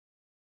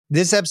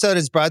This episode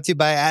is brought to you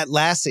by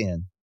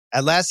Atlassian.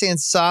 Atlassian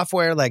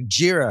software like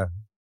Jira,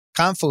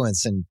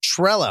 Confluence, and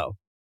Trello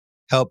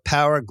help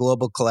power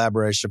global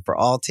collaboration for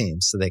all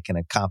teams so they can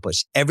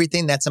accomplish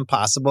everything that's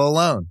impossible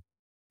alone.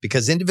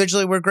 Because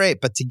individually we're great,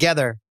 but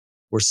together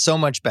we're so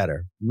much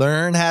better.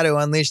 Learn how to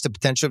unleash the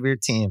potential of your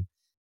team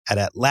at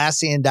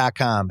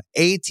Atlassian.com.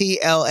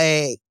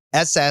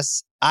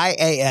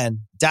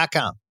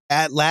 Atlassian.com.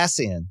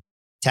 Atlassian.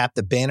 Tap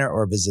the banner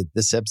or visit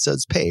this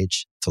episode's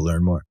page to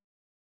learn more.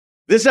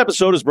 This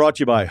episode is brought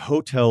to you by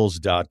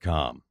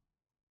Hotels.com.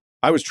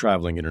 I was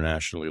traveling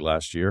internationally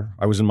last year.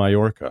 I was in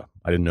Mallorca.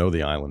 I didn't know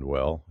the island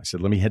well. I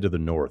said, let me head to the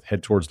north,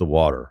 head towards the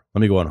water.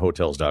 Let me go on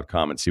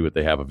Hotels.com and see what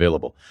they have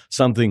available.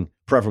 Something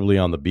preferably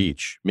on the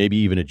beach, maybe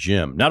even a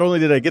gym. Not only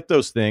did I get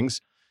those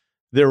things,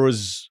 there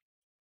was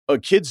a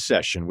kids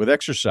session with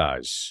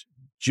exercise,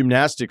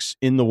 gymnastics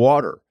in the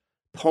water,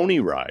 pony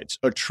rides,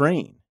 a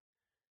train.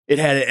 It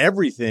had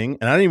everything,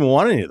 and I didn't even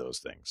want any of those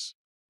things.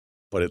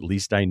 But at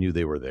least I knew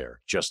they were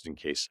there, just in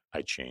case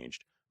I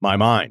changed my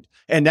mind.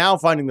 And now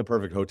finding the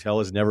perfect hotel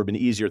has never been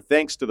easier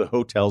thanks to the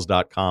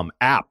Hotels.com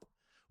app.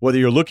 Whether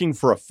you're looking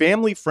for a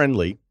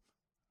family-friendly,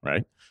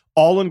 right,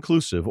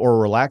 all-inclusive or a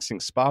relaxing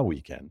spa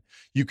weekend,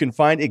 you can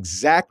find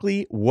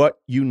exactly what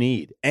you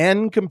need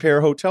and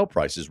compare hotel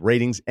prices,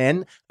 ratings,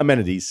 and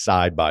amenities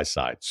side by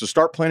side. So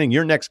start planning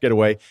your next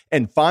getaway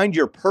and find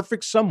your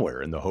perfect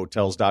somewhere in the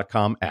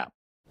Hotels.com app.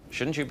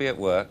 Shouldn't you be at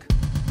work?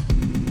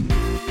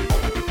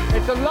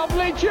 It's a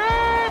lovely chip!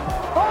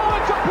 Oh,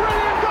 it's a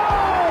brilliant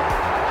goal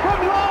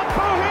from Lord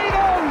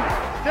Bohino!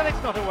 Still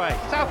it's not away.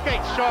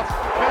 Southgate's shot.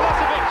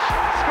 Milosevic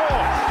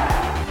scores.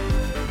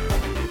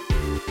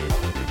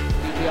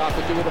 QPR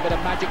could do with a bit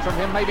of magic from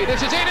him. Maybe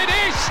this is it. It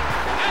is!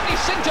 Andy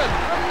Sinton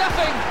from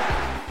nothing.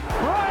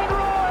 Brian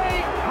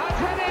Roy has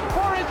headed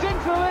Forest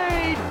into the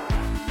lead.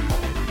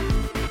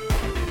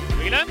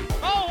 Whelan.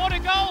 Oh, what a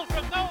goal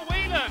from Noel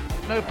Whelan.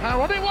 No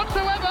power on it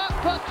whatsoever,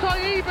 but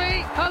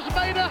Taibbi has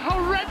made a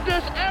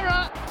horrendous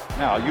error.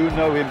 Now, you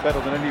know him better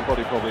than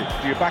anybody probably.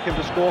 Do you back him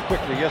to score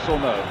quickly, yes or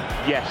no?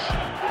 Yes.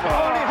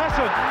 Oh, he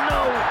hasn't!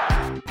 No!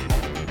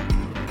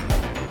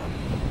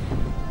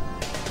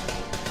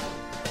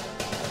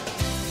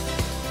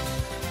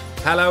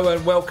 Hello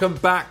and welcome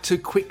back to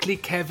Quickly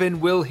Kevin,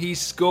 Will He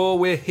Score?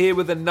 We're here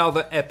with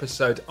another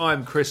episode.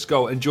 I'm Chris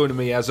Skull and joining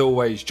me as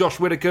always, Josh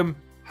Widdicombe.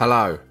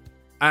 Hello.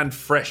 And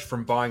fresh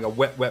from buying a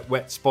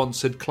Wet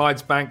sponsored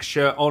Clydesbank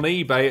shirt on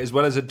eBay as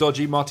well as a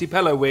dodgy Marty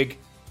Pello wig,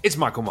 it's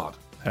Michael Mudd.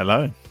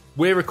 Hello.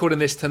 We're recording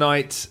this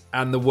tonight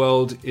and the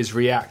world is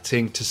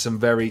reacting to some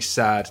very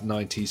sad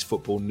 90s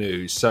football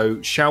news.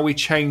 So shall we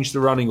change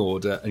the running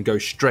order and go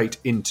straight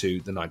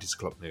into the 90s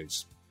Club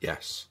news?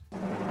 Yes.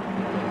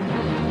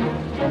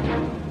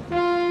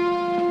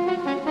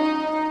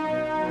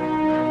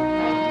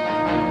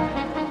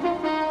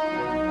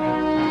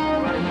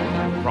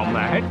 From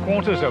the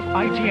headquarters of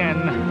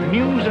ITN,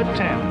 News at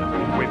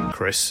 10 with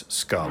Chris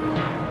Skull.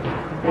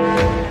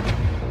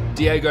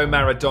 Diego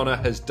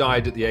Maradona has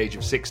died at the age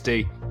of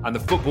 60 and the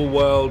football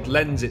world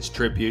lends its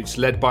tributes,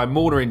 led by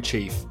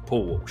mourner-in-chief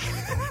Paul Walsh.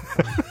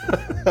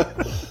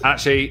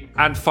 Actually,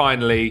 and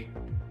finally,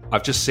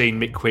 I've just seen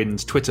Mick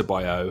Quinn's Twitter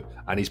bio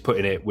and he's put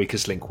in it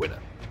weakest link winner.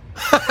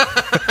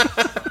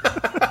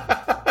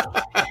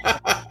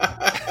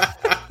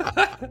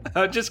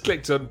 I just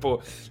clicked on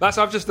Paul.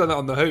 I've just done that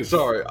on the Who.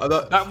 Sorry,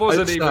 that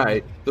wasn't I'd even.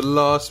 Say the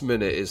last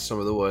minute is some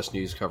of the worst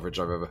news coverage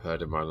I've ever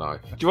heard in my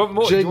life. Do you want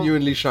more?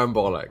 Genuinely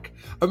shambolic.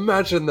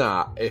 Imagine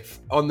that if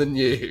on the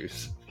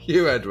news,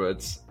 Hugh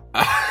Edwards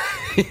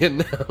he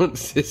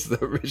announces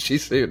that Rishi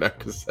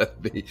Sunak has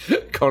said the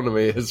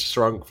economy has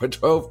shrunk by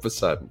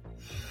 12%.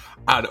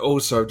 And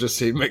also, I've just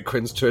seen Mick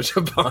Quinn's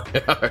Twitter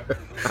bio.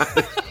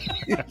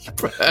 He's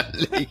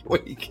barely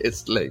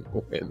weakest link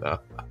winner.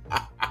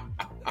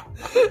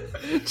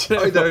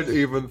 I don't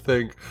even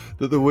think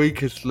that the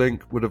weakest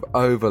link would have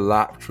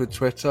overlapped with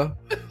Twitter.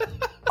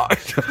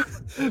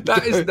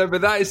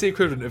 That is the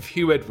equivalent of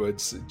Hugh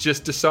Edwards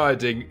just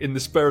deciding in the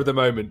spur of the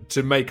moment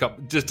to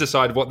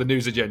decide what the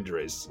news agenda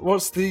is.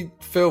 What's the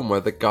film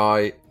where the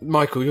guy,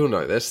 Michael, you'll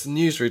know this, the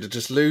newsreader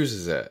just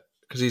loses it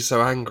because he's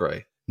so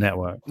angry?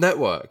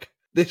 Network.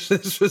 This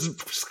was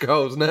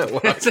Skull's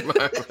Network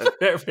moment.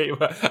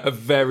 A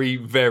very,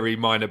 very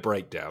minor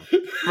breakdown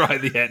right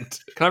at the end.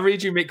 Can I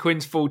read you Mick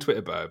Quinn's full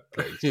Twitter bio,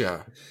 please?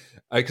 Yeah.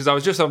 Because I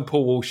was just on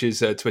Paul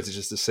Walsh's Twitter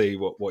just to see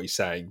what he's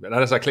saying. And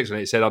as I clicked on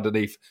it, it said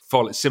underneath,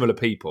 follow similar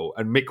people,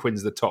 and Mick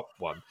Quinn's the top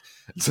one.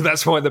 So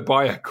that's why the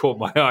bio caught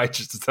my eye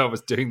just as I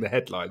was doing the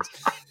headlines.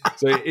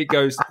 So it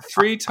goes,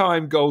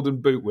 3-time Golden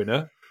Boot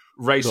winner,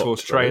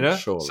 racehorse trainer,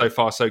 surely. So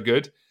far so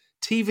good,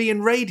 TV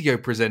and radio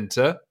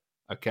presenter,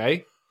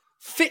 okay,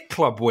 Fit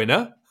Club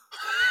winner.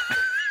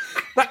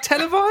 That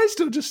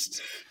televised or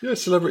just... Yeah,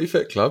 Celebrity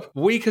Fit Club.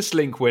 Weakest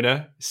link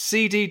winner,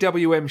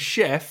 CDWM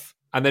chef,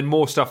 and then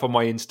more stuff on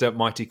my Insta,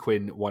 Mighty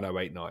Quinn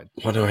 1089.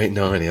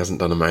 1089, he hasn't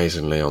done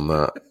amazingly on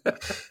that.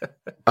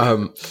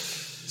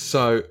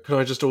 So, can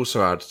I just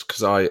also add,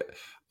 because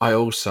I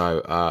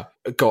also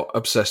got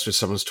obsessed with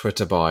someone's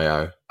Twitter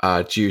bio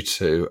due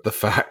to the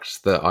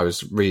fact that I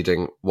was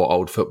reading what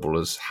old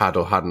footballers had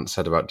or hadn't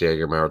said about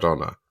Diego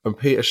Maradona. And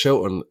Peter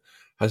Shilton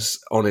has,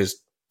 on his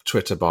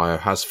Twitter bio,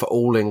 has for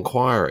all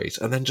inquiries,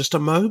 and then just a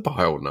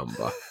mobile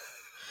number.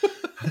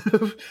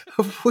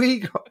 Have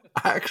we got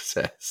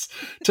access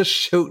to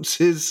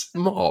Schultz's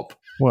mob?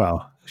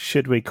 Well,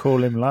 should we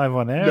call him live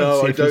on air No,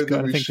 and see I if don't he's got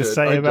think we anything to should.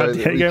 say I about don't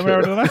think we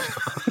Diego should.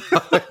 Maradona?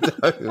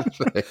 I don't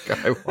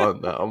think I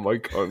want that on my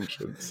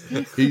conscience.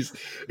 He's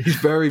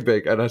very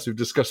big, and as we've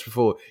discussed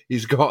before,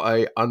 he's got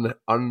a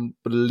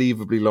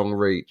unbelievably long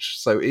reach.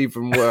 So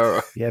even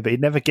where Yeah, but he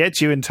never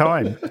gets you in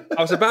time.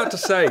 I was about to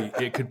say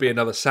it could be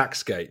another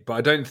Saxgate, but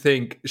I don't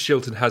think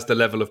Shilton has the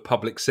level of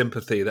public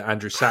sympathy that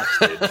Andrew Sachs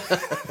did.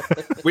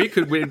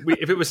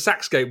 If it was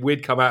Saxgate,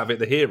 we'd come out of it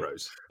the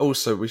heroes.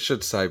 Also, we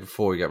should say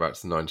before we get back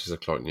to the 90s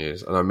o'clock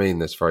news, and I mean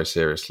this very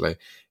seriously,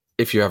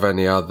 if you have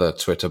any other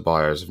Twitter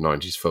bios of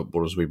 90s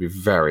footballers, we'd be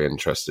very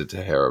interested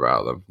to hear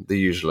about them. The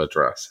usual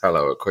address,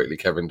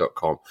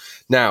 hello@quicklykevin.com.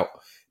 Now,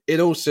 in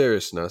all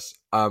seriousness,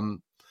 I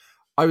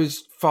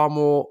was far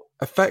more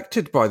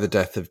affected by the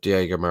death of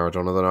Diego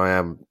Maradona than I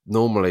am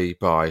normally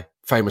by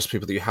famous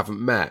people that you haven't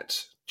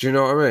met. Do you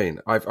know what I mean?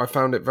 I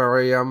found it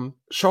very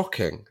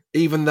shocking,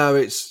 even though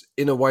it's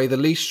in a way the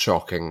least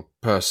shocking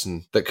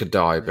person that could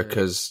die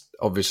because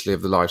obviously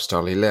of the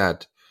lifestyle he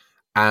led.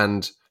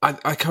 And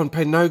I can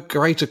pay no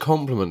greater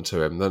compliment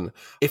to him than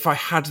if I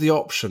had the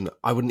option,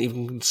 I wouldn't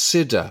even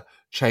consider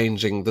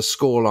changing the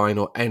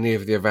scoreline or any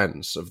of the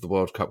events of the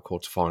World Cup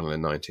quarter-final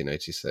in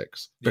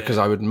 1986. Because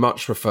I would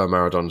much prefer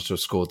Maradona to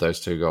have scored those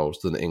 2 goals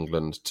than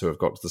England to have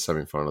got to the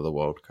semi-final of the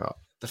World Cup.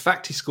 The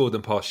fact he scored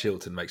them past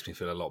Shilton makes me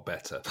feel a lot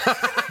better.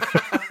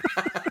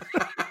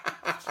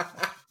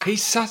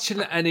 He's such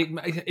an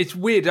enigma. It's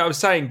weird. I was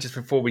saying just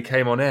before we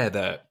came on air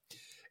that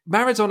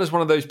Maradona's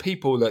one of those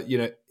people that, you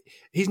know,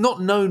 he's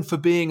not known for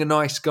being a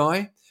nice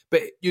guy,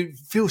 but you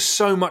feel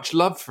so much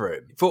love for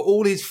him. For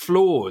all his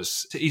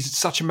flaws, he's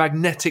such a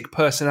magnetic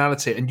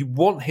personality and you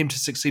want him to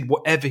succeed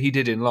whatever he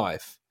did in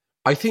life.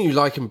 I think you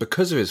like him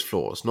because of his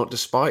flaws, not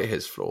despite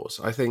his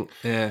flaws. I think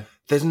Yeah.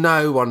 there's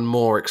no one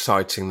more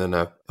exciting than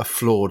a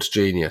flawed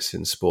genius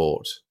in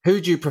sport. Who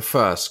do you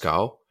prefer,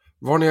 Skull?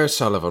 Ronnie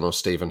O'Sullivan or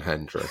Stephen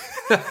Hendry?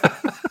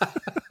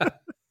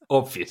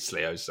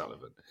 Obviously,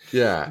 O'Sullivan.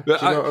 Yeah, But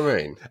do you know what I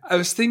mean? I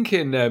was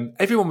thinking,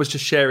 everyone was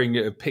just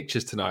sharing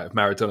pictures tonight of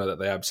Maradona that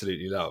they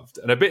absolutely loved,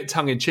 and a bit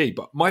tongue in cheek.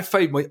 But my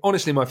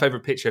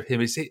favourite picture of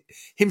him is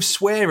him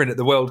swearing at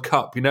the World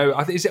Cup. You know,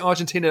 I think is it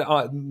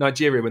Argentina,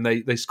 Nigeria when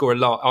they score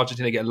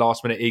Argentina get a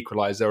last minute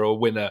equaliser or a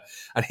winner,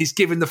 and he's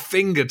giving the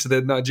finger to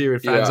the Nigerian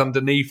fans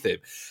underneath him,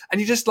 and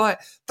you're just like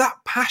that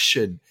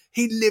passion.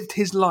 He lived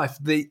his life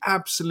the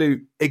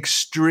absolute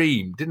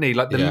extreme, didn't he?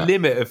 Like the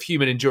limit of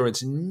human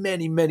endurance in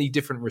many, many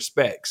different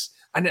respects.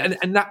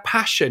 And that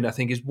passion, I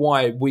think, is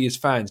why we as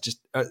fans just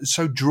are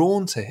so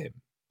drawn to him.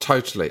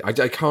 Totally. I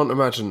can't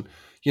imagine,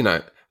 you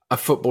know, a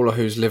footballer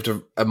who's lived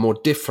a more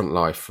different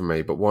life from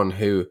me, but one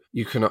who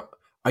you can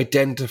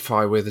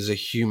identify with as a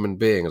human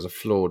being, as a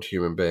flawed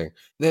human being.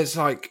 There's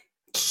like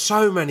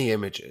so many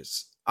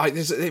images.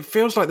 It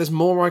feels like there's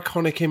more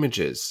iconic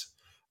images.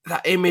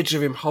 That image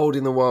of him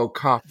holding the World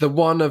Cup, the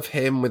one of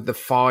him with the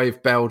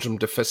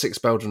 6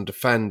 Belgian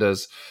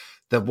defenders,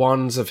 the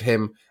ones of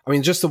him, I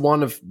mean, just the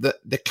one of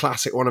the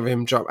classic one of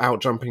him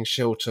out jumping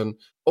Shilton,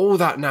 all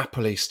that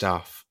Napoli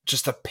stuff.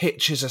 Just the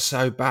pictures are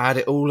so bad.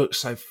 It all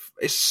looks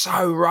it's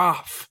so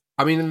rough.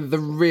 I mean,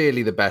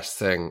 the best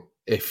thing,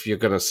 if you're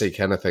going to seek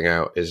anything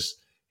out, is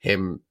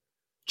him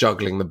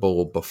juggling the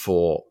ball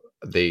before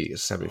the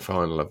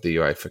semi-final of the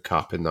UEFA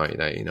Cup in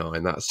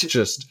 1989. That's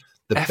just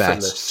the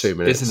best 2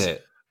 minutes, isn't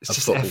it? It's of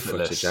just football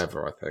effortless. footage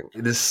ever, I think.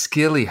 The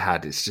skill he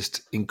had is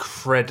just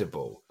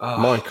incredible. Oh,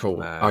 Michael,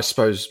 man. I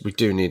suppose we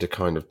do need a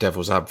kind of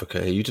devil's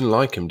advocate here. You didn't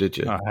like him, did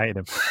you? I hate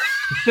him.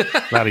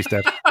 Glad he's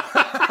dead.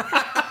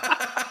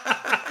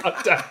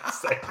 I don't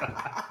say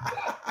that.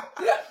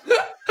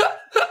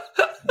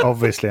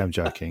 Obviously, I'm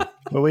joking.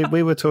 Well,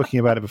 we were talking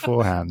about it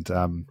beforehand,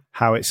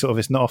 how it's sort of,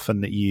 it's not often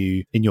that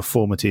you, in your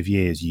formative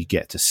years, you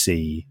get to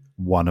see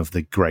one of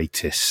the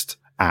greatest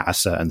at a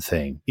certain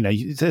thing. You know,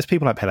 there's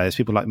people like Pele, there's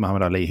people like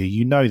Muhammad Ali who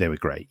you know they were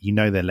great. You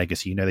know their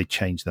legacy, you know they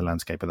changed the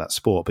landscape of that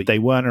sport, but they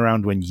weren't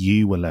around when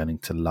you were learning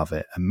to love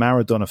it. And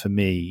Maradona, for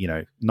me, you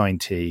know,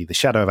 90, the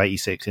shadow of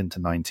 86 into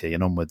 90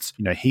 and onwards,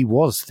 you know, he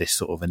was this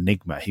sort of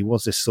enigma. He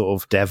was this sort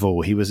of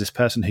devil. He was this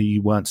person who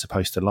you weren't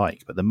supposed to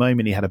like. But the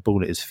moment he had a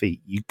ball at his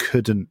feet, you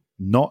couldn't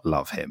not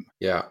love him.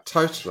 Yeah,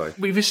 totally.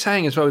 We were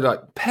saying as well,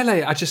 like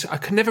Pele, I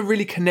could never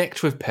really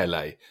connect with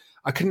Pele.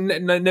 I can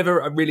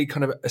never really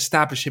kind of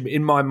establish him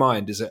in my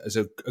mind as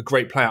a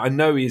great player. I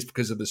know he is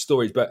because of the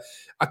stories, but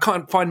I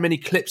can't find many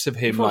clips of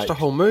him. You've watched a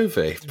whole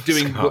movie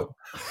doing what,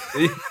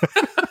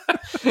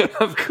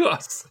 of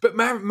course. But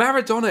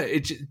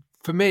Maradona,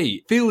 for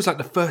me, feels like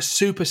the first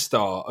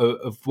superstar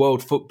of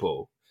world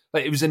football.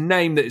 Like it was a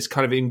name that is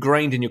kind of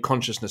ingrained in your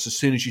consciousness as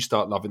soon as you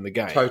start loving the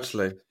game.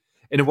 Totally.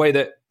 in a way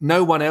that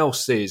no one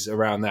else is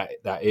around that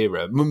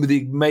era.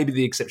 Maybe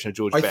the exception of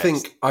George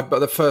Best. But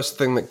the first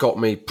thing that got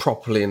me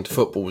properly into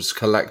football was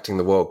collecting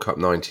the World Cup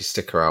 90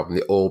 sticker album,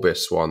 the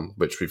Orbis one,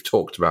 which we've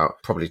talked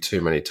about probably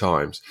too many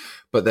times.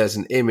 But there's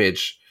an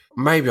image,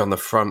 maybe on the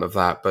front of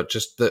that, but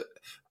just that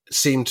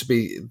seemed to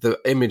be the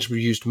image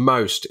we used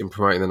most in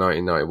promoting the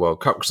 1990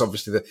 World Cup, because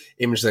obviously the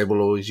image they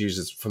will always use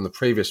is from the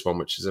previous one,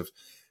 which is of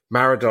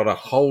Maradona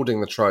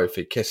holding the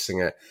trophy, kissing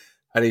it,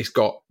 and he's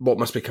got what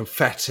must be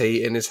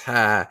confetti in his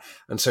hair,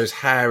 and so his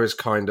hair is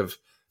kind of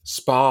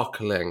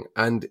sparkling.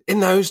 And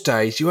in those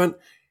days, you weren't,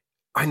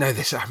 I know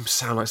this, I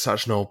sound like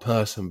such an old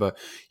person, but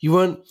you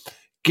weren't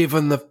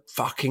given the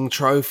fucking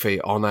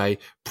trophy on a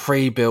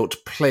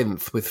pre-built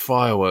plinth with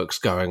fireworks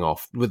going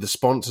off with the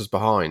sponsors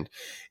behind.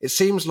 It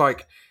seems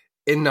like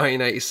in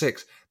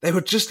 1986, they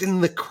were just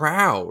in the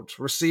crowd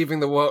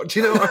receiving the world. Do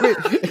you know what I mean?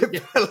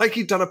 It felt like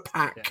he'd done a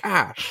pat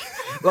cash.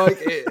 Like,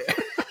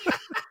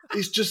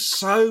 it's just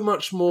so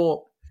much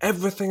more.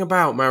 Everything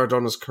about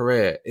Maradona's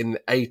career in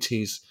the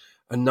 80s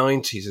and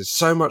 90s is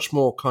so much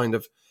more kind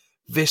of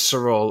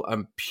visceral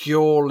and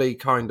purely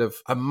kind of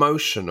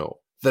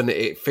emotional than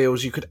it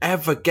feels you could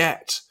ever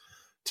get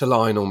to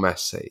Lionel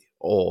Messi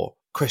or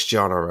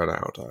Cristiano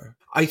Ronaldo.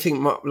 I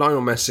think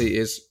Lionel Messi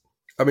is,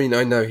 I mean,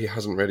 I know he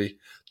hasn't really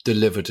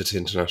delivered at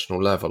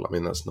international level. I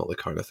mean, that's not the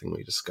kind of thing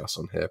we discuss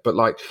on here. But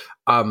like,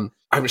 I'm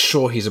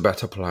sure he's a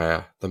better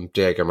player than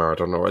Diego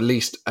Maradona, or at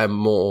least a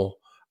more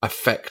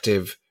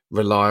effective,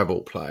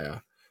 reliable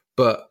player.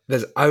 But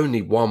there's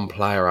only one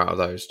player out of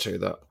those two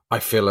that I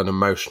feel an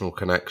emotional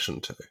connection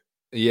to.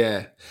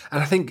 Yeah.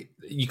 And I think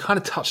you kind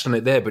of touched on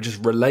it there, but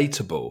just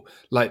relatable.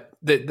 Like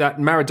that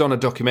Maradona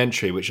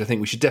documentary, which I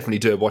think we should definitely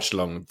do a watch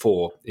along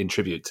for in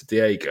tribute to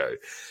Diego.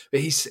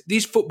 But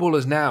these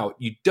footballers now,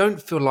 you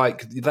don't feel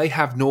like they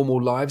have normal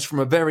lives from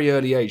a very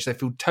early age. They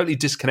feel totally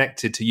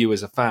disconnected to you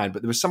as a fan.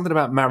 But there was something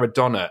about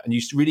Maradona, and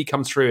you really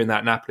come through in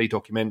that Napoli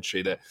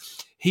documentary, that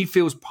he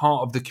feels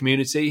part of the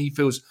community. He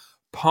feels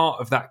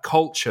part of that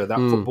culture, that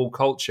football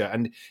culture.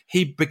 And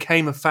he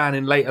became a fan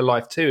in later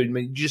life too. I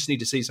mean, you just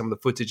need to see some of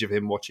the footage of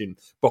him watching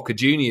Boca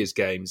Juniors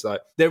games.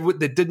 Like there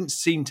didn't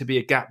seem to be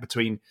a gap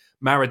between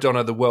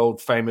Maradona, the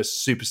world famous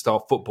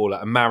superstar footballer,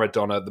 and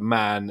Maradona, the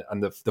man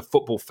and the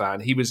football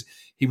fan. He was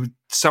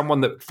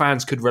someone that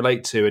fans could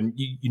relate to, and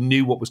you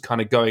knew what was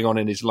kind of going on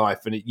in his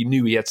life, and you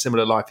knew he had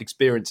similar life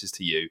experiences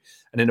to you.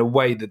 And in a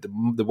way that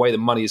the way that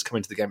money has come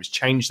into the game has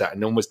changed that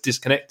and almost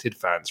disconnected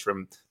fans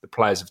from the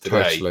players of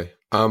today. Totally.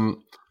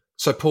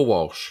 So Paul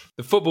Walsh.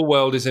 The football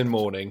world is in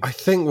mourning. I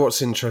think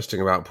what's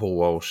interesting about Paul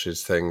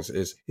Walsh's things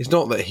is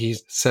not that he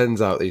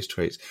sends out these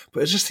tweets,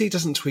 but it's just he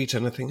doesn't tweet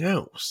anything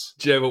else.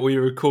 Do you know what? We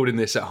were recording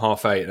this at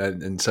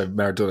 8:30, and so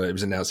Maradona, it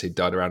was announced he'd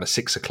died around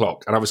 6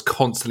 o'clock, and I was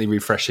constantly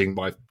refreshing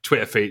my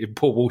Twitter feed,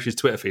 Paul Walsh's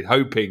Twitter feed,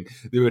 hoping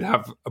they would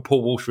have a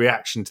Paul Walsh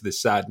reaction to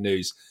this sad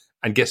news.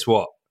 And guess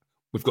what?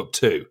 We've got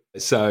two.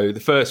 So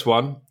the first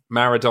one,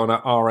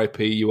 Maradona, RIP,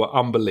 you are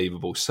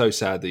unbelievable. So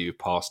sad that you've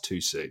passed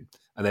too soon.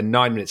 And then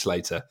 9 minutes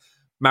later,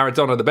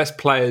 Maradona, the best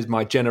player of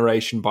my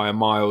generation by a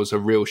mile. It's a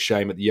real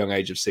shame at the young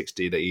age of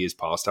 60 that he is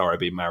past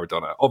RIP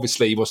Maradona.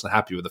 Obviously, he wasn't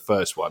happy with the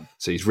first one,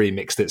 so he's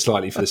remixed it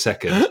slightly for the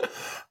second.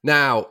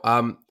 Now,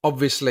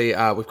 obviously,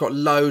 we've got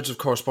loads of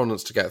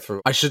correspondence to get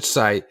through. I should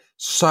say,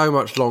 so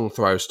much long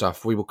throw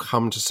stuff. We will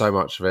come to so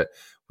much of it.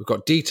 We've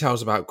got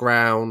details about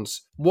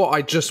grounds. What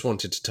I just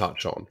wanted to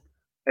touch on,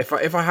 if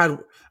I had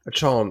a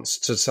chance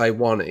to say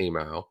one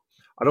email,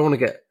 I don't want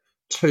to get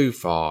too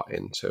far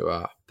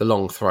into the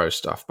long throw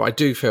stuff, but I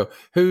do feel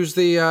who's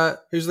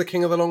the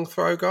king of the long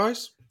throw,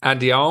 guys?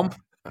 Andy Arm.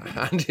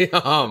 Andy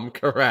Arm,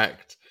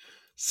 correct.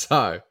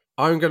 So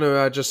I'm going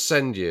to just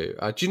send you.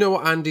 Do you know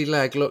what Andy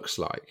Legg looks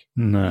like?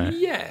 No.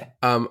 Yeah.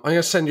 I'm going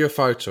to send you a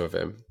photo of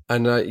him,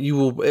 and you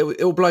will.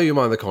 It will blow your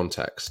mind the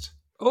context.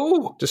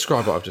 Oh,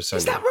 describe what I've just sent.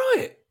 Is that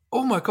right?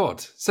 Oh my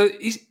god! So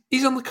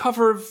he's on the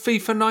cover of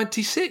FIFA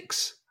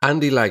 96.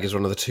 Andy Legg is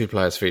one of the two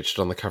players featured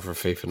on the cover of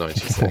FIFA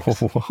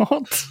 96.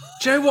 What?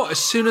 Do you know what? As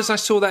soon as I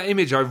saw that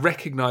image, I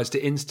recognised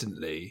it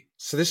instantly.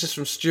 So this is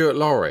from Stuart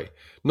Laurie.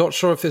 Not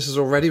sure if this has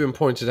already been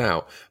pointed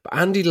out, but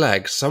Andy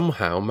Legg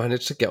somehow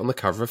managed to get on the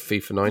cover of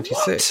FIFA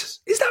 96.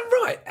 What? Is that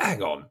right?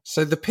 Hang on.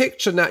 So the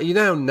picture now,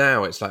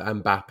 now it's like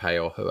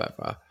Mbappe or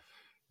whoever.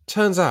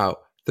 Turns out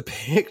the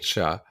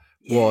picture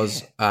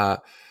was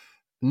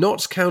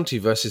Notts County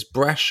versus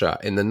Brescia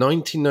in the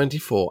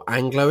 1994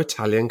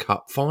 Anglo-Italian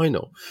Cup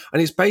final.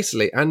 And it's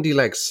basically Andy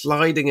Legg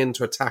sliding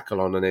into a tackle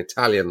on an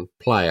Italian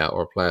player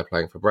or a player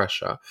playing for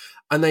Brescia.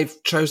 And they've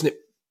chosen it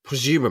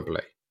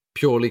presumably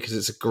purely because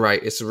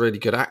it's a really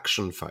good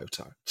action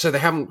photo. So they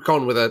haven't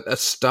gone with a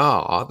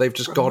star. They've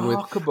just gone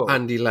with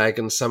Andy Legg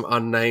and some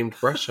unnamed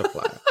Brescia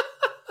player.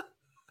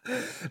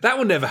 That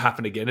will never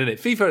happen again,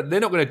 innit? FIFA, they're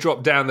not going to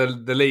drop down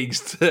the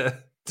leagues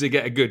to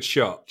get a good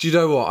shot. Do you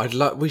know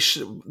what?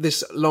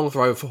 This long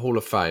throw for Hall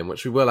of Fame,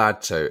 which we will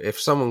add to. If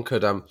someone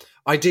could,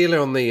 ideally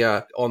on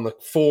the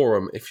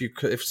forum,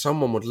 if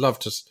someone would love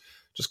to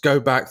just go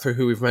back through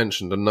who we've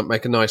mentioned and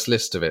make a nice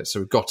list of it, so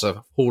we've got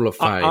a Hall of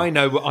Fame. I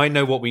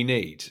know what we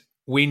need.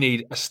 we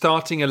need a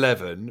starting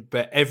 11,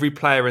 but every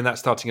player in that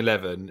starting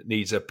 11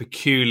 needs a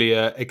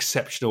peculiar,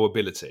 exceptional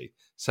ability.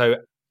 So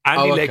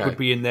Andy Legg would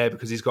be in there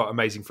because he's got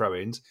amazing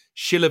throw-ins.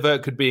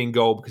 Chilavert could be in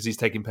goal because he's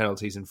taking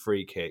penalties and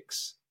free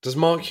kicks. Does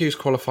Mark Hughes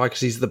qualify because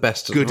he's the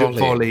best at Good at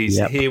volleys.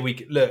 Yep. Here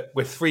look,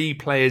 we're 3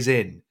 players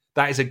in.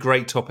 That is a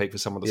great topic for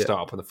someone to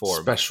start up on the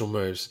forum. Special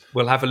moves.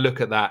 We'll have a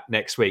look at that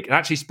next week. And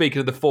actually,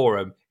 speaking of the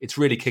forum, it's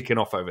really kicking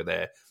off over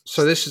there.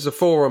 So this is a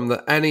forum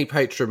that any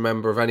Patreon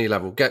member of any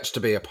level gets to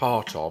be a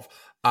part of,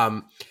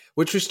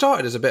 which we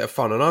started as a bit of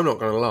fun. And I'm not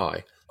going to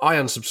lie, I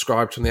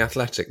unsubscribed from The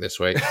Athletic this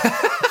week.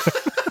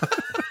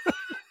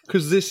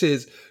 Because this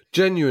is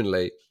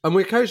genuinely, and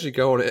we occasionally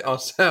go on it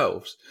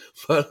ourselves,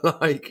 but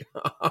like,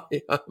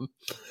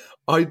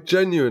 I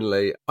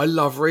genuinely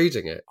love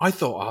reading it. I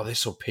thought,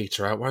 this will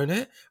peter out, won't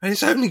it? And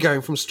it's only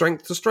going from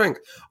strength to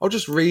strength. I'll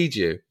just read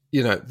you,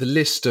 the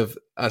list of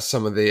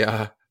some of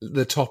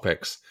the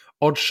topics.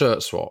 Odd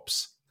shirt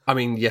swaps. I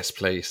mean, yes,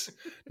 please.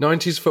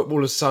 90s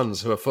footballers'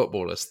 sons who are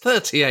footballers.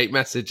 38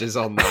 messages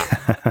on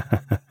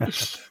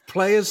that.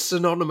 Players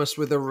synonymous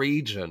with a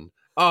region.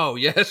 Oh,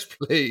 yes,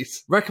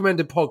 please.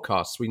 Recommended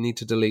podcasts. We need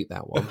to delete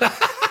that one.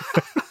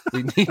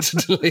 We need to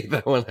delete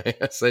that one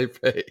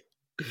ASAP.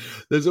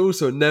 There's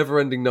also a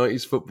never-ending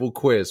 90s football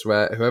quiz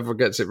where whoever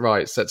gets it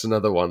right sets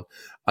another one.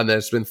 And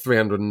there's been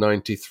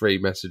 393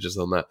 messages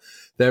on that.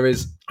 There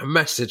is a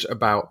message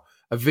about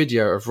a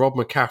video of Rob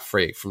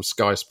McCaffrey from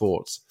Sky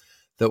Sports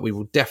that we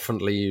will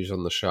definitely use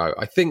on the show.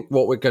 I think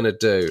what we're going to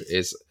do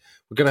is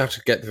we're going to have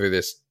to get through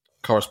this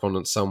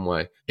correspondence some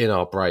way in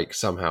our break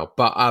somehow.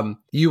 But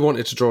you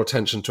wanted to draw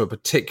attention to a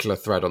particular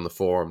thread on the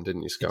forum,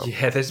 didn't you, Scott?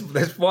 Yeah, there's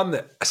one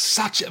that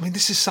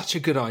this is such a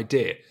good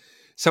idea.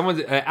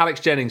 Someone,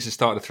 Alex Jennings has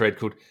started a thread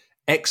called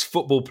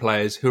ex-football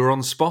players who are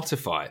on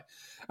Spotify.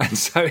 And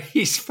so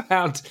he's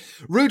found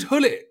Ruud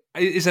Gullit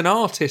is an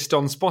artist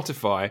on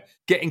Spotify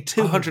getting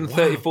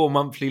 234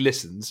 monthly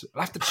listens.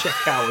 I'll have to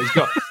check out. He's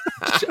got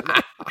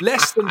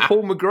less than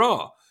Paul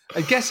McGrath.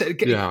 And guess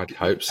it. Yeah, I'd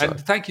hope so. And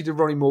thank you to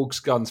Ronnie Morg's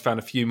Guns, found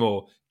a few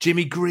more.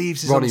 Jimmy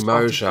Greaves is Ronnie on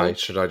Spotify. Moget,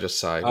 should I just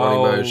say?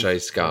 Ronnie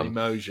Moget's gun.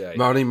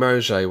 Ronnie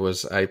Moget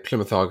was a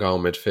Plymouth Argyle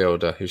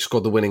midfielder who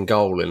scored the winning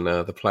goal in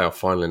the playoff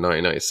final in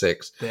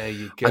 1996. There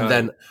you go. And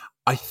then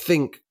I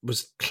think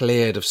was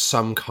cleared of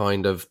some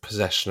kind of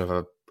possession of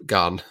a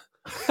gun.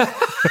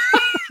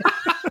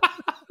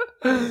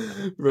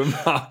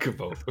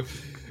 Remarkable.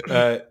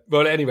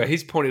 Well, anyway,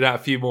 he's pointed out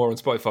a few more on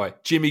Spotify.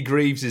 Jimmy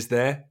Greaves is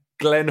there.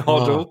 Glenn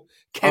Hoddle.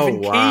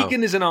 Kevin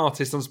Keegan is an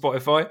artist on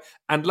Spotify.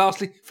 And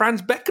lastly,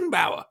 Franz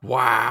Beckenbauer.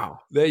 Wow.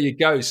 There you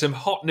go. Some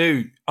hot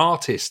new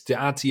artists to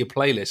add to your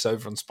playlist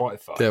over on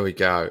Spotify. There we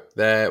go.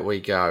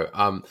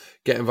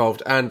 Get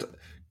involved. And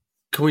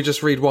can we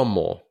just read one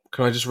more?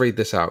 Can I just read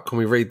this out? Can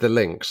we read the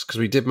links? Because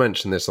we did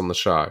mention this on the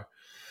show.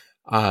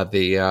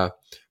 The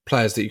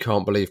players that you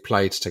can't believe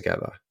played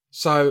together.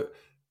 So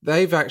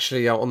they've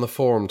actually, on the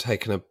forum,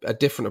 taken a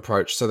different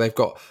approach. So they've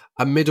got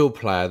a middle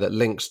player that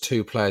links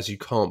 2 players you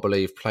can't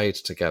believe played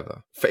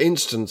together. For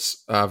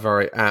instance,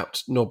 very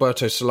apt,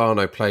 Norberto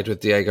Solano played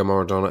with Diego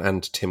Maradona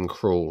and Tim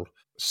Krul.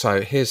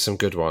 So here's some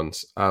good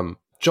ones.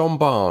 John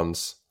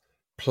Barnes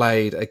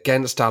played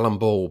against Alan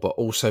Ball, but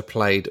also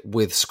played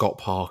with Scott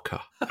Parker.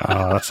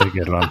 Oh, that's a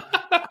good one.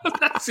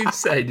 That's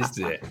insane,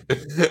 isn't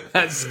it?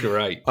 That's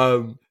great.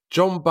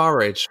 John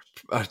Burridge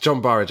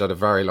had a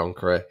very long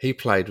career. He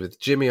played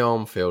with Jimmy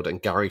Armfield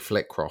and Gary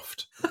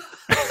Flitcroft.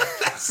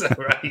 That's so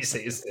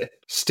crazy, isn't it?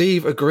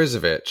 Steve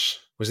Ogrizovic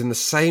was in the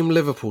same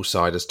Liverpool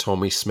side as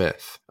Tommy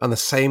Smith and the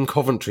same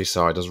Coventry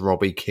side as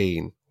Robbie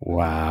Keane.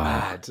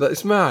 Wow.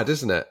 It's mad,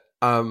 isn't it?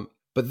 But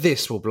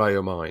this will blow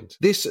your mind.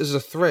 This is a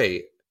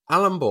 3.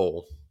 Alan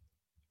Ball.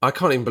 I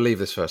can't even believe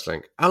this first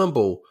link. Alan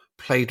Ball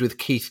played with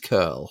Keith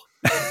Curl,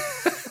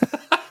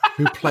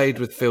 who played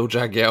with Phil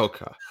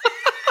Jagielka.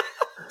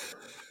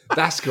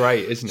 That's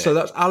great, isn't it? So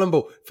that's Alan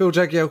Ball. Phil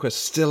Jagielka,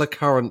 still a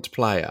current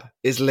player,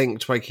 is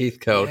linked by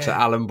Keith Curl to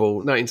Alan Ball,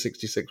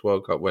 1966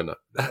 World Cup winner.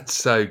 That's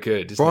so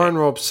good, isn't Brian it?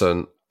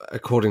 Robson,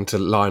 according to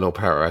Lionel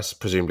Perez,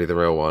 presumably the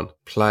real one,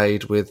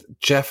 played with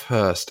Jeff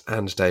Hurst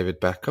and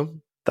David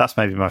Beckham. That's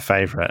maybe my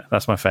favourite.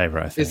 That's my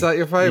favourite, I think. Is that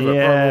your favourite?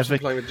 Yeah, Brian Robson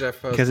playing with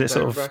Jeff Hurst because it's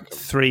and sort David of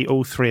Beckham?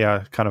 all three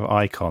are kind of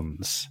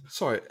icons.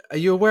 Sorry, are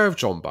you aware of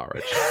John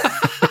Burridge?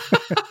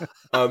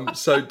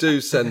 So do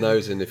send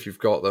those in if you've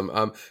got them.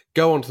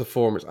 Go onto the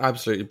forum. It's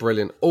absolutely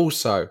brilliant.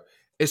 Also,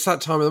 it's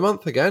that time of the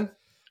month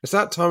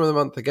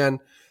again.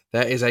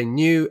 There is a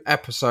new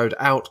episode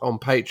out on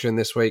Patreon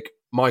this week.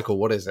 Michael,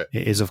 what is it?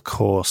 It is, of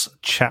course,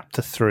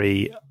 Chapter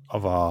 3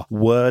 of our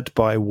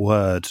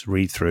word-by-word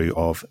read-through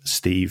of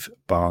Steve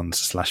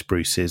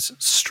Barnes/Bruce's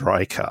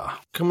Striker.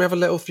 Can we have a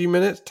little few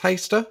minutes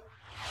taster?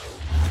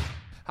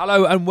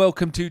 Hello and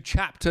welcome to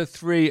Chapter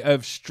 3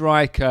 of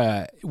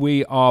Striker.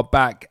 We are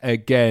back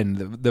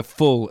again, the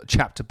full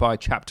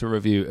chapter-by-chapter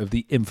review of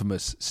the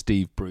infamous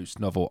Steve Bruce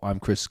novel. I'm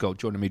Chris Scott,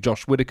 joining me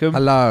Josh Widdicombe.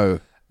 Hello.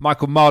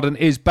 Michael Marden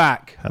is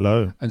back.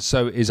 Hello. And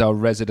so is our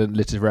resident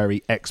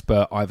literary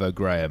expert, Ivo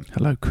Graham.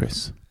 Hello,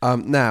 Chris.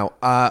 Now,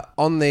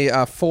 on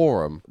the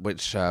forum,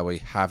 which we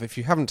have, if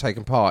you haven't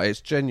taken part,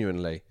 it's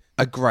genuinely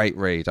a great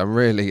read. I'm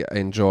really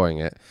enjoying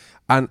it.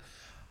 And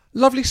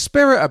lovely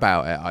spirit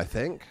about it, I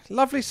think.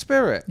 Lovely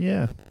spirit.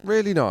 Yeah.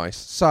 Really nice.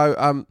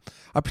 So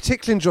I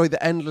particularly enjoyed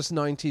the Endless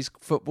 90s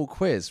football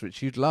quiz,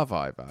 which you'd love,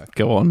 Ivo.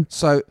 Go on.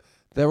 So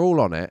they're all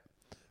on it.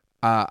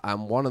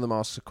 And one of them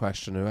asks a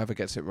question. Whoever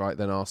gets it right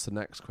then asks the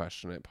next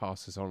question. It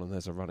passes on and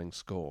there's a running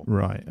score.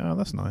 Right. Oh,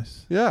 that's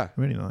nice. Yeah.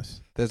 Really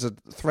nice. There's a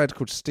thread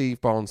called Steve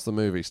Barnes the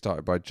Movie,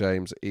 started by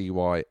James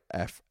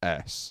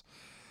EYFS.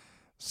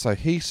 So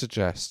he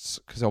suggests,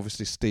 because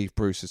obviously Steve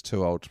Bruce is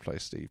too old to play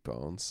Steve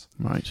Barnes.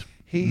 Right.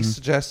 He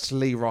suggests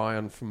Lee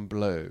Ryan from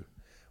Blue,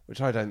 which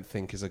I don't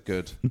think is a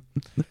good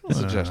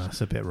suggestion.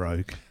 That's a bit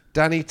rogue.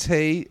 Danny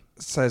T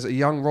says a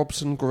young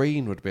Robson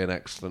Green would be an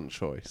excellent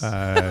choice.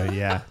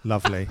 Yeah,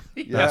 lovely.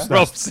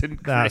 Robson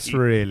That's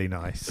Green. really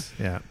nice.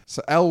 Yeah.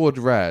 So Elwood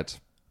Red.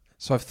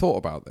 So I've thought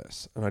about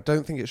this, and I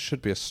don't think it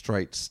should be a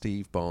straight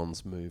Steve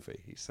Barnes movie,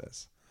 he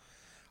says.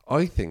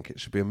 I think it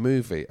should be a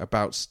movie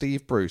about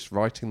Steve Bruce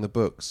writing the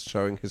books,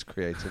 showing his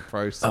creative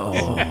process.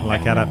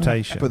 Like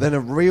adaptation. But then a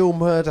real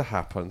murder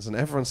happens, and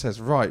everyone says,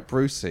 right,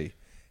 Brucey,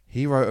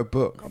 he wrote a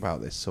book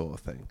about this sort of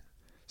thing.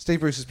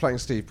 Steve Bruce is playing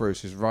Steve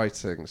Bruce, who's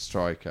writing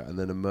Striker, and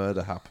then a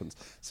murder happens.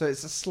 So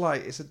it's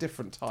a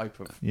different type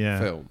of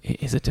film.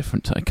 It is a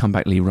different type. Come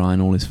back, Lee Ryan,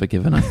 all is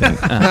forgiven, I think.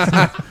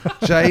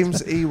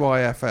 James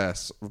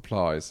EYFS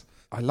replies,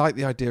 I like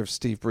the idea of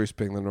Steve Bruce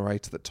being the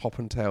narrator that top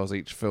and tails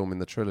each film in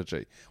the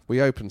trilogy.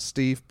 We open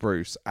Steve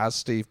Bruce as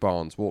Steve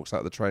Barnes walks out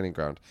of the training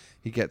ground.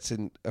 He gets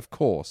in, of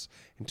course,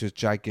 into his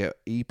Jaguar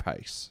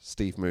E-Pace.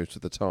 Steve moves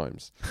with the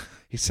times.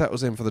 He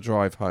settles in for the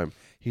drive home.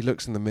 He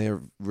looks in the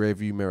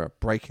rearview mirror,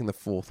 breaking the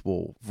fourth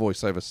wall.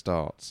 Voiceover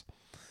starts.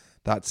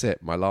 That's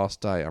it. My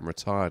last day. I'm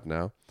retired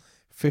now.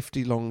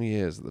 50 long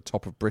years at the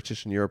top of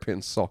British and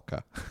European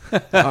soccer.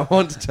 I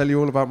want to tell you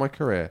all about my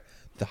career.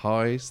 The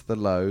highs, the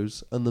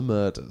lows, and the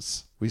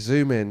murders. We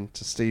zoom in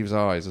to Steve's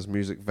eyes as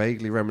music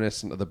vaguely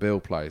reminiscent of the Bill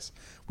plays.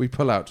 We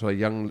pull out to a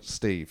young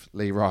Steve,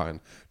 Lee Ryan,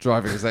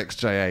 driving his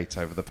XJ8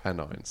 over the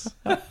Pennines.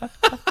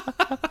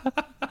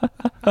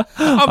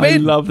 I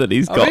love that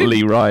he's got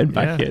Lee Ryan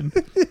back in.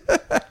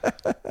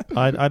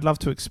 I'd love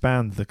to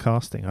expand the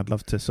casting. I'd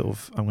love to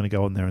I'm going to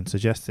go on there and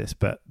suggest this,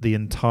 but the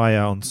entire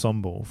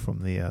ensemble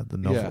from the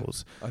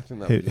novels. Yeah, I think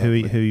that would be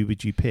lovely. Who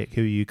would you pick?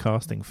 Who are you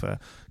casting for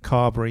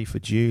Carberry, for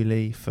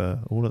Julie, for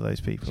all of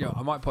those people? Yeah,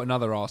 I might put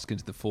another ask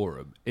into the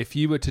forum. If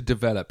you were to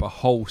develop a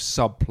whole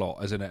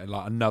subplot as in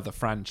like another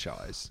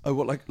franchise. Oh,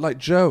 what, like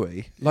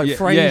Joey? Like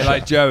Frasier? Yeah,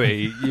 like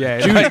Joey.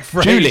 Yeah, like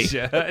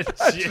Frasier.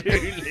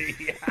 Julie.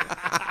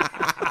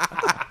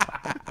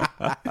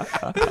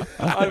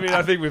 I mean,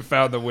 I think we've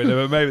found the winner,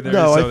 but maybe there is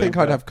something. No, I think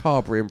I'd have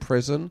Carberry in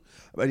prison,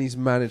 and he's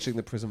managing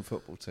the prison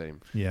football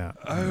team. Yeah.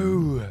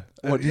 Oh.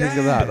 What do you think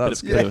of that?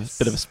 That's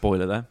bit of a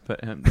spoiler there.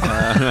 But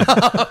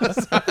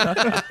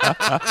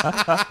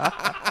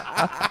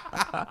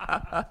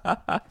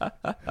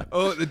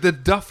the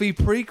Duffy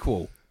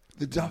prequel.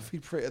 The Duffy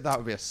that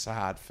would be a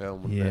sad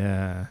film, wouldn't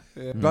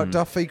it? About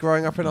Duffy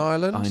growing up in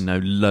Ireland? I know,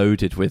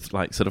 loaded with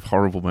like sort of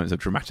horrible moments of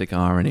dramatic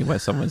irony where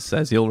someone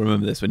says, you'll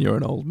remember this when you're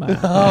an old man.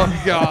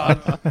 Oh,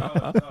 God.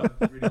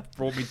 That really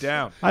brought me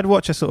down. I'd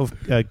watch a sort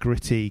of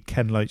gritty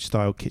Ken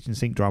Loach-style kitchen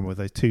sink drama with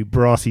those two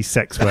brassy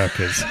sex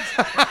workers.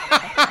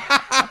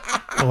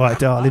 All right,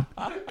 darling.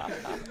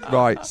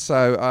 Right,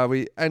 so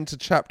we enter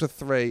Chapter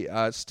 3.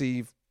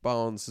 Steve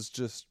Barnes has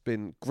just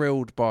been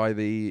grilled by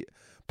the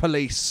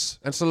police,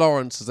 and Sir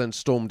Lawrence has then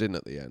stormed in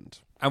at the end.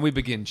 And we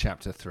begin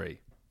Chapter 3.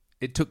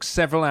 It took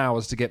several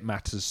hours to get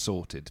matters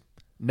sorted.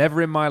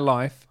 Never in my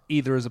life,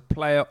 either as a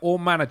player or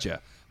manager,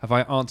 have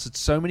I answered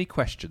so many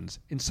questions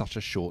in such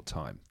a short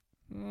time.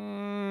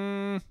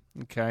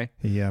 Okay.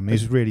 He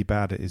was really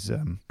bad at his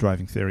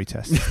driving theory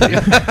test.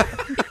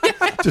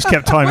 Just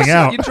kept timing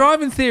out. Your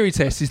driving theory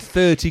test is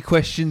 30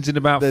 questions in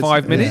about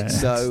 5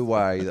 minutes. No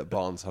way that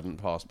Barnes hadn't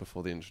passed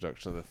before the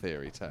introduction of the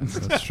theory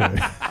test. That's true.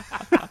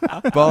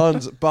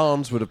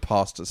 Barnes would have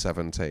passed at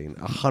 17,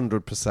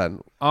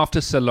 100%. After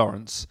Sir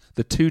Lawrence,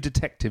 the two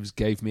detectives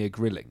gave me a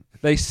grilling.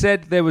 They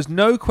said there was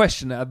no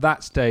question at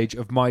that stage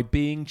of my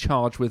being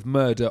charged with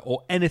murder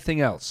or anything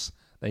else.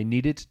 They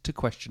needed to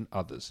question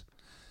others.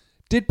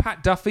 Did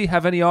Pat Duffy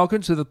have any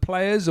arguments with the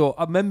players or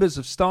members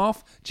of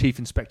staff? Chief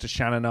Inspector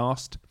Shannon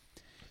asked.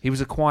 He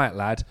was a quiet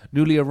lad,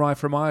 newly arrived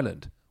from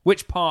Ireland.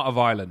 Which part of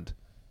Ireland?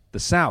 The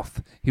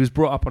south. He was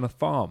brought up on a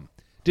farm.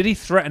 Did he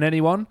threaten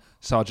anyone?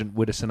 Sergeant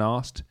Widdowson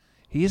asked.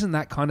 He isn't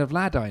that kind of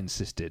lad, I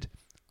insisted.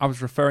 I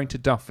was referring to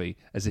Duffy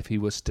as if he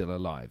was still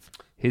alive.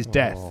 His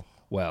death,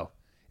 well,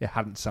 it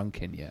hadn't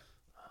sunk in yet.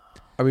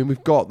 I mean,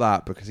 we've got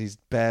that because he's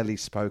barely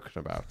spoken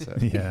about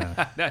it.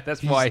 Yeah.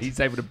 That's why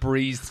he's able to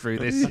breeze through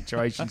this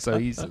situation so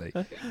easily.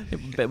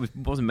 It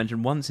wasn't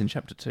mentioned once in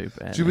Chapter 2.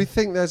 Do we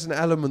think there's an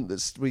element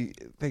that we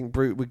think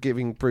we're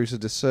giving Bruce a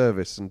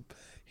disservice and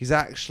he's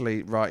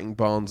actually writing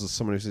Barnes as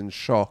someone who's in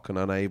shock and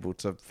unable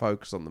to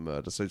focus on the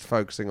murder. So he's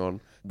focusing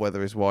on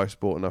whether his wife's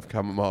bought enough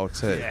chamomile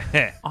tea.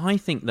 Yeah. I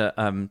think that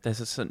there's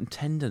a certain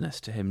tenderness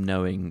to him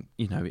knowing,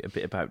 a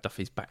bit about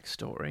Duffy's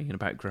backstory and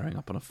about growing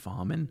up on a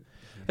farm in,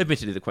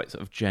 admittedly, the quite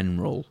sort of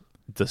general,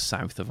 the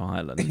south of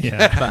Ireland.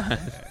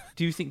 Yeah.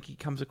 Do you think he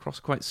comes across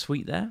quite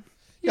sweet there?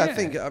 Yeah, I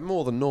think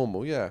more than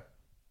normal, yeah.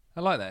 I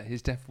like that.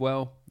 His death,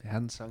 well, it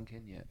hadn't sunk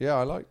in yet. Yeah,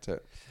 I liked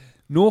it.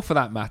 Nor, for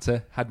that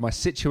matter, had my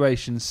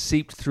situation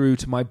seeped through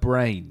to my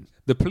brain.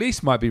 The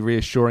police might be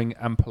reassuring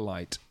and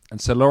polite,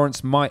 and Sir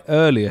Lawrence might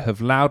earlier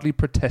have loudly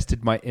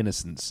protested my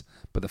innocence,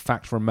 but the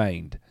fact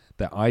remained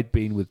that I'd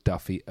been with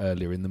Duffy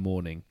earlier in the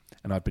morning,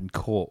 and I'd been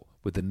caught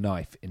with the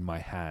knife in my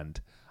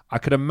hand. I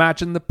could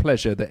imagine the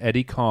pleasure that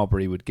Eddie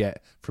Carberry would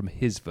get from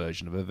his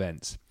version of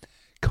events.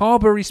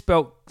 Carberry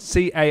spelt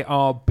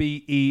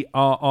Carberry.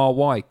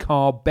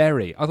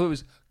 Carberry. I thought it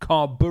was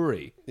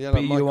Carberry. Yeah,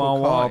 like Michael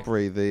Burry.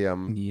 Carberry,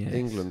 the Yes.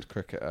 England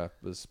cricketer,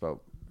 was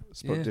spelt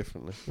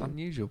differently.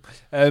 Unusual.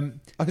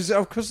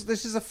 Of course,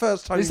 this is the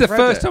first time. This is the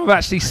first time I've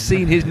actually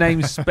seen his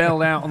name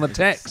spelled out on the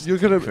text.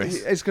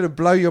 It's gonna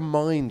blow your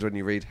mind when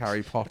you read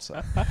Harry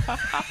Potter.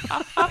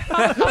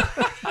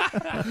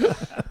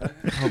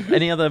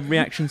 Any other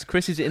reactions,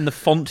 Chris? Is it in the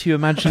font you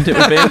imagined it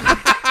would be?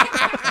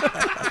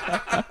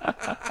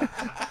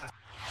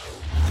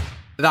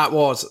 That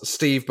was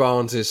Steve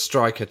Barnes'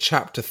 Striker,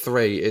 Chapter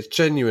 3. It's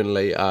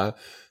genuinely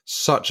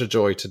such a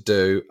joy to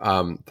do.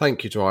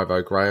 Thank you to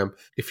Ivo Graham.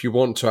 If you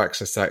want to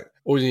access that,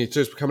 all you need to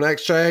do is become an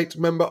XJ8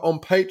 member on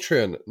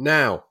Patreon.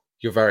 Now,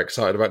 you're very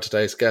excited about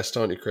today's guest,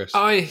 aren't you, Chris?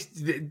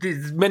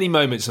 There's many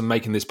moments of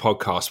making this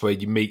podcast where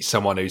you meet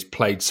someone who's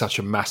played such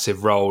a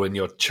massive role in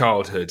your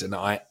childhood, and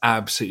I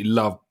absolutely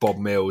love Bob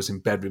Mills in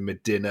Bed with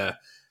Medina.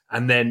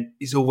 And then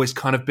it's always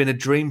kind of been a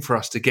dream for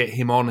us to get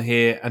him on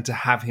here and to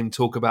have him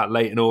talk about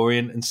Leyton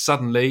Orient. And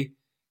suddenly,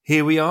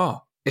 here we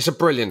are. It's a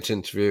brilliant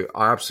interview.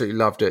 I absolutely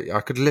loved it.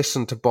 I could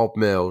listen to Bob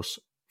Mills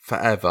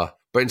forever.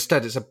 But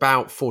instead, it's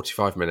about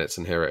 45 minutes,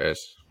 and here it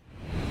is.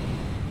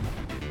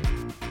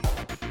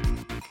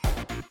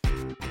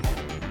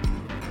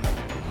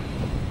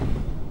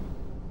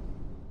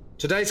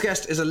 Today's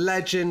guest is a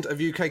legend of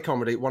UK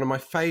comedy, one of my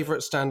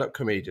favourite stand-up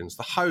comedians,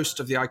 the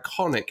host of the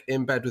iconic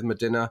In Bed with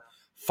Medina,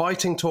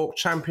 Fighting Talk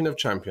Champion of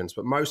Champions,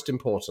 but most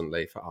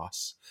importantly for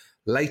us,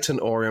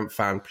 Leyton Orient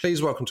fan.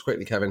 Please welcome to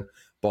Quickly Kevin,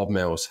 Bob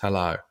Mills.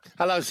 Hello.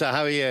 Hello, sir.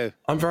 How are you?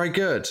 I'm very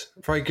good.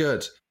 Very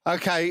good.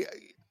 Okay.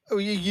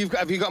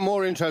 Have you got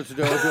more intro to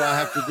do, or do I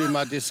have to do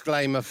my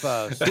disclaimer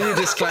first? Do your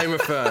disclaimer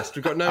first.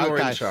 We've got no more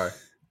intro.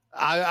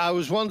 I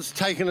was once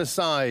taken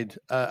aside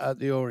at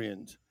the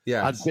Orient.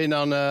 Yeah,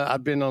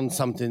 I'd been on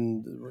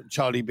something,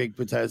 Charlie Big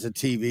Potatoes, a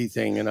TV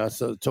thing, and I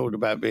sort of talked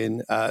about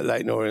being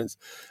Leyton Orient,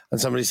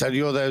 and somebody said,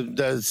 "You're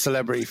the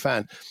celebrity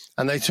fan,"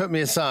 and they took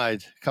me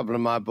aside, a couple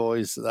of my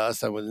boys that I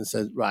stayed with, and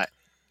said, "Right,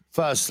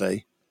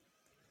 firstly,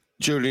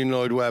 Julian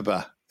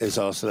Lloyd-Webber is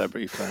our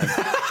celebrity fan."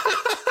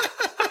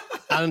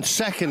 And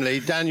secondly,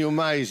 Daniel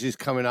Mays is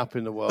coming up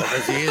in the world,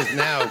 as he is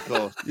now, of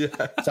course.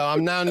 Yeah. So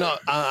I'm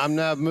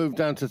now moved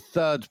down to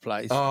third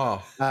place.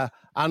 Oh.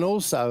 And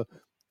also,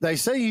 they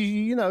say,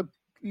 you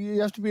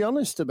have to be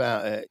honest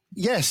about it.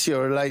 Yes,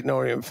 you're a Leyton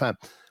Orient fan.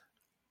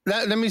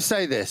 Let me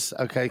say this,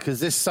 okay, because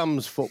this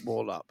sums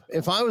football up.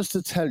 If I was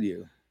to tell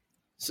you,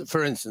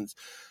 for instance,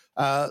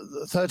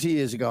 30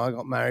 years ago, I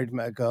got married,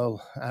 met a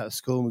girl out of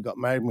school, and we got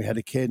married, and we had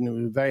a kid, and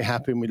we were very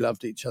happy, and we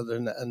loved each other,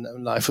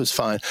 and life was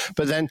fine.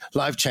 But then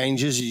life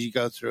changes as you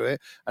go through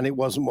it, and it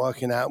wasn't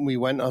working out, and we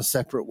went our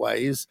separate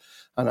ways,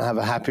 and I have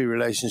a happy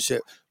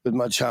relationship with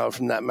my child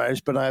from that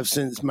marriage, but I have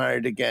since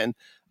married again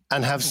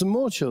and have some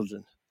more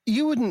children.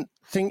 You wouldn't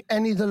think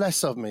any the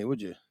less of me,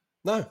 would you?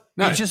 No.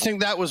 You just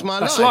think that was my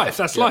life.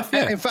 That's life,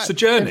 yeah. In fact, it's a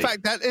journey. In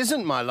fact, that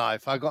isn't my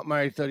life. I got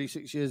married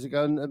 36 years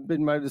ago and have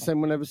been married the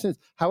same one ever since.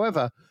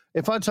 However,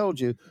 if I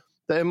told you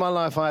that in my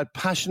life I had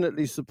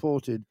passionately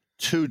supported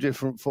two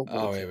different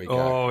football teams. Here we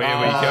go.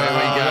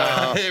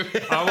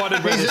 I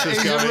wondered where this was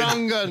He's going. a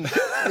wrong gun.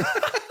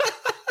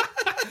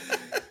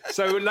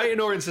 So Leyton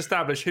Orient's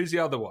established. Who's the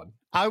other one?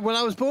 I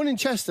was born in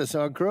Chester,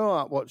 so I grew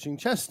up watching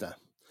Chester.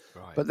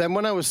 Right. But then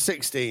when I was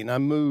 16, I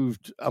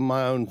moved on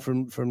my own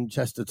from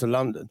Chester to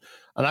London.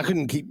 And I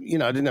couldn't keep,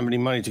 I didn't have any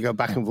money to go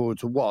back and forward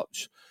to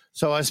watch.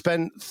 So I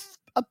spent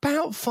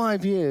about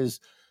 5 years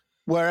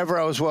wherever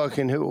I was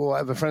working,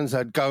 whatever friends I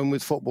had, going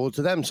with football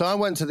to them. So I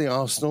went to the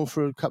Arsenal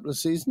for a couple of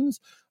seasons.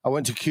 I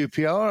went to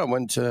QPR. I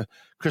went to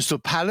Crystal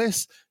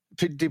Palace,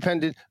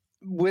 depending,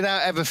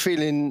 without ever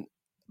feeling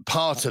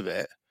part of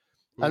it.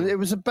 And it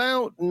was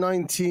about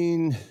I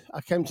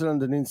came to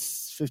London in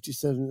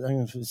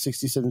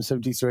 67,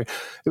 73.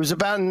 It was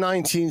about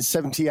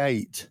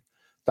 1978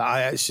 that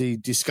I actually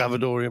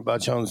discovered Orient by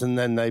chance, and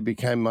then they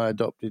became my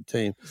adopted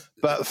team.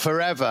 But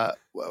forever,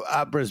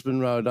 at Brisbane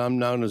Road, I'm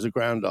known as a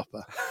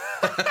groundhopper.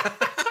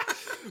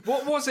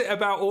 What was it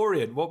about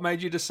Orient? What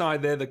made you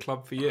decide they're the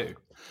club for you?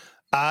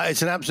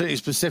 It's an absolutely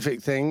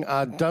specific thing.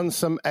 I'd done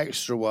some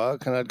extra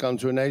work, and I'd gone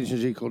to an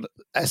agency called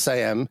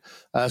SAM,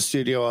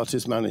 Studio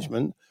Artist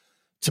Management.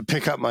 to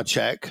pick up my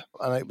check,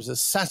 and it was a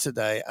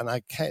Saturday, and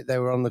they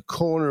were on the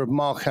corner of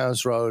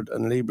Markhouse Road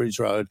and Leabridge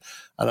Road,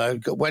 and I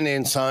went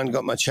in, signed,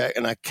 got my check,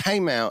 and I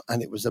came out,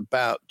 and it was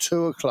about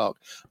 2:00,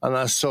 and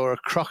I saw a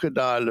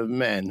crocodile of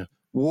men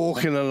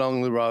walking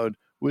along the road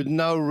with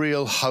no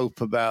real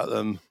hope about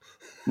them,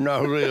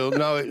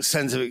 no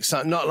sense of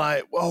excitement, not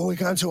like, oh, we're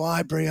going to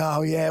Highbury,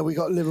 oh yeah, we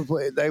got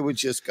Liverpool. They were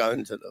just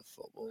going to the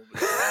football.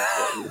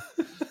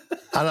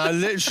 And I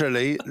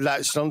literally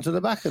latched onto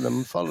the back of them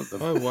and followed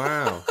them. Oh,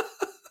 wow.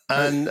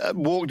 And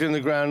walked in the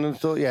ground and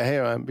thought, yeah,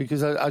 here I am.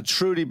 Because I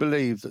truly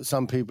believe that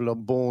some people are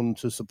born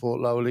to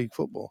support lower league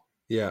football.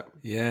 Yeah.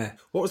 Yeah.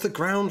 What was the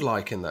ground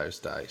like in those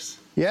days?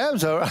 Yeah, it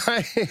was all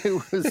right.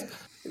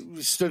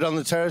 We stood on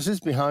the terraces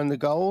behind the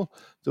goal.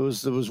 There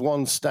was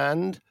one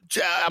stand.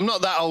 I'm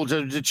not that old.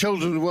 The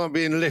children weren't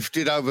being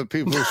lifted over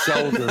people's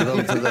shoulders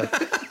onto the...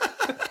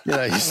 You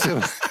know,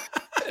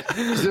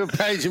 you still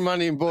paid your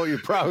money and bought your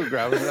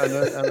programme.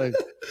 And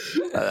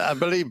I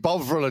believe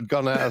Bovril had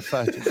gone out of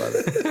fashion by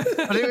then.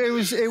 But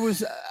it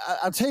was.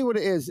 I'll tell you what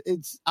it is.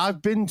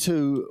 I've been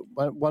to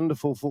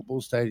wonderful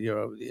football stadia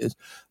over the years,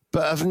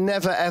 but I've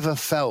never ever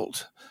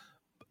felt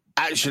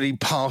actually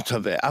part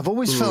of it. I've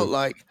always felt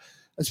like,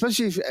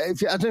 especially if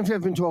I don't know if you've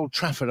ever been to Old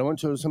Trafford. I went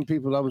to some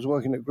people. I was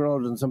working at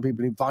Granada, and some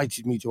people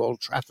invited me to Old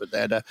Trafford.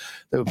 They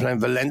were playing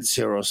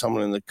Valencia or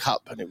someone in the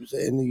cup, and it was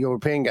in the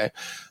European game.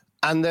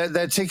 And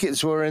their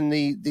tickets were in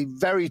the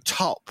very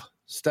top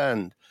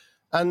stand.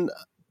 And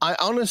I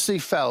honestly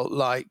felt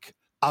like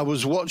I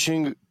was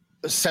watching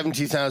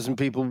 70,000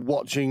 people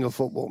watching a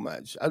football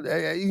match. You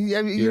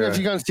know, if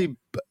you go and see,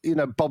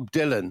 Bob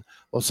Dylan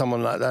or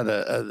someone like that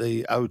at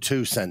the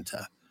O2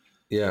 Centre,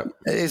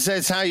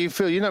 it's how you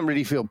feel. You don't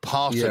really feel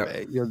part of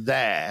it. You're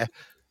there,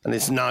 and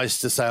it's nice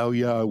to say, oh,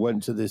 yeah, I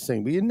went to this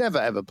thing. But you never,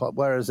 ever pop.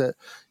 Whereas at,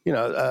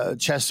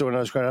 Chester, when I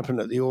was growing up, and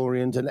at the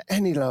Orient and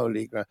any lower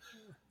league ground,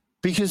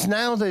 because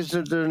now there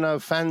are no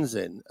fans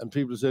in, and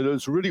people say, oh,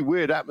 it's a really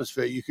weird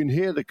atmosphere. You can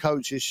hear the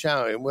coaches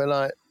shouting. We're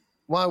like,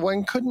 why?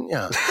 When couldn't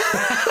you?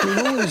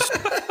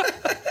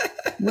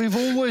 We've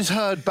always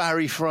heard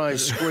Barry Fry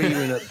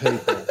screaming at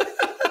people.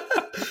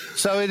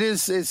 So it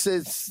is.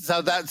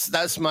 So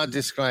that's my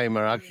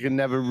disclaimer. I can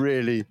never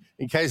really,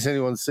 in case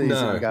anyone sees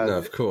it, go, no,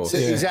 of course.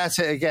 He's at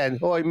it again.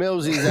 Oi,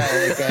 Millsy's at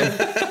it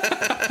again.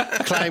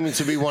 Claiming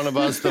to be one of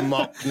us, the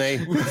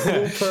Mockney.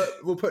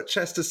 We'll put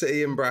Chester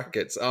City in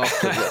brackets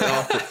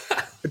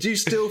after. Do you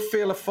still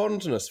feel a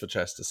fondness for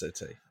Chester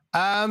City?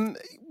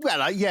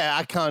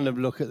 I kind of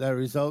look at their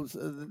results.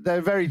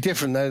 They're very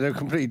different. They're a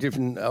completely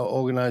different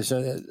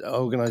organisation.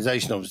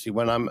 Obviously,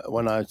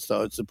 when I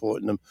started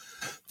supporting them,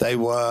 they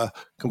were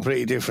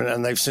completely different,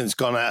 and they've since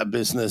gone out of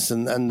business.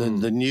 And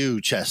the new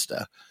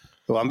Chester,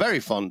 who I'm very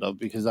fond of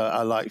because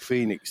I like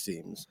Phoenix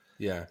teams.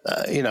 Yeah,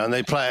 and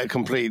they play it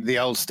complete. The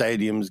old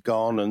stadium's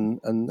gone,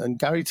 and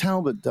Gary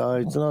Talbot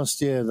died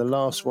last year. The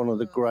last one of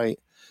the great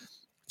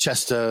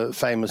Chester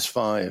famous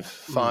five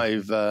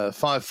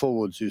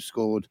forwards who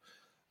scored,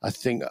 I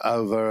think,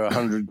 over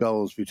 100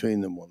 goals between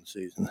them one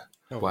season.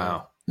 Oh,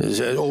 wow. It's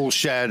all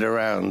shared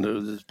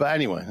around. But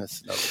anyway,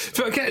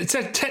 so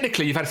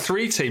technically you've had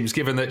three teams,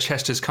 given that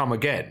Chester's come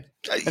again.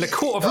 And a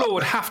court of law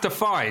would have to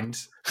find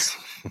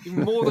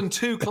more than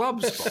two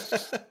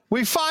clubs.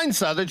 We find,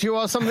 sir, that you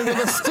are something of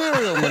a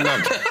serial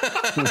monopoly.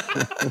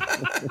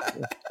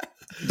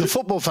 The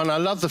football fan, I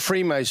love the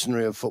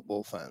Freemasonry of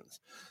football fans.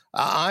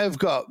 I've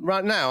got,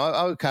 right now,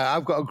 I've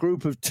got a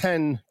group of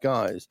 10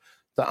 guys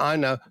that I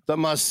know that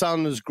my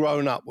son has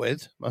grown up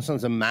with. My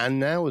son's a man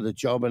now with a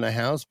job and a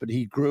house, but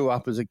he grew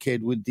up as a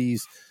kid with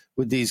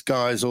these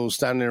guys all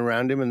standing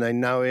around him, and they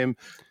know him,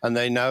 and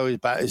they know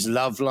about his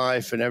love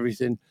life and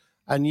everything.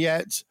 And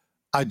yet,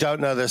 I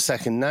don't know their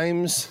second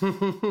names.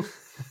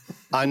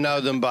 I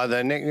know them by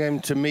their nickname.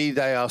 To me,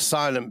 they are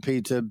Silent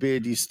Peter,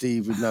 Beardy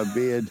Steve with no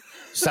beard,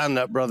 Stand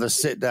Up Brother,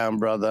 Sit Down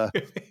Brother,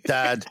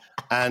 Dad,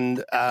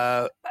 and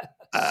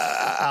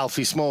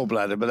Alfie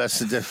Smallbladder. But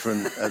that's a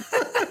different.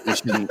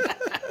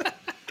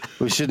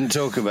 We shouldn't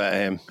talk about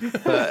him.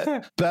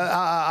 But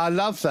I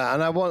love that,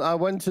 and I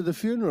went to the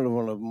funeral of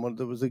one of them.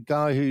 There was a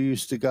guy who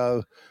used to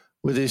go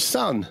with his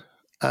son,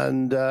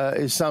 and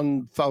his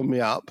son phoned me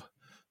up.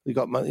 He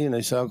got my,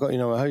 so I got,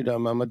 how you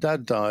doing, man? My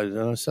dad died,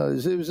 and I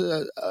said it was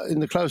in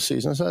the close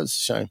season. I said it's a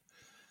shame,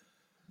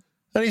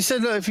 and he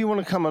said, look, if you want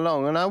to come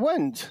along, and I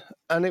went,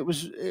 and it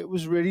was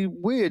really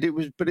weird.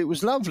 But it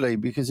was lovely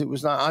because it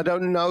was like, I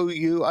don't know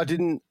you. I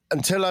didn't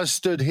until I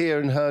stood here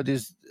and heard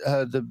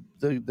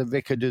the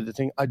vicar do the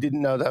thing. I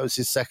didn't know that was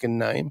his second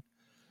name.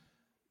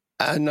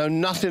 I know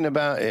nothing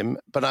about him,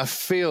 but I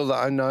feel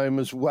that I know him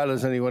as well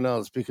as anyone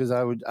else because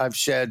I've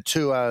shared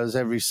 2 hours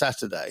every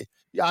Saturday.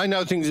 I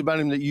know things about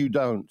him that you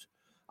don't.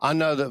 I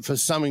know that for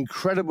some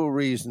incredible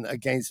reason,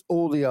 against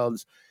all the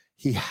odds,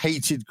 he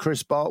hated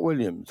Chris Bart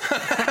Williams.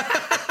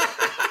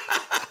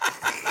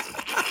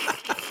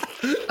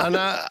 And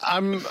I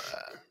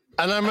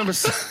remember I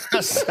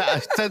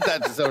said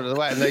that to someone on the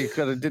way, and they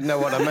kind of didn't know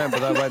what I meant.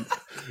 But I went,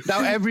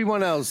 no,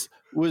 everyone else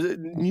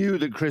knew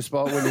that Chris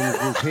Bart Williams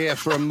was here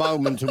for a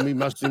moment and we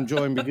must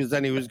enjoy him because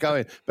then he was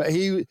going. But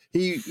he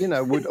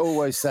would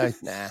always say,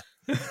 nah,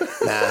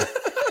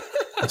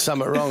 there's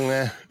something wrong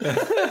there.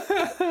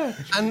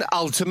 And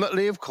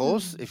ultimately, of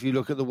course, if you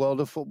look at the world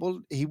of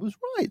football, he was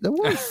right. There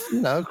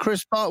was,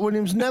 Chris Bart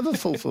Williams never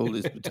fulfilled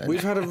his potential.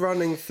 We've had a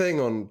running thing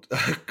on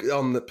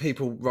the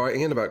people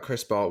writing in about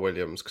Chris Bart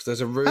Williams because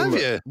there's a rumour. Have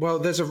you? Well,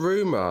 there's a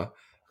rumour.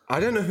 I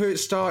don't know who it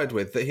started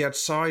with, that he had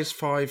size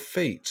 5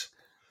 feet.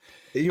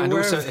 He never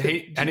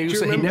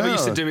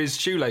used to do his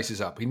shoelaces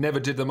up. He never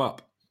did them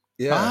up.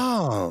 Yeah.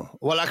 Oh,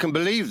 well, I can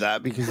believe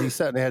that because he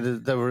certainly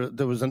had. There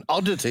was an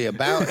oddity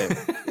about him.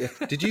 Yeah.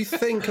 Did you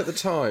think at the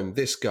time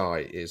this guy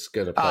is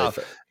going to play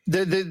for?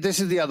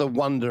 This is the other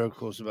wonder, of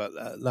course, about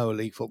lower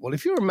league football.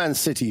 If you're a Man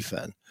City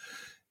fan,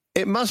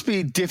 it must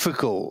be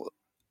difficult.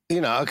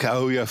 Phil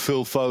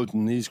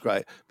Foden, he's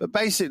great. But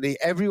basically,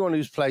 everyone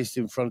who's placed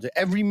in front of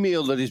every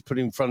meal that is put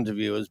in front of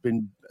you has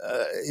been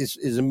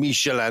is a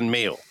Michelin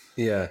meal.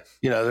 Yeah.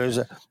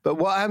 But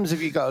what happens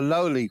if you go to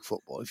lower league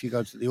football, if you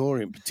go to the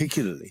Orient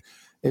particularly,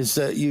 is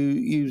that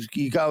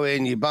you go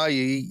in,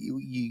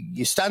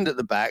 you stand at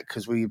the back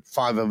because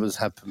 5 of us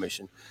have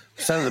permission.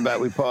 We stand at the back,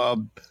 we put our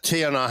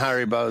tea and our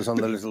Haribos on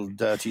the little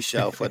dirty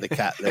shelf where the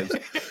cat lives.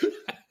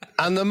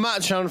 And the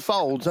match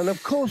unfolds, and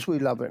of course we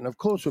love it, and of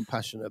course we're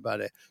passionate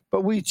about it.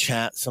 But we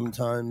chat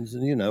sometimes,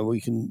 and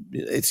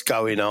it's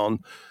going on.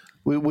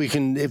 We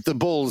can, if the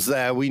ball's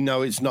there, we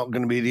know it's not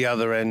going to be the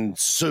other end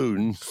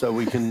soon, so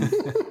we can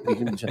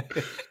chat.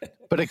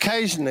 But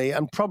occasionally,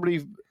 and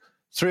probably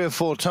 3 or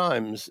 4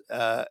 times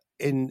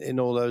in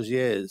all those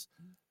years,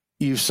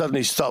 you've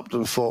suddenly stopped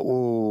and thought,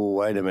 "Oh,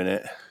 wait a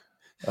minute,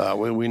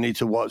 we need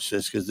to watch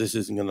this because this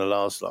isn't going to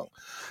last long."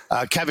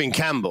 Kevin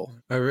Campbell.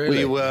 Oh,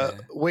 really?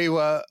 We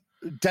were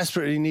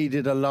desperately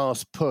needed a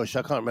last push.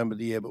 I can't remember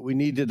the year, but we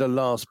needed a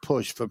last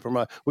push for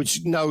promotion,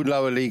 which no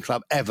lower league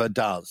club ever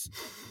does,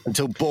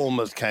 until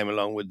Bournemouth came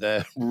along with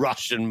their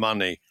Russian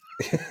money.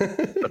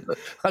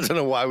 I don't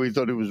know why we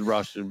thought it was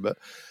Russian, but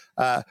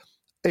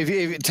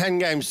if 10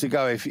 games to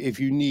go, if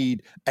you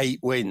need 8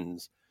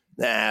 wins,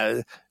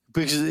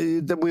 because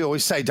we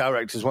always say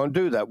directors won't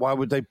do that. Why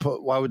would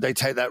they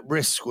take that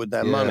risk with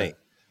their money?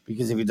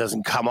 Because if it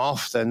doesn't come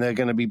off, then they're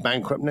going to be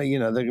bankrupt. They're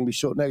going to be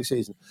short next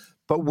season.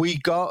 But we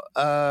got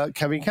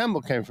Kevin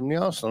Campbell came from the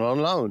Arsenal on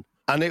loan,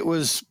 and it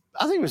was,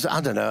 I think it was, I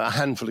don't know, a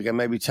handful of games,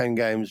 maybe 10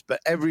 games, but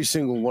every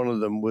single one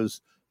of them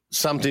was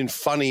something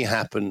funny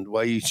happened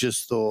where you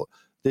just thought,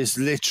 this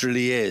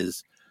literally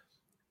is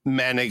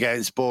men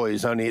against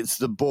boys, only it's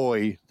the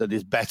boy that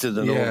is better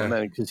than all the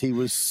men, because he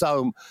was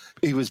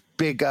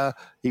bigger,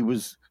 he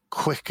was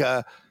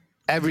quicker.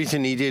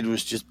 Everything he did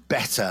was just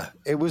better.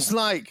 It was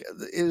like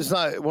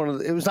when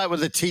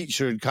the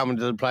teacher had come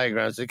into the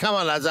playground and said, "Come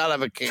on, lads, I'll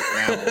have a kick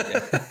now."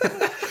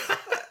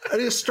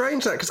 And it's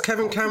strange that because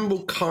Kevin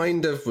Campbell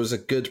kind of was a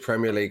good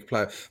Premier League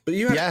player, but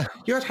you had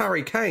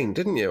Harry Kane,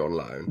 didn't you, on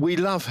loan? We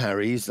love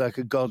Harry. He's like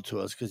a god to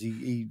us because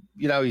he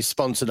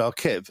sponsored our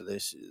kit for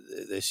this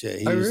year.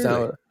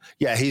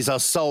 He's our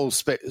sole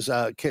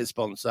kit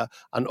sponsor,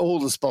 and all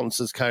the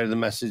sponsors carry the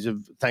message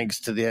of thanks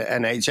to the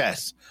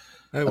NHS.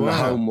 And the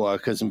home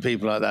workers and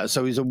people like that.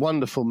 So he's a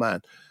wonderful man.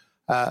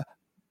 But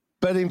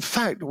in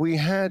fact, we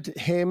had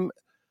him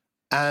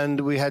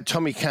and we had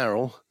Tommy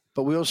Carroll,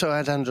 but we also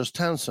had Andros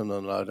Townsend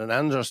on loan. And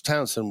Andros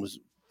Townsend was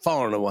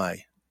far and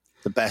away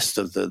the best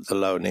of the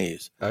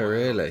loanees. Oh,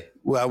 really?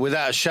 Well,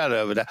 without a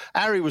shadow of a doubt.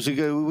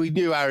 We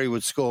knew Harry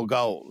would score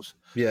goals.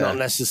 Yeah. Not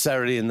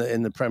necessarily in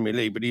the Premier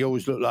League, but he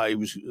always looked like he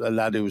was a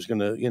lad who was going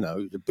to,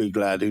 the big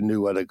lad who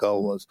knew where the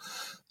goal was.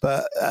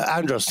 But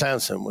Andros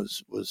Townsend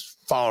was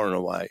far and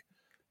away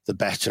the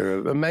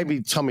better, and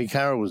maybe Tommy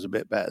Carroll was a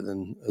bit better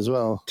than as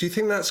well. Do you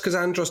think that's because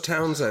Andros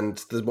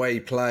Townsend, the way he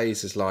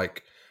plays is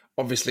like,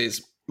 obviously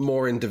it's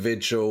more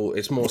individual,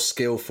 it's more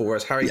skillful,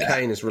 whereas Harry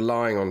Kane is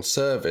relying on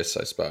service,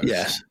 I suppose.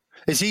 Yes.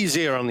 It's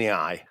easier on the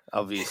eye,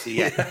 obviously.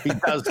 Yeah, he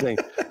does things.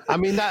 I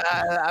mean,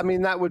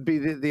 that would be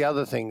the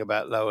other thing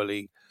about lower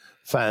league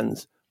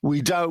fans.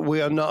 We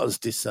are not as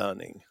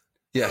discerning.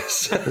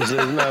 Yes.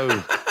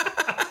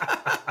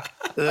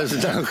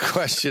 There's no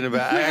question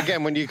about it.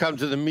 Again, when you come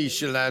to the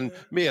Michelin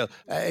meal,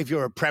 if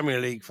you're a Premier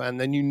League fan,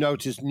 then you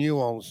notice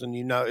nuance and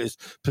you notice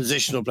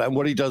positional play and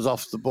what he does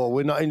off the ball.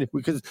 We're not in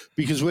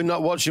because we're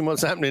not watching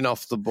what's happening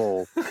off the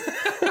ball.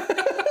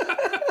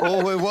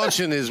 All we're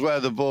watching is where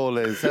the ball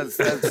is. That's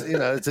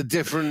it's a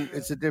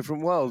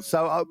different world.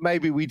 So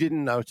maybe we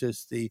didn't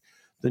notice the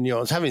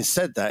nuance. Having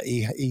said that,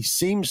 he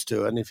seems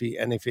to, and if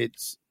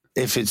it's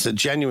a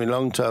genuine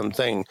long-term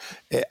thing,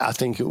 I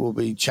think it will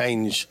be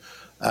change.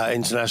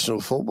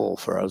 International football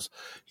for us.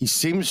 He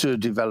seems to have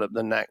developed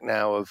the knack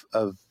now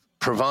of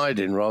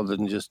providing rather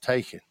than just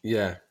taking.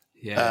 Yeah.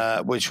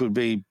 Which would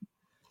be,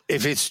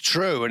 if it's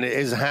true and it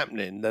is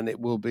happening, then it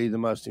will be the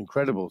most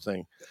incredible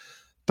thing.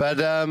 But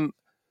it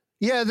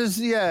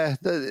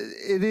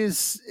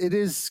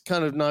is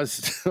kind of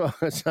nice.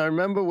 I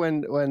remember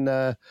when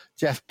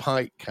Jeff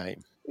Pike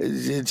came.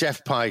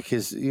 Jeff Pike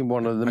is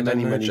one of the I don't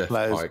know many Jeff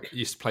players. Pike. He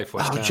used to play for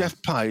West Ham.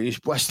 Jeff Pike,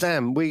 West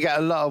Ham. We get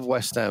a lot of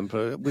West Ham.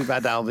 We've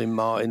had Alvin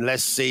Martin.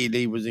 Les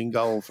Seeley was in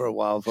goal for a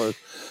while for us.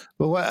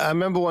 But I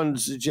remember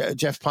once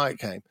Jeff Pike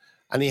came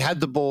and he had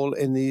the ball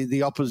in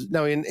the opposite,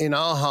 in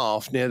our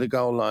half near the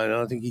goal line. And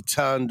I think he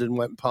turned and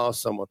went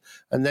past someone.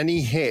 And then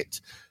he hit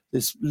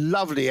this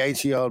lovely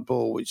 80-yard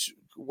ball, which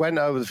went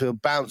over the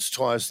field, bounced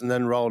twice, and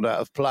then rolled out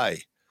of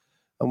play.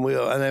 And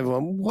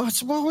everyone, what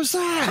was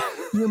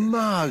that? You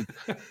mug.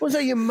 What was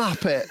that, you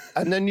muppet?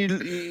 And then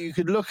you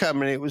could look at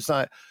him and it was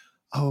like,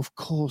 oh, of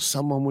course,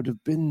 someone would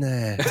have been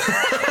there.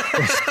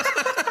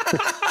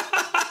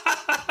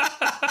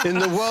 In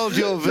the world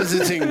you're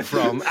visiting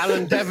from,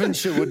 Alan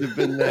Devonshire would have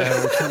been there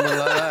or something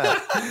like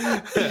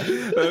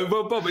that.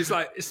 Well, Bob, it's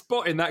like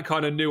spotting that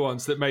kind of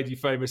nuance that made you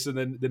famous, and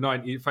then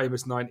the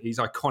famous 90s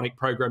iconic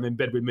programme In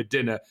Bed with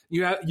Medina.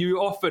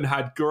 You often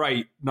had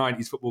great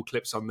 90s football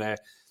clips on there.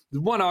 The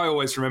one I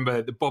always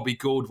remember, the Bobby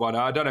Gould one,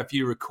 I don't know if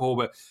you recall,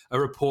 but a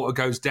reporter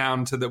goes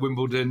down to the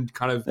Wimbledon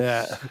kind of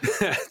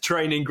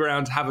training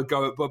ground to have a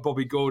go at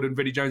Bobby Gould and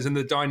Vinnie Jones, and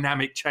the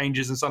dynamic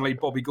changes, and suddenly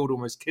Bobby Gould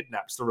almost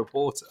kidnaps the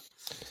reporter.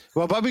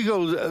 Well, Bobby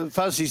Gould,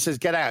 first he says,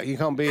 get out, you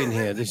can't be in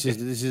here. This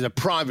is a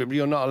private,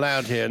 you're not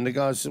allowed here. And the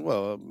guy says,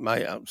 well,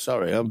 mate, I'm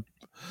sorry.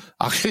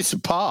 It's a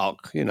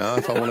park,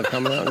 if I want to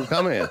come out and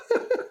come here.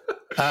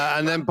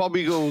 And then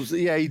Bobby Gould,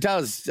 he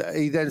does.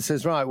 He then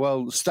says, right,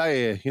 well,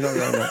 stay here. You're not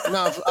going anywhere.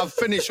 No, I've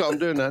finished what I'm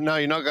doing now. No,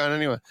 you're not going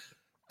anywhere.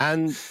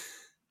 And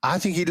I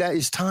think he let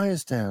his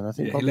tyres down. I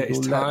think he let his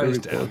tyres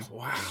down.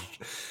 Wow.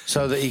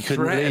 So that he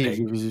couldn't leave.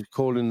 He was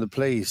calling the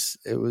police.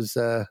 It was,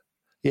 there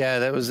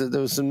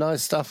was some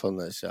nice stuff on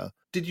that show.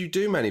 Did you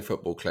do many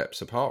football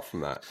clips apart from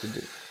that? Did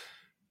you?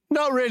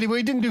 Not really.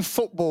 We didn't do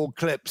football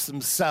clips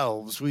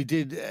themselves. We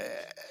did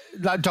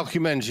like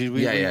documentaries.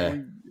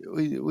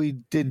 We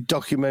did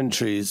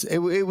documentaries. It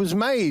was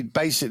made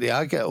basically.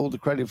 I get all the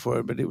credit for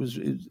it, but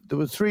there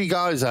were three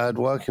guys I had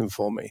working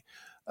for me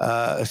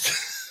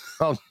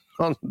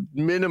on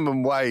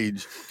minimum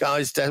wage.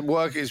 Guys,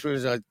 work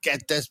experience. I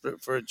get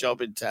desperate for a job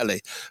in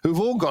telly,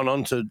 who've all gone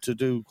on to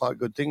do quite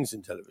good things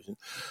in television.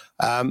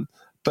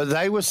 But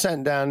they were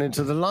sent down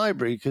into the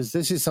library because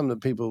this is something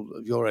that people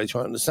of your age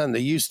won't understand.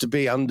 There used to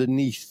be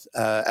underneath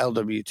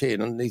LWT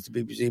and underneath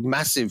the BBC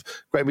massive,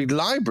 great big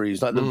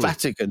libraries like the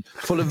Vatican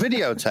full of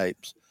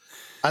videotapes.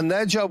 And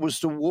their job was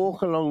to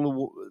walk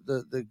along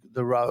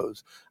the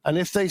rows. And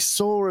if they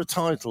saw a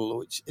title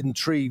which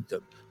intrigued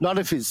them, not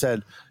if it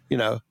said,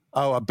 a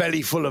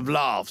belly full of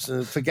laughs,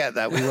 and forget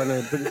that.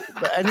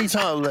 But any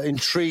title that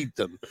intrigued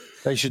them,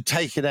 they should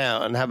take it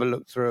out and have a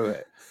look through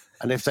it.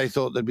 And if they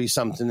thought there'd be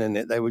something in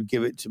it, they would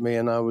give it to me,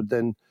 and I would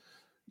then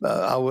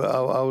I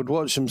would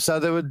watch them. So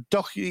there were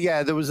there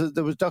was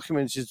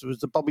documentaries. There was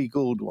the Bobby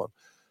Gould one.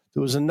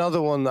 There was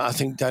another one that I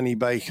think Danny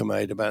Baker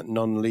made about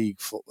non-league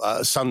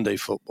Sunday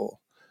football.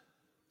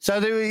 So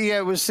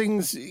it was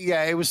things.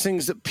 Yeah, it was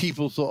things that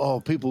people thought, oh,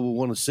 people will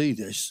want to see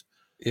this.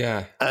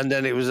 Yeah, and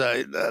then it was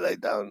like, no, they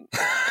don't.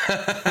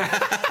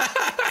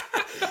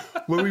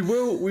 Well,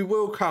 we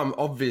will come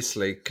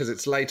obviously because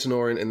it's Leyton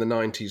Orient in the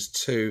 90s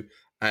to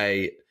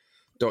a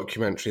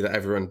documentary that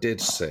everyone did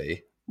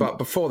see. But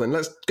before then,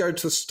 let's go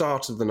to the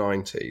start of the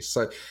 90s.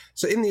 So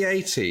in the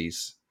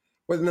 80s,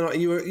 whether or not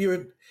you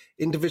were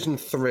in Division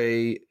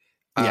 3,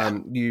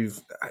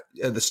 you've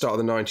at the start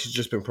of the 90s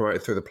just been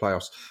promoted through the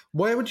playoffs.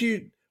 Where would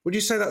you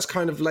say that's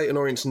kind of Leyton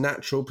Orient's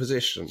natural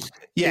position?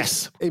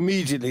 Yes,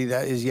 immediately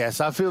that is yes.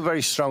 I feel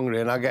very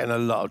strongly, and I get in a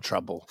lot of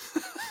trouble.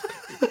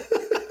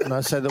 And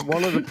I say that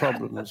one of the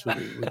problems with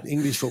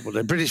English football,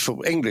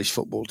 English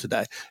football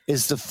today,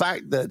 is the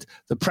fact that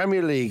the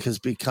Premier League has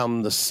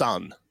become the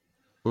sun.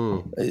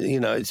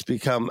 It's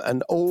become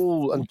and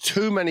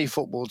too many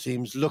football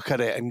teams look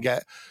at it and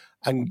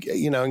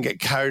get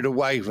carried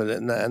away with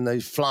it, and they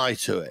fly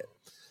to it,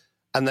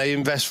 and they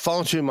invest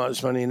far too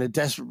much money in a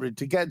desperate bid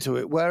to get to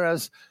it.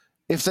 Whereas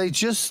if they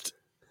just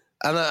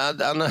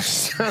I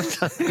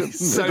sound like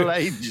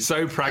middle-aged.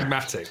 So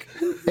pragmatic.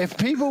 If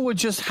people were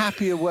just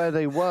happier where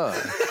they were.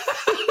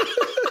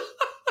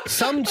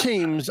 Some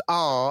teams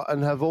are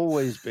and have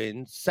always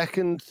been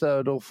second,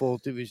 third, or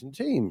fourth division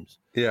teams.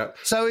 Yeah.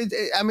 So,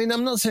 I'm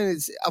not saying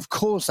it's, of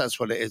course, that's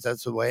what it is.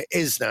 That's the way it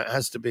is now. It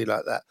has to be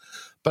like that.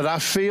 But I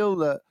feel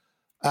that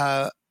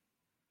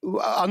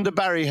under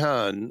Barry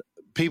Hearn,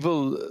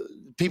 people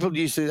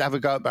used to have a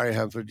go at Barry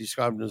Hearn for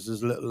describing us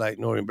as Little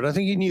Leyton Orient, but I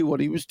think he knew what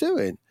he was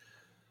doing.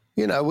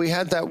 We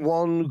had that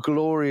one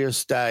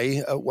glorious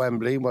day at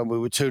Wembley when we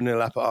were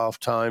 2-0 up at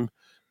half-time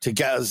to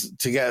get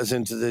us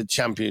into the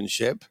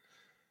Championship,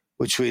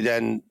 which we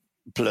then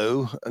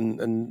blew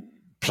and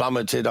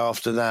plummeted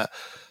after that.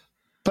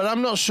 But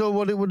I'm not sure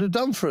what it would have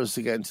done for us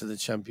to get into the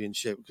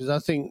Championship, because I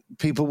think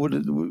people would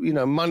have,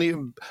 money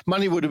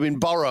would have been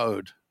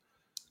borrowed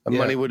and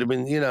money would have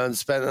been, and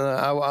spent.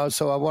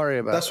 So I worry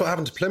about That's what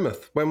happened to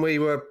Plymouth. When we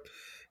were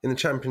in the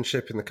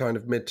Championship in the kind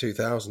of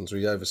mid-2000s,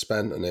 we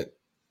overspent, and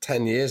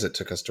 10 years it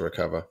took us to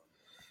recover.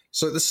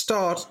 So at the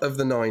start of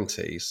the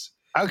 90s,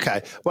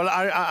 Okay. Well,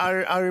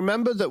 I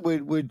remember that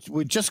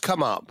we'd just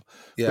come up.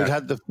 Yeah. We'd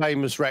had the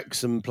famous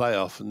Wrexham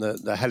playoff and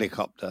the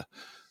helicopter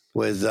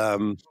with.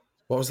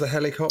 What was the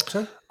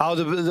helicopter? Oh,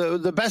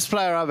 the best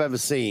player I've ever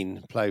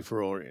seen play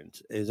for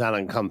Orient is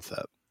Alan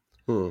Comfort.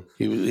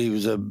 He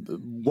was a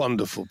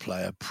wonderful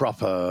player,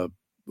 proper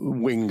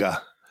winger,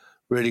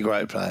 really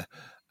great player.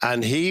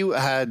 And he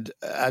had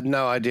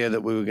no idea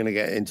that we were going to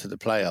get into the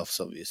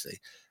playoffs, obviously,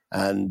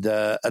 and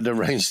had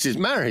arranged his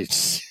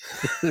marriage.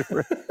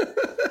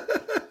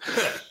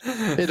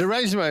 He'd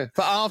arranged marriage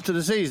for after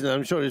the season.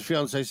 I'm sure his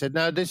fiancée said,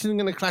 "No, this isn't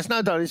going to clash.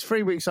 No, darling, it's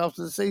 3 weeks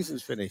after the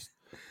season's finished.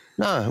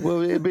 No,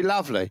 well, it'd be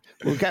lovely.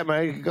 We'll get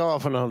married, go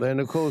off on holiday." And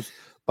of course,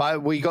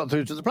 we got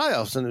through to the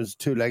playoffs, and it was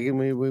 2-leg, and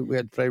we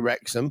had to play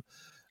Wrexham.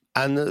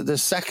 And the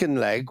second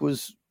leg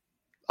was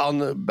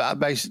on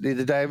basically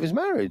the day of his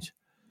marriage.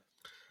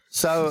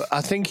 So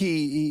I think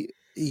he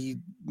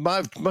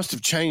must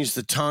have changed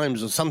the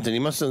times or something. He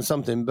must have done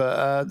something,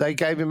 but they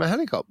gave him a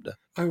helicopter.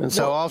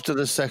 So after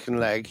the second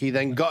leg, he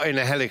then got in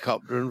a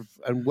helicopter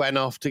and went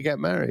off to get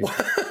married.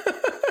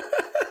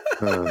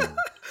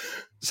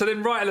 So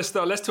then, right at the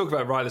start, let's talk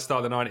about right at the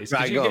start of the 90s.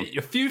 Right, you get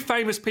a few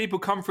famous people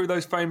come through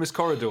those famous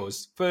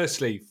corridors.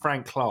 Firstly,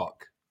 Frank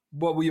Clark.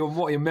 What are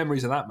your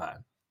memories of that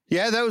man?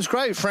 Yeah, that was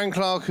great. Frank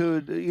Clark,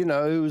 who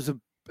was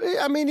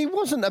he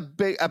wasn't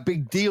a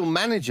big deal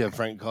manager,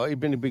 Frank Clark. He'd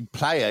been a big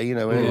player,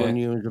 everyone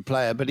knew him as a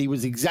player, but he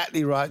was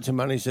exactly right to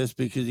manage us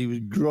because he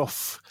was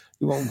gruff.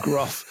 He wasn't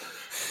gruff.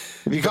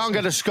 If you can't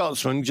get a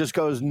Scotsman, just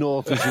go as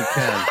north as you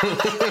can.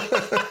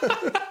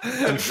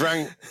 And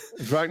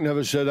Frank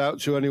never said out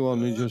to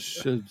anyone. He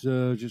just said,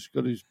 just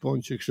got his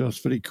points across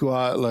very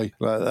quietly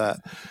like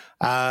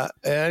that.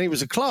 And he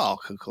was a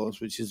Clark, of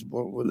course, which is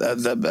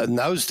in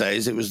those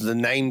days it was the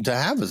name to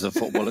have as a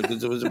footballer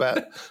because there was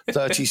about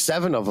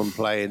 37 of them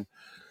playing.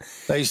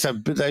 They used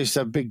to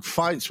have big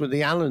fights with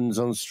the Allens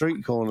on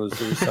street corners.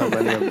 There were so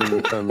many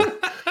of them.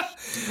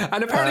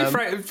 And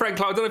apparently Frank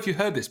Clark, I don't know if you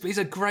heard this, but he's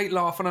a great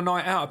laugh on a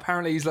night out.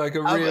 Apparently he's like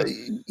a real...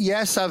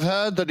 yes, I've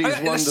heard that he's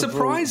wonderful. That's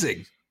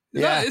surprising.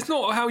 Yeah. It's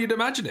not how you'd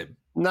imagine him.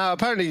 No,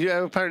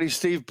 apparently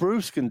Steve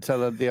Bruce can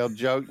tell the odd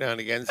joke now and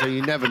again, so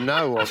you never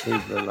know what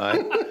people are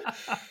like.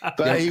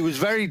 But he was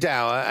very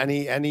dour, and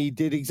he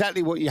did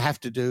exactly what you have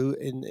to do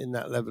in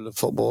that level of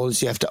football,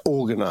 is you have to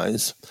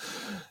organise.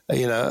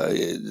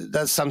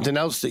 That's something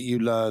else that you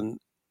learn.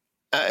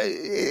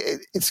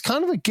 It's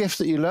kind of a gift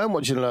that you learn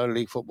watching lower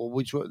league football,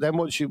 which then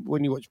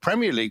when you watch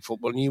Premier League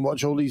football and you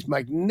watch all these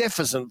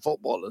magnificent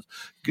footballers,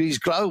 these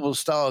global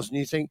stars, and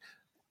you think,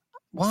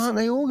 why aren't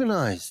they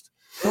organised?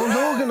 No one's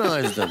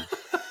organised them.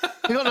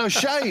 They got no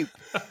shape.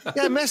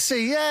 Yeah,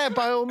 Messi, yeah,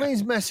 by all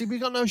means, Messi, but he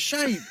got no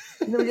shape.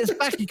 He never gets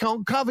back. He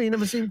can't cover. You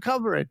never see him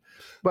covering.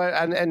 But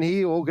and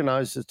he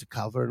organised us to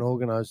cover and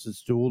organised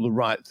us to do all the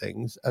right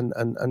things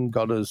and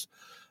got us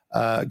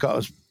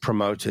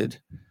promoted.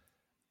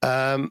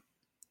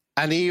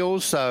 And he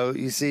also,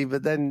 you see,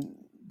 but then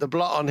the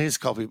blot on his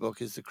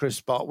copybook is the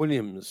Chris Bart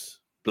Williams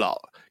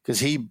blot,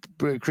 because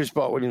Chris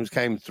Bart Williams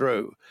came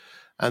through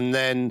and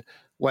then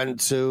went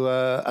to,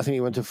 I think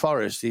he went to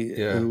Forest,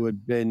 who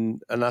had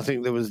been, and I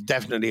think there was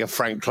definitely a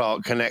Frank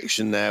Clark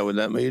connection there with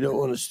that. But you don't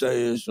want to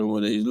stay here, some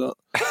of these lot.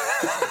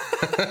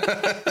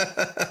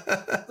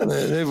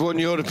 They've won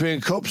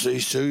European Cups,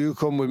 these two, you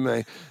come with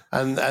me.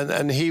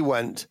 And he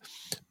went.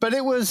 But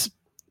it was...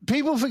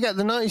 People forget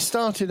the 90s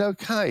started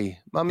okay.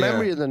 My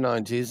memory of the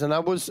 90s, and I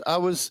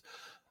was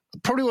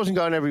probably wasn't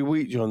going every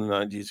week during the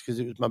 90s because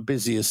it was my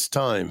busiest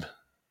time.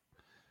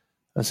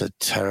 That's a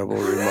terrible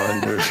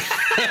reminder.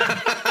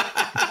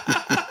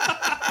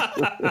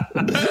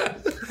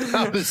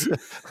 I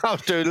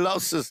was doing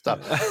lots of stuff,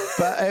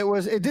 but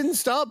it didn't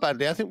start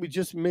badly. I think we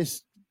just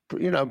missed,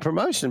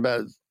 promotion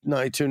about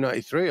 92,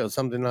 93 or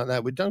something like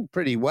that. We'd done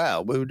pretty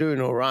well. We were doing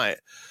all right,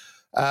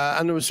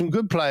 and there were some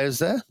good players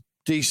there.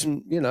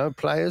 Decent,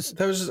 players.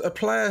 There was a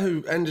player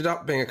who ended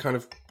up being a kind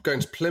of going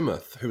to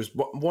Plymouth, who was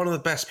one of the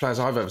best players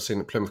I've ever seen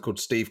at Plymouth, called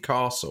Steve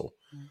Castle.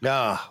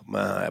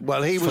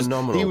 Well, he was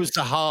phenomenal. He was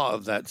the heart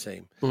of that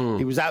team.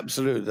 He was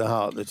absolutely the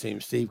heart of the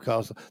team, Steve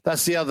Castle.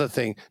 That's the other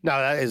thing. No,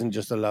 that isn't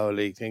just a lower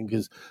league thing,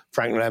 because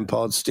Frank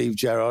Lampard, Steve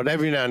Gerrard,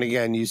 every now and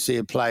again you see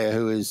a player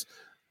who is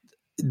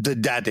the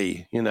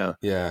daddy,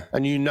 Yeah.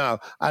 And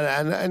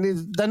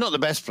and they're not the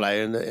best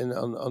player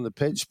on the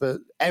pitch,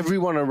 but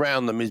everyone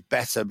around them is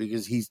better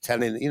because he's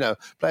telling,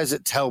 players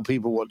that tell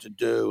people what to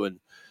do and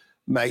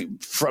make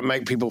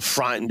people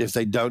frightened if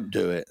they don't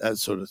do it, that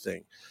sort of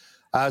thing.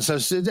 So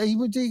did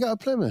he go to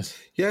Plymouth?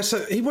 Yeah,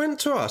 so he went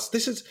to us.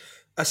 This is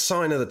a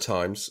sign of the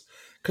times,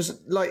 because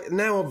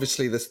now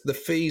obviously the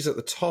fees at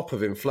the top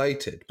have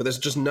inflated, but there's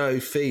just no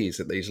fees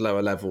at these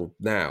lower level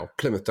now.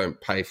 Plymouth don't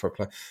pay for a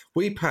player.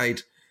 We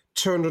paid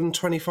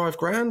 225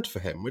 grand for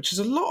him, which is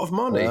a lot of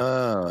money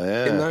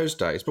in those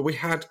days. But we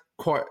had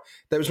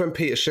that was when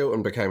Peter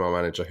Shilton became our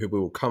manager, who we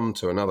will come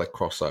to another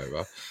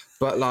crossover.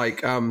 But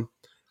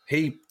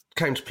he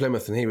came to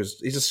Plymouth and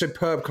he's a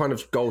superb kind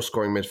of goal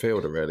scoring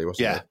midfielder, really,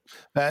 wasn't he?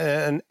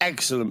 Yeah, an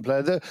excellent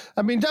player.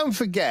 Don't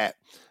forget,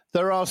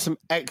 there are some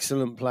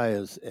excellent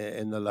players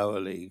in the lower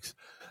leagues.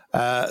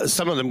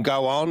 Some of them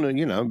go on, and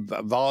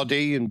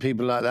Vardy and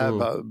people like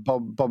that,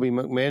 Bobby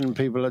McMinn and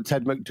people like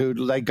Ted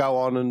McDoodle, they go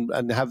on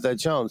and have their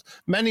chance.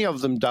 Many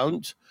of them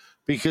don't,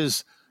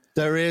 because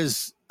there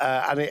is,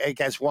 and it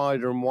gets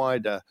wider and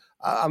wider.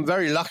 I'm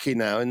very lucky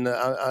now in that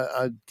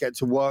I get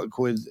to work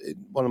with,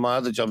 one of my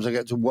other jobs, I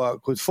get to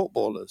work with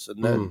footballers,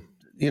 and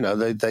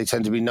they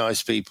tend to be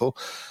nice people,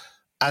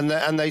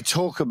 and they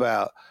talk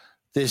about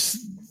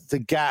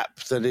the gap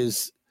that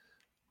is.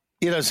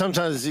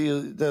 Sometimes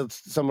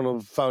someone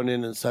will phone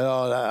in and say,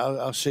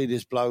 I'll see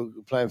this bloke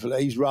playing for,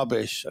 he's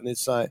rubbish. And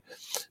it's like,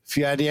 if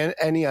you had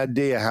any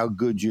idea how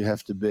good you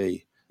have to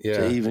be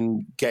to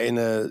even get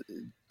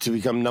to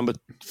become number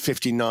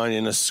 59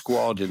 in a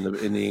squad in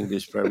the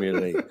English Premier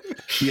League,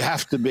 you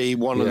have to be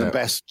one of the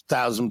best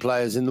 1,000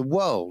 players in the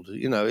world.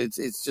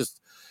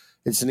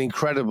 It's an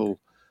incredible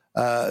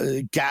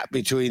gap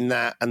between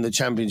that and the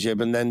Championship,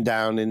 and then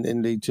down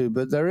in League Two.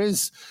 But there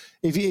is,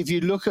 if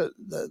you look at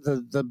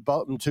the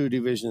bottom two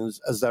divisions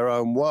as their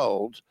own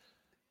world,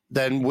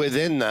 then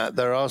within that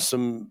there are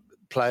some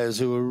players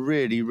who are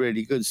really,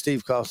 really good.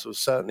 Steve Castle was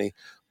certainly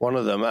one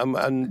of them.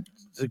 And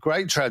the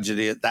great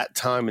tragedy at that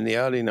time in the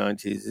early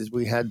 90s is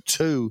we had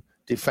two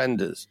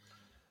defenders,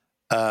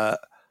 John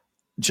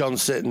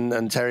Sitton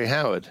and Terry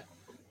Howard.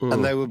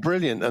 And they were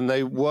brilliant, and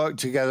they worked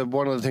together.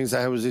 One of the things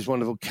they had was this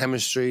wonderful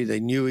chemistry. They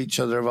knew each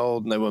other of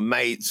old, and they were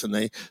mates, and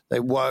they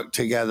worked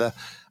together.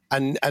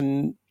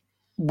 And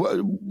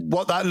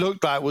what that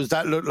looked like was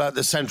like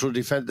the central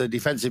the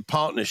defensive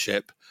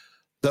partnership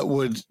that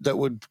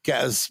would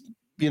get us,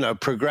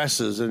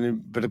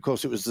 progressors. But of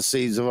course, it was the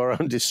seeds of our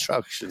own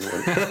destruction.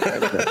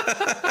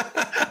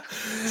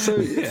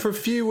 So for a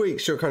few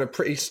weeks, you're kind of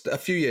pretty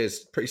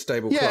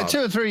stable. Yeah, club.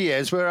 2 or 3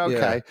 years, we're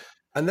okay. Yeah.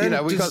 And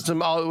then we got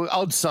some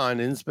odd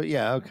signings, but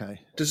yeah, okay.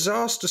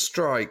 Disaster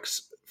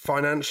strikes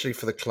financially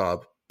for the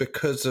club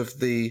because of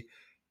the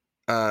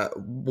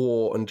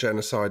war and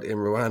genocide in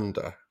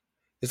Rwanda.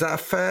 Is that a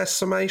fair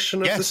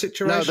summation of the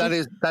situation? No,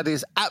 that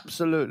is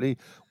absolutely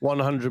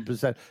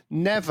 100%.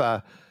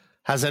 Never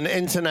has an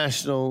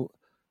international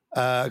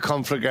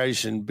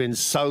conflagration been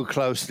so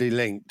closely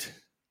linked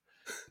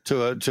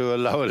to a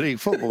lower league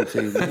football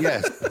team.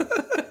 Yes,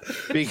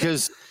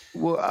 because.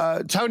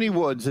 Well, Tony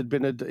Woods had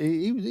been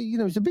he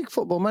was a big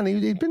football man.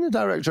 He'd been a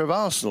director of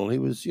Arsenal. He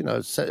was,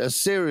 a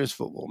serious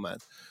football man,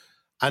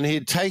 and he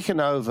had taken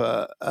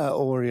over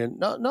Orient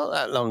not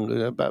that long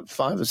ago, about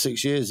 5 or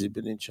 6 years. He'd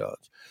been in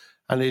charge,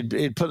 and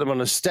he'd put them on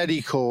a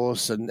steady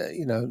course, and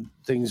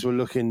things were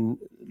looking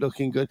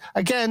good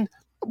again,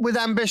 with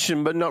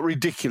ambition, but not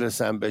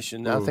ridiculous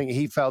ambition. I think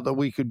he felt that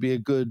we could be a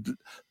good,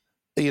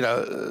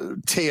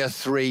 tier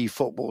 3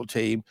 football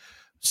team,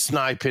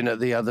 sniping at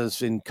the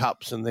others in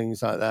cups and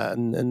things like that,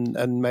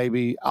 and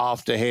maybe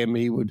after him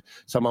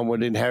someone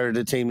would inherit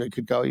a team that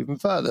could go even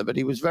further. But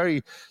he was a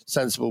very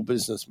sensible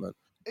businessman.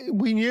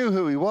 We knew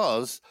who he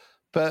was,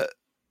 but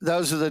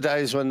those are the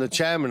days when the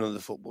chairman of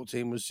the football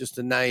team was just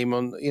a name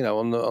on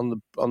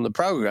the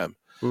program,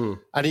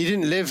 and he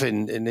didn't live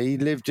he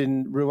lived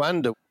in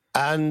Rwanda.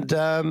 And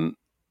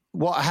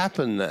what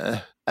happened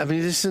there? I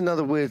mean, this is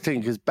another weird thing,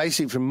 because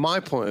basically, from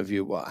my point of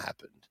view, what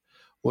happened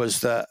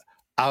was that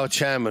our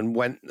chairman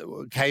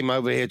came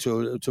over here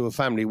to a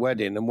family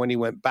wedding, and when he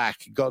went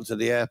back, he got to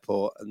the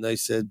airport, and they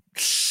said,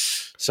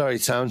 "Sorry,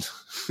 Tone,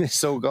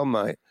 it's all gone,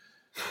 mate."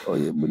 "Oh,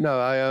 no,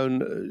 I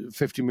own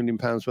 £50 million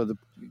worth of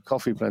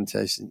coffee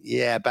plantation."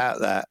 "Yeah, about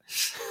that."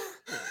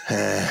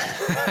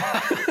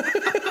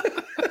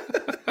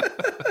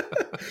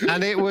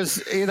 And it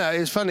was,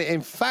 it's funny.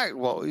 In fact,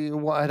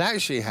 what had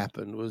actually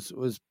happened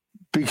was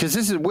because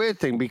this is a weird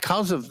thing.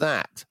 Because of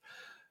that,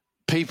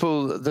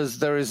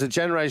 there is a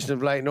generation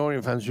of Leyton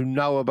Orient fans who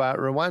know about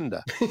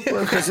Rwanda.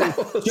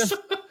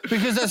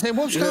 Because they say,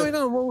 "What's going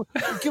on? Well,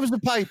 give us the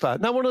paper."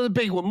 "No, one of the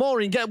big ones.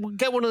 Maureen, get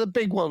one of the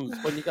big ones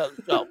when you go to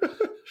the shop."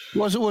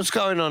 What's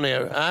going on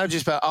here? How do you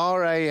spell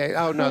R-A-A?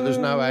 Oh, no, there's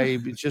no A.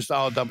 It's just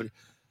R-W.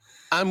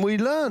 And we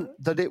learned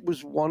that it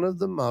was one of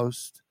the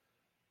most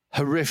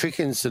horrific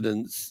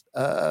incidents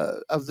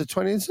of the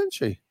 20th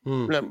century.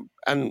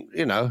 And,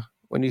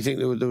 when you think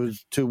there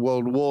was 2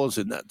 world wars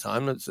in that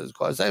time, that's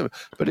quite the same.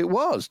 But it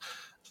was.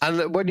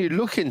 And when you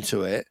look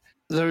into it,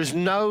 there is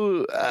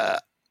no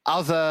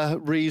other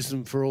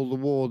reason for all the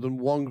war than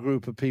one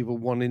group of people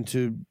wanting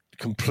to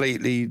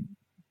completely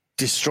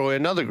destroy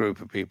another group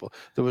of people.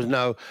 There was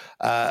no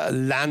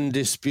land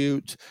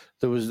dispute.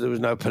 There was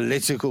no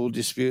political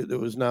dispute. There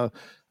was no...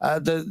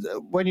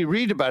 when you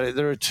read about it,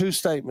 there are 2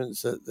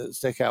 statements that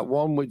stick out.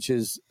 One, which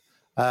is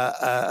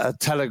a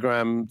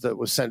telegram that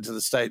was sent to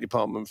the State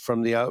Department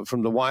from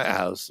the White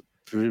House,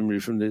 presumably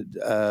from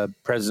the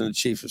President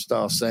Chief of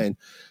Staff, saying,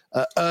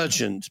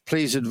 "Urgent,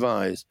 please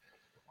advise.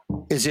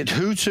 Is it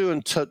Hutu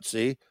and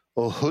Tutsi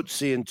or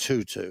Hutsi and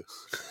Tutu?"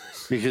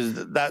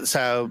 Because that's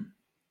how,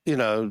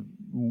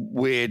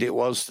 weird it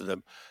was to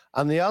them.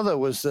 And the other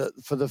was that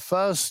for the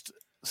first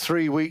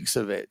 3 weeks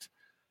of it,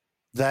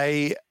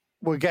 they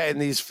were getting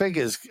these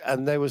figures,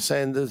 and they were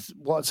saying that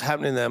what's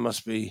happening there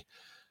must be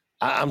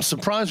I'm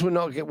surprised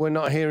we're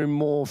not hearing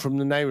more from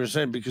the neighbours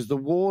because the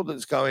war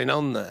that's going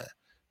on there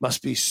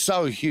must be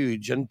so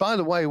huge. And by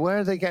the way, where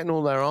are they getting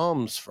all their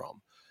arms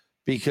from?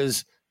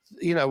 Because,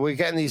 we're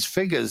getting these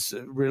figures,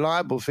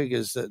 reliable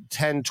figures, that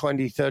 10,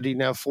 20, 30,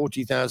 now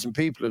 40,000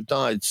 people have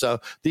died. So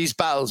these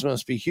battles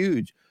must be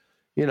huge,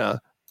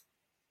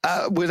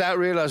 without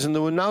realising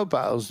there were no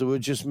battles. There were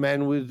just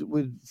men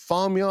with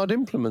farmyard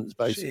implements,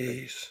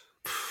 basically. Jeez.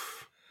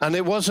 And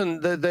it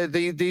wasn't,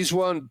 these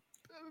weren't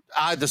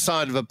either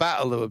side of a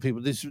battle. There were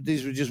people,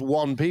 these were just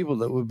one people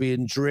that were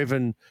being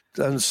driven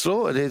and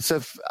slaughtered.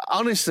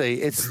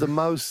 Honestly, it's the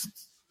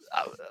most...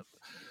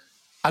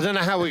 I don't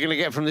know how we're going to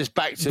get from this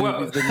back to the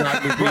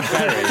night we've been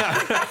buried.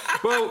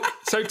 Well,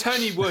 so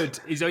Tony Wood,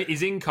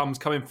 his income's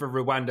coming from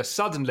Rwanda.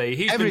 Suddenly,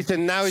 he's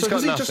everything now. He's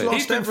got nothing. Just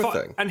lost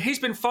everything, and he's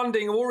been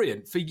funding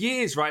Orient for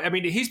years, right? I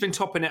mean, he's been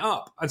topping it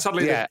up, and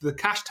suddenly the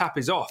cash tap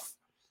is off.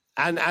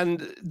 And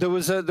there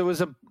was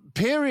a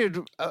period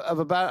of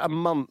about a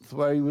month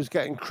where he was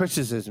getting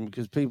criticism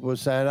because people were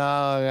saying,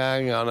 "Oh,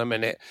 hang on a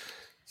minute."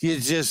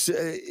 He's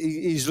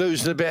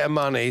losing a bit of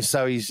money,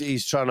 so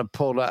he's trying to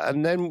pull that.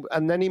 And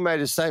then he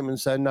made a statement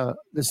saying, "No,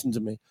 listen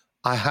to me.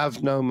 I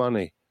have no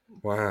money.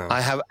 Wow.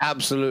 I have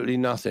absolutely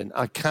nothing.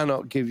 I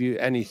cannot give you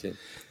anything."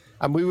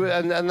 And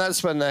and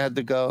that's when they had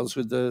the girls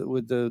with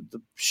the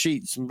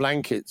sheets and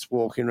blankets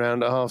walking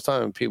around at half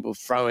time, and people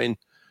throwing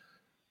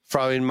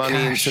money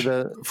Cash.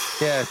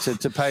 into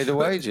to pay the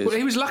wages. Well,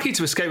 he was lucky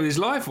to escape with his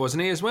life,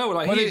 wasn't he? As well,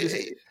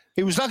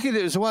 He was lucky that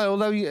it was away,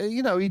 although,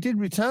 he did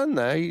return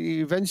there.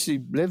 He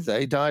eventually lived there.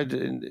 He died,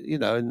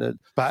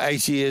 about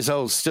 80 years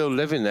old, still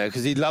living there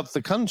because he loved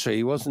the country.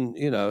 He wasn't,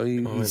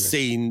 he's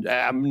seen,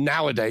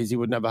 nowadays he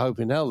would never hope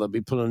in hell they'd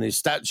be pulling his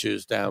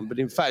statues down. But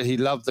in fact, he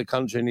loved the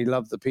country and he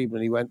loved the people,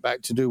 and he went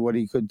back to do what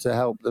he could to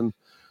help them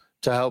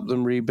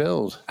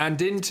rebuild.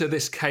 And into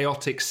this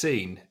chaotic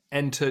scene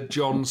entered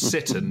John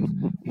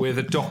Sitton with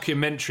a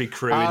documentary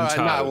crew in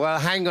tow. No, well,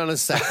 hang on a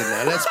second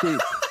now. Let's be...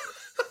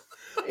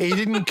 He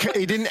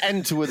didn't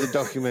enter with a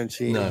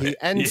documentary. No. He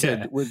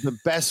entered with the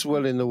best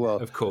will in the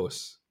world. Of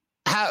course.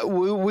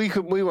 We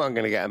weren't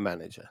going to get a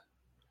manager.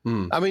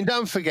 I mean,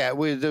 don't forget,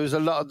 there's a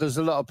lot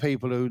of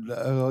people who,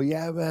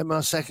 man,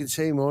 my second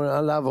team, I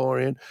love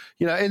Orient.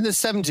 In the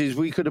 70s,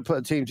 we could have put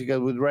a team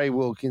together with Ray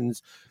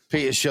Wilkins,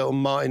 Peter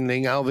Shilton, Martin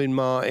Ling, Alvin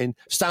Martin.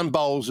 Stan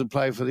Bowles would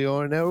play for the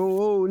Orient. They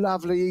were,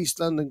 lovely East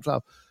London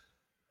club.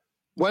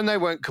 When they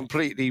went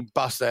completely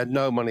bust, they had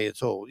no money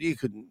at all.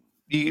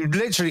 You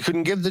literally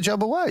couldn't give the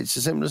job away. It's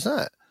as simple as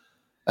that.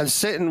 And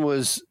Sitton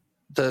was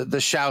the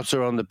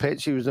shouter on the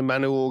pitch. He was the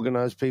man who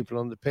organised people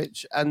on the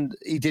pitch. And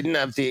he didn't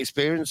have the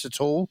experience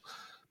at all,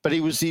 but he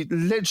was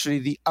literally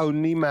the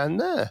only man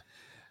there.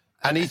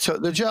 And he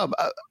took the job,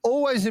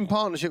 always in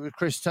partnership with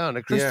Chris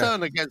Turner. Chris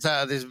Turner gets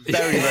out of this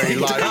very, very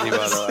lightly,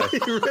 by the way.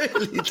 He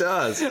really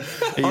does.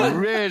 He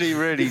really,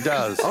 really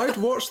does. I'd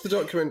watched the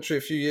documentary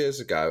a few years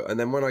ago, and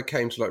then when I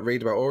came to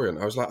read about Orient,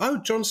 I was like, "Oh,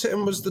 John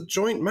Sitton was the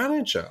joint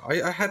manager."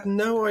 I had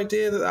no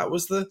idea that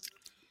was the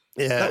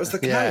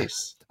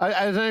case.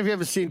 I don't know if you've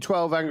ever seen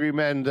 12 Angry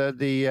Men,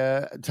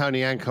 the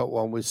Tony Hancock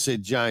one with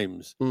Sid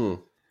James.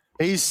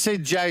 He's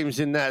Sid James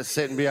in that,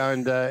 sitting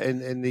behind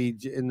in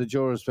the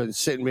jurors' bench,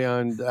 sitting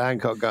behind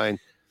Hancock, going,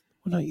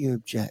 "Why don't you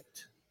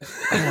object?"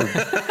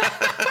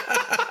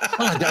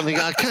 I don't think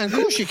I can. Of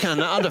course you can.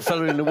 That other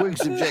fellow in the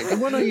wig's objecting.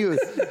 Why don't you?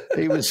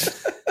 He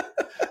was,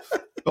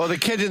 or the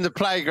kid in the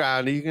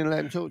playground. Are you going to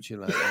let him talk to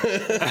you like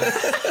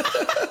that?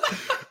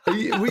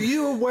 Were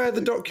you aware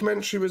the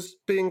documentary was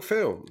being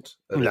filmed?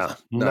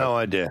 No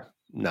idea.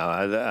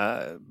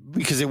 No,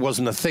 because it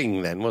wasn't a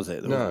thing then, was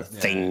it? There wasn't a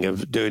thing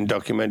of doing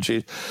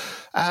documentaries.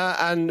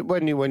 And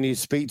when you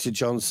speak to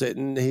John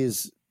Sitton,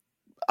 he's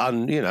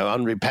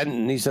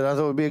unrepentant. He said, "I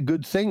thought it would be a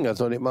good thing. I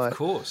thought it might, of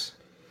course,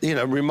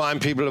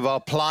 remind people of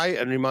our plight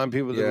and remind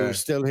people that we were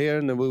still here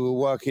and that we were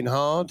working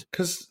hard."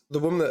 Because the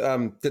woman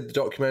that did the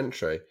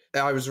documentary,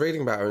 I was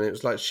reading about her, and it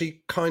was like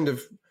she kind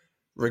of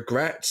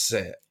regrets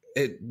it.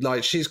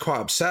 She's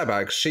quite upset about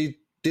it because she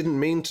didn't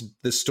mean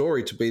the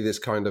story to be this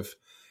kind of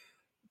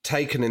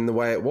taken in the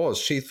way it was.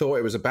 She thought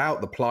it was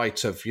about the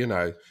plight of,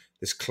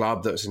 this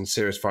club that's in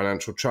serious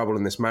financial trouble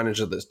and this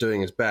manager that's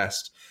doing his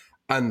best.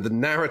 And the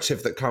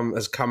narrative that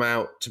has come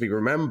out to be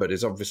remembered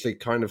is obviously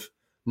kind of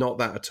not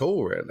that at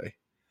all, really.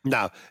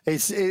 No,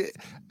 it's if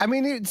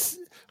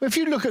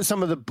you look at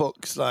some of the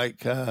books like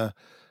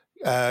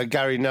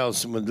Gary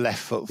Nelson with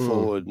Left Foot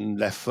Forward and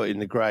Left Foot in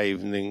the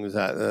Grave and things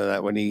like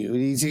that, when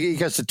he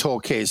goes to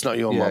Torquay, it's not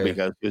your mob, he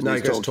goes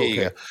to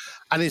Torquay.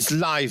 And it's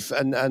life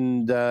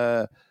and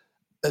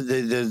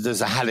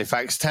there's a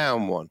Halifax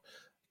Town one,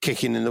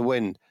 Kicking in the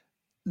Wind.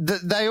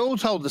 They all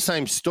told the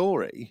same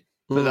story,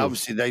 but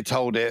obviously they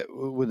told it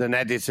with an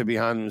editor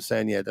behind them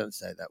saying, don't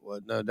say that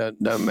word. No,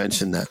 don't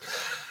mention that.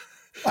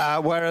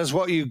 Whereas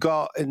what you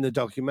got in the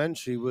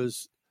documentary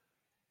was,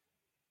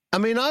 I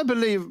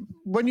believe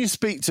when you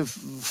speak to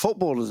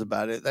footballers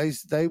about it,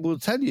 they will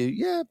tell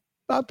you,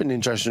 I've been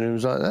in dressing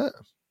rooms like that.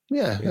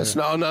 Yeah, that's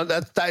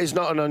that is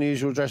not an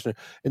unusual dressing room.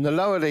 In the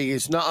lower league,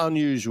 it's not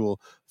unusual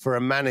for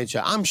a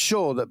manager. I'm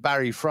sure that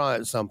Barry Fry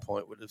at some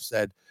point would have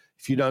said,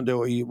 "If you don't do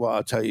what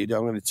I tell you to do,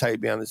 I'm going to take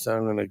behind the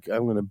stand. I'm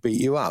going to beat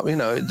you up."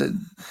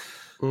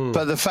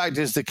 But the fact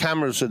is, the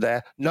cameras are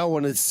there. No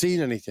one had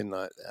seen anything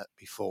like that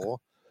before,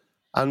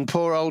 and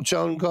poor old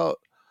John got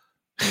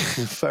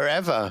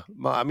forever.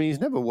 I mean, he's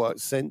never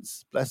worked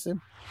since. Bless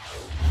him.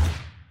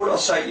 What I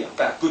say to you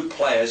about good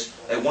players,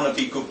 they want to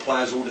be good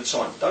players all the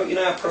time. Don't you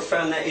know how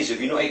profound that is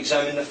if you're not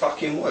examining the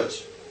fucking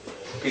words?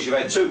 Because you've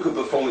had 2 good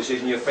performances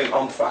and you think,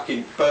 I'm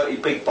fucking Bertie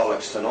Big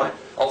Bollocks tonight.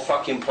 I'll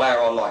fucking play her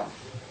I like.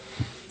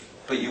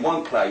 But you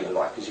won't play you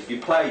like, because if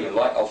you play you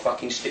like, I'll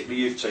fucking stick with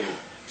you to you.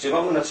 Because if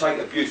I'm going to take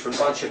abuse from a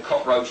bunch of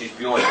cockroaches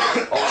behind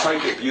me, I'll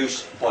take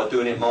abuse by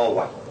doing it my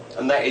way.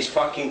 And that is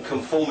fucking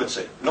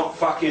conformity, not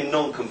fucking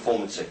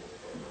non-conformity.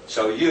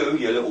 So you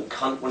little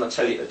cunt, when I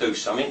tell you to do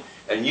something,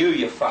 and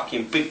you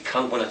fucking big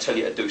cunt, when I tell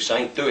you to do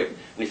something, do it.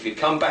 And if you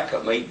come back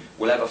at me,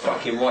 we'll have a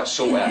fucking right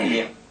sort out in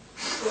here.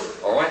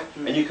 All right?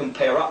 And you can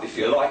pair up if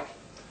you like,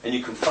 and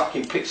you can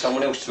fucking pick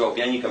someone else to help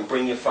you, and you can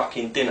bring your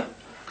fucking dinner.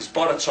 Because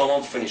by the time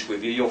I'm finished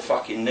with you, you'll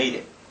fucking need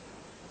it.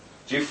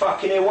 Do you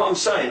fucking hear what I'm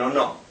saying or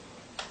not?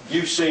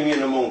 You see me in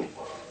the morning.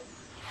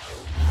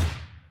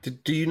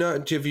 Do you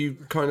know? Have you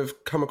kind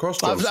of come across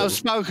Johnson? I've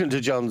spoken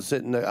to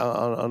Johnson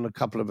on a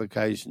couple of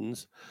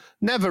occasions.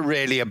 Never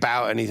really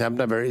about anything.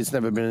 It's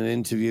never been an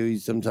interview.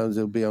 Sometimes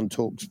he'll be on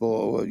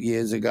TalkSport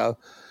years ago,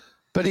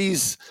 but he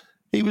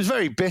was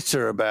very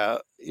bitter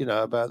about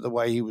the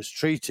way he was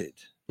treated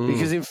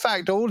because in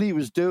fact all he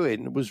was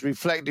doing was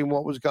reflecting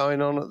what was going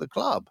on at the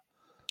club.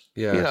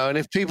 Yeah, and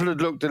if people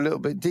had looked a little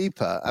bit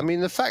deeper, I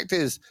mean, the fact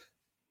is,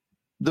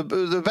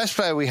 the best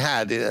player we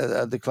had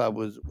at the club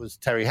was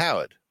Terry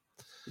Howard.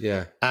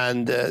 Yeah,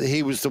 and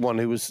he was the one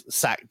who was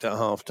sacked at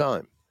half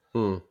time.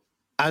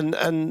 And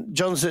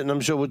John Sitton, I'm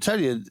sure, will tell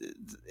you,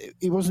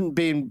 he wasn't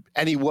being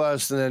any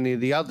worse than any of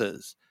the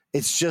others.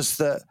 It's just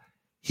that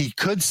he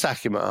could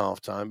sack him at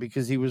half time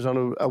because he was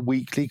on a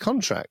weekly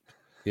contract.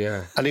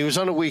 Yeah, and he was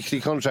on a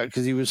weekly contract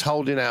because he was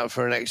holding out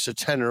for an extra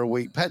tenner a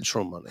week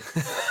petrol money.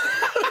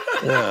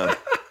 Yeah.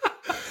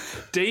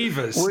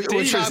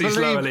 Divas these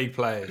lower league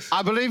players.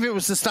 I believe it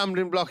was the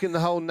stumbling block in the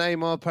whole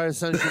Neymar Paris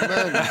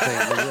Saint-Germain thing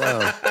as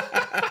well.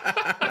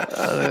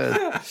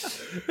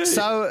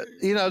 So,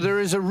 there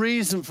is a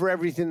reason for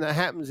everything that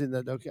happens in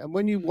that documentary. And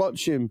when you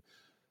watch him,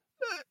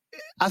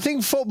 I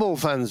think football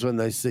fans, when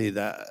they see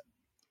that,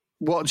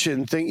 watch it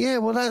and think, yeah,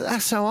 well,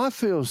 that's how I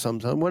feel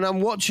sometimes. When I'm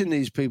watching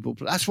these people,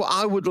 that's what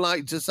I would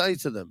like to say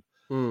to them.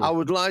 I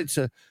would like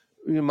to,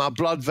 my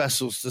blood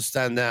vessels to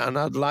stand out, and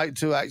I'd like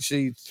to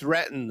actually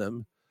threaten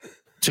them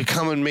to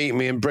come and meet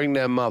me and bring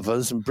their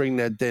mothers and bring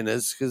their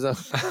dinners, because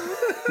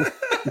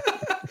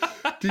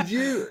do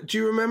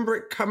you remember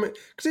it coming?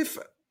 Because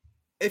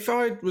if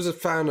I was a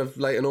fan of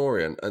Leyton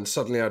Orient and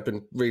suddenly I'd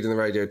been reading the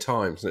Radio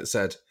Times and it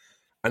said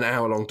an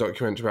hour-long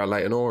documentary about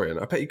Leyton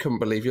Orient, I bet you couldn't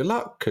believe your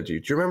luck, could you?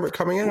 Do you remember it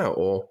coming out?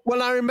 Or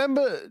well, I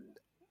remember.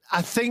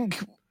 I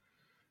think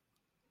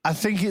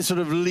it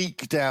sort of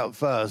leaked out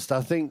first.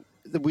 I think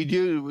we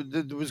knew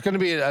there was going to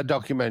be a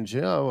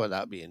documentary. Oh, well,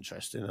 that'd be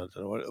interesting. I don't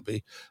know what it'll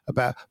be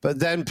about. But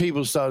then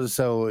people started to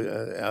say,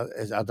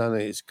 I don't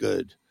think it's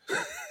good.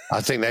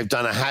 I think they've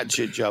done a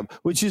hatchet job,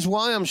 which is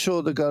why I'm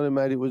sure the girl who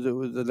made it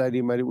the lady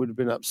who made it would have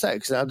been upset,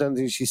 because I don't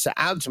think she set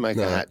out to make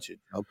a hatchet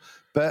job.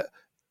 But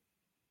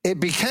it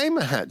became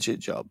a hatchet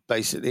job,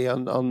 basically,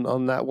 on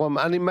that one.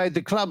 And it made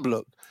the club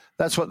look.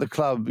 That's what the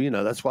club,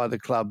 that's why the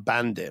club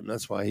banned him.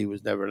 That's why he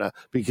was never allowed,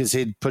 because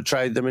he'd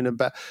portrayed them in a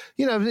bad,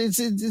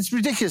 it's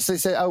ridiculous. They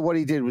say, what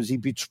he did was he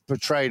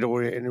portrayed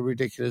Orient in a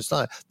ridiculous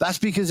light. That's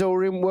because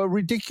Orient were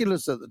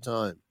ridiculous at the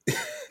time.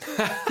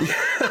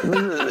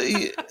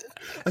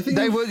 I think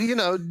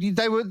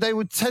they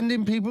were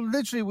tending people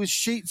literally with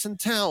sheets and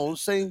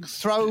towels, saying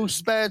throw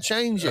spare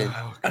change in.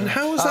 And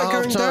how was that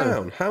going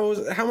down?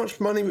 How much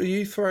money were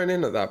you throwing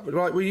in at that?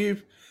 Like, were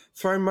you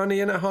throwing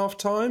money in at half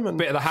time? And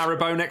bit of the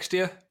Haribo next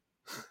year.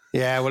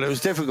 Yeah, well, it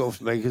was difficult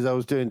for me because I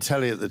was doing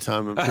telly at the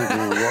time and people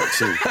were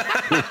watching.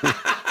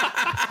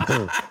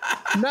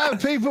 No,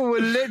 people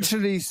were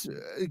literally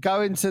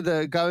going to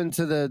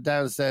the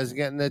downstairs and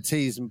getting their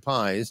teas and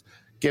pies,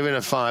 giving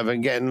a five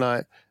and getting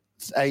like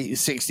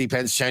 60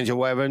 pence change or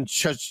whatever, and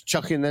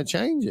chucking their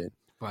change in.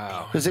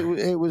 Wow! Because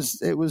it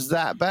was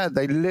that bad.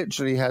 They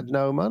literally had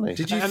no money.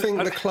 Did you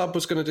think the club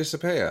was going to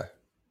disappear?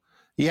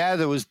 Yeah,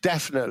 there was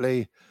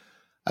definitely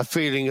a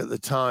feeling at the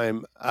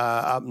time,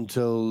 up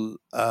until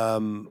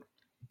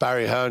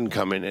Barry Hearn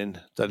coming in,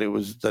 that it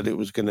was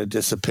going to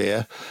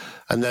disappear,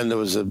 and then there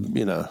was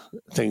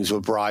things were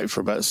bright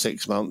for about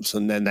 6 months,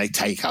 and then they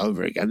take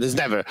over again. There's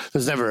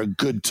never a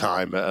good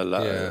time at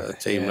a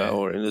team like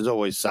Orient. There's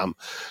always some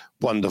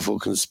wonderful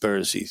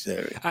conspiracy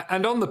theory.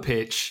 And on the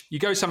pitch, you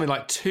go something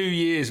like 2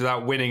 years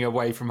without winning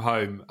away from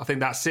home. I think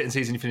that Sitton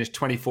season you finished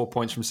 24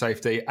 points from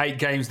safety, 8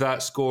 games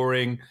without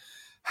scoring.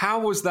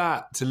 How was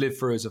that to live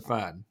through as a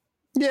fan?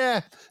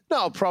 Yeah,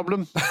 not a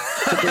problem,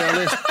 to be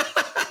honest.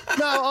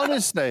 No,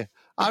 honestly,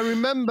 I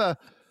remember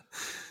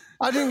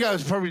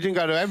probably didn't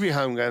go to every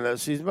home game that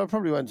season, but I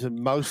probably went to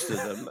most of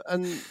them.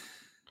 And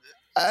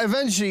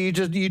eventually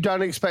you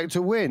don't expect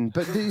to win.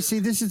 But you see,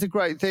 this is the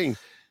great thing.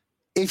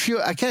 If you're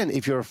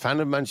a fan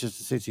of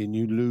Manchester City and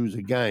you lose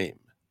a game,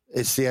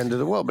 it's the end of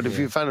the world. But if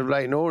you're a fan of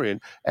Leyton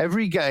Orient,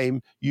 every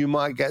game you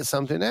might get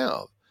something out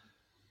of.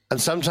 And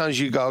sometimes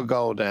you go a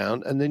goal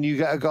down and then you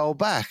get a goal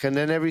back and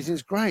then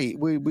everything's great.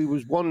 We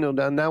was 1-0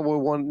 down, now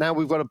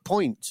we've got a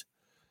point.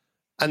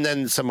 And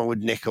then someone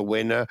would nick a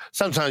winner.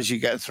 Sometimes you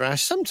get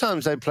thrashed.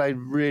 Sometimes they played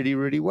really,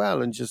 really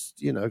well and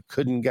just,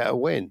 couldn't get a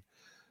win.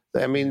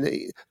 I mean,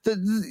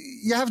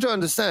 you have to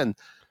understand,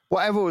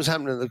 whatever was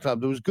happening at the club,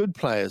 there was good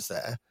players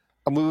there.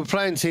 And we were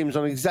playing teams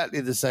on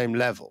exactly the same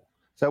level.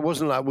 So it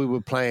wasn't like we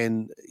were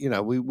playing,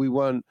 we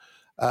weren't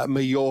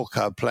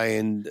Mallorca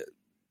playing,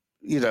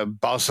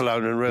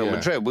 Barcelona and Real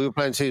Madrid. We were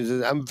playing teams,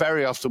 and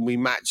very often we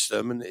matched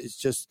them. And it's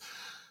just,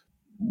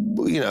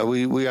 we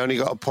only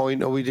got a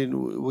point or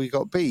we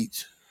got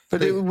beat.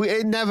 But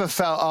it never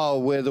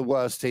felt, we're the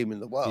worst team in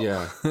the world.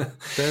 Yeah.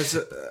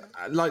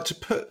 I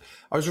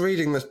was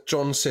reading the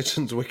John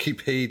Sitton's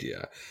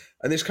Wikipedia,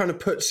 and this kind of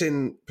puts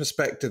in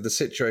perspective the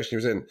situation he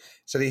was in.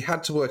 So he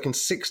had to work in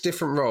 6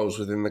 different roles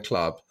within the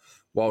club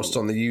whilst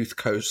on the youth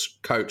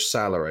coach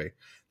salary.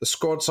 The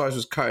squad size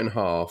was cut in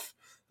half.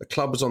 The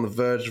club was on the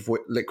verge of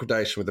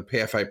liquidation with the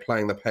PFA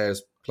paying the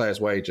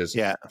players' wages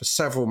for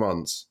several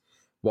months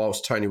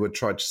whilst Tony Wood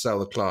tried to sell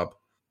the club.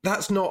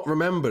 That's not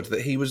remembered,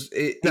 that he was...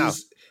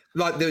 He's,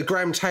 like the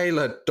Graham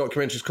Taylor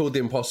documentary is called The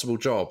Impossible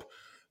Job.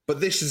 But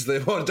this is the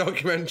one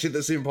documentary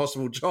that's the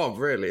impossible job,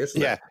 really,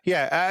 isn't it?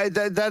 Yeah.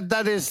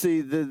 That is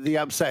the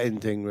upsetting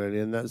thing, really,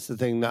 and that's the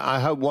thing that I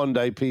hope one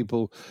day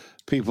people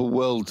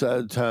will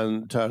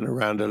turn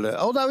around a little.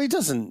 Although he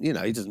doesn't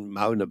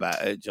moan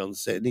about it, John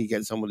Sitton. He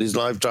gets on with his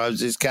life, drives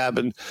his cab,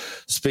 and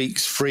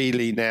speaks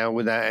freely now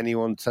without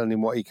anyone telling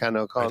him what he can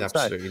or can't say. I'd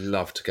absolutely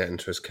love to get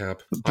into his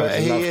cab.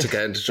 I'd love to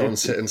get into John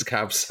Sitton's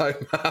cab so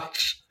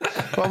much.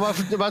 Well,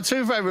 my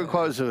 2 favourite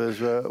quotes of us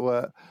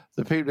were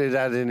the people he'd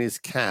had in his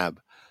cab.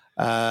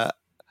 I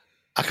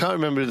can't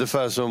remember who the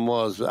first one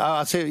was. But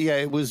I'll tell you,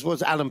 it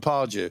was Alan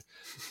Pardew.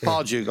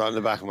 Pardew got in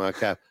the back of my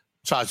cab,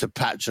 tried to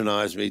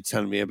patronise me,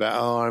 telling me about,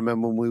 I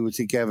remember when we were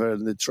together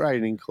in the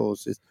training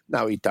courses.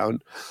 No, he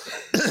don't.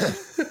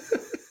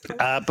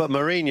 But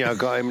Mourinho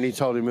got him and he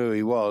told him who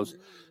he was.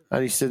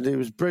 And he said it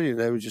was brilliant.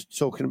 They were just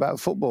talking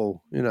about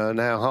football, and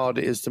how hard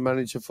it is to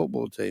manage a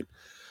football team.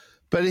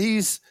 But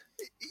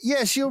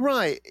yes, you're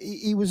right.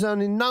 He was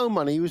earning no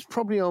money. He was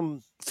probably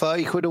on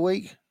 30 quid a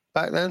week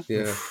back then.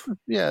 Yeah,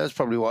 that's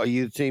probably what a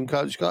youth team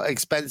coach got.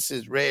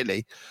 Expenses,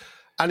 really.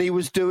 And he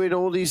was doing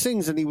all these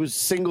things, and he was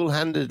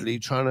single-handedly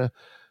trying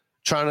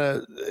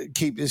to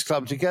keep this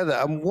club together.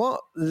 And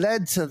what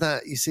led to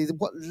that,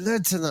 what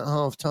led to that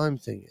half-time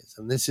thing is,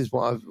 and this is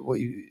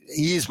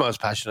he is most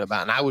passionate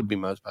about, and I would be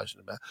most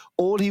passionate about.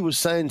 All he was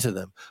saying to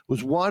them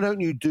was, why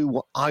don't you do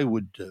what I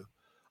would do?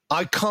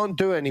 I can't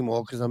do it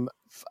anymore because I'm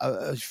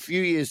a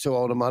few years too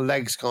old and my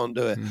legs can't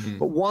do it. Mm-hmm.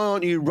 But why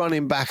aren't you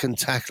running back and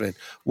tackling?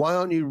 Why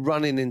aren't you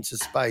running into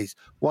space?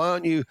 Why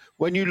aren't you,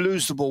 when you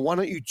lose the ball, why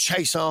don't you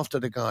chase after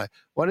the guy?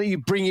 Why don't you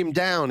bring him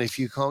down if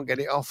you can't get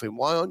it off him?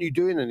 Why aren't you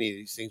doing any of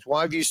these things?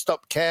 Why have you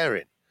stopped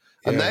caring?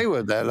 And they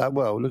were there like,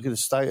 well, look at the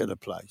state of the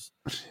place.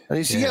 And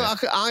he said,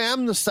 I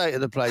am the state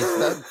of the place,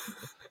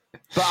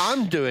 but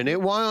I'm doing it.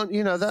 Why aren't,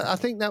 I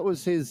think that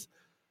was his...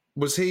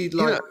 Was he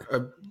like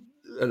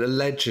a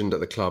legend at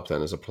the club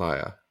then as a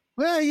player?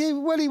 Well,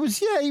 he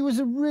was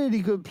a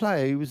really good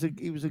player. He was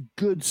a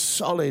good,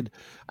 solid,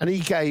 and he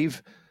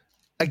gave,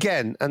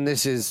 again, and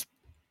this is,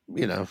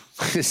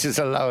 this is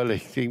a lower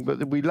league thing,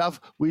 but we love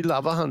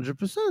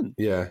 100%.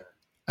 Yeah.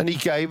 And he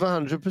gave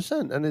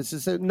 100%. And it's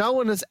just, no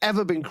one has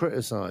ever been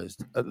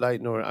criticised at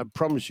Leyton Orient. I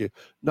promise you,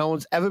 no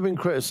one's ever been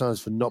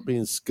criticised for not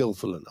being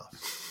skillful enough,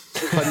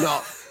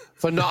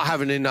 for not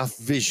having enough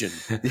vision,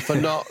 for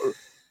not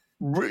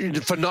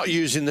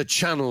using the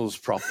channels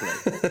properly.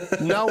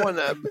 No one.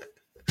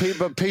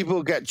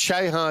 People get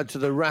hard to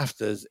the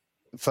rafters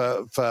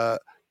for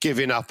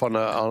giving up on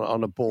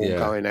a ball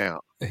going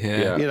out.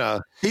 Yeah.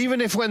 Even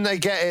if when they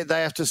get it,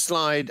 they have to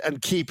slide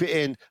and keep it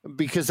in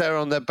because they're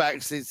on their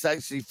backs, it's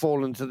actually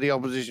fallen to the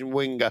opposition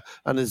winger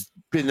and has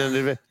been.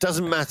 It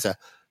doesn't matter.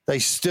 They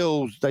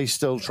still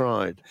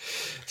tried.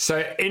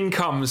 So in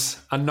comes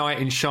a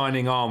knight in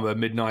shining armour,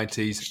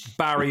 mid-90s,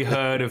 Barry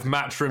Hearn of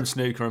Matchroom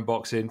Snooker and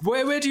Boxing.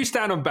 Where do you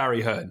stand on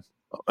Barry Hearn?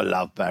 I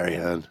love Barry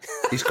Hearn.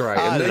 He's great.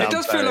 It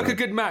does feel like a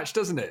good match,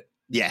 doesn't it?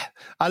 Yeah,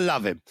 I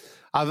love him.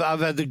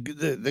 I've had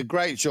the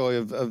great joy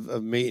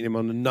of meeting him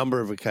on a number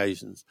of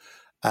occasions,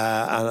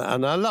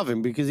 and I love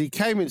him because he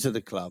came into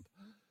the club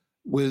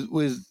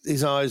with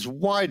his eyes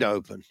wide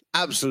open,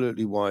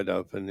 absolutely wide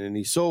open, and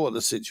he saw what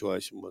the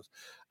situation was.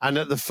 And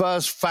at the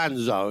first fan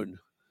zone,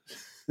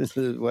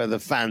 where the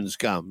fans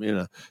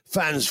come,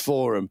 fans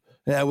forum.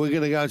 Yeah, we're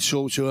going to go and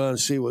talk to her and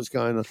see what's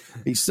going on.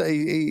 He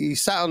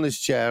sat on this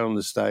chair on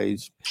the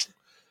stage,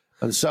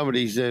 and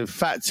somebody's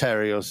Fat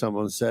Terry or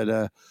someone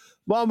said,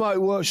 my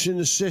mate works in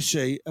the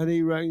city and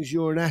he reckons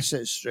you're an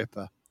asset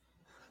stripper.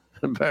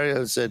 And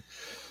Barry said,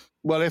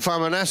 Well, if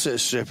I'm an asset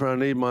stripper, I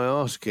need my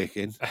arse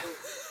kicking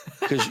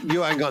because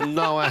you ain't got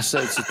no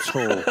assets at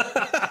all.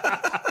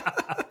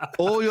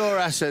 All your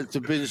assets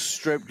have been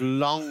stripped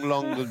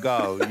long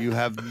ago. You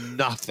have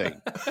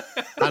nothing.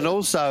 And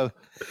also,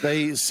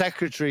 the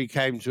secretary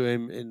came to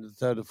him in the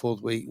third or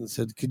fourth week and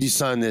said, "Could you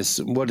sign this?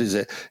 What is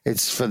it?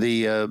 It's for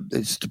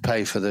it's to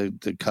pay for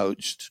the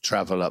coach to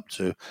travel up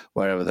to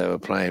wherever they were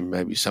playing,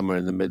 maybe somewhere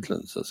in the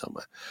Midlands or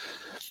somewhere."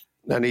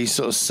 And he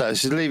sort of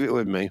said, "Leave it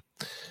with me."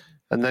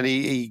 And then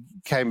he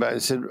came back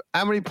and said,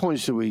 "How many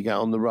points did we get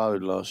on the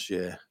road last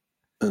year?"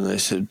 And they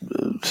said,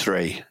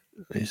 3.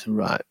 And he said,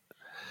 "Right.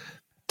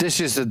 This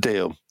is the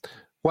deal.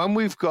 When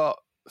we've got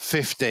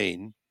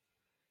 15,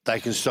 they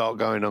can start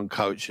going on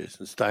coaches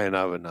and staying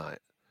overnight.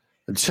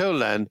 Until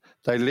then,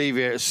 they leave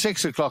here at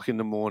 6 o'clock in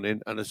the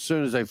morning, and as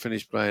soon as they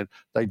finish playing,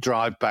 they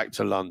drive back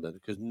to London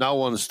because no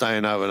one's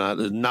staying overnight.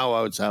 There's no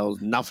hotels,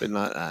 nothing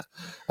like that,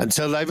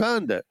 until they've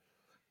earned it."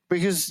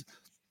 Because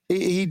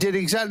he did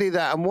exactly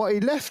that, and what he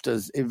left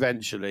us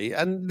eventually.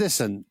 And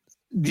listen,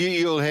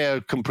 you'll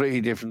hear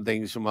completely different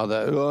things from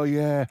other. "Oh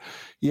yeah,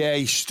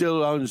 he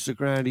still owns the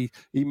ground.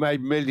 He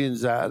made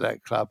millions out of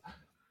that club."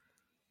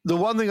 The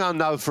one thing I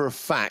know for a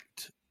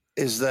fact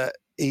is that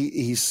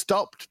he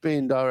stopped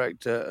being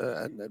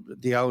director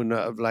and the owner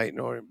of Leyton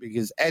Orient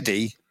because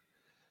Eddie,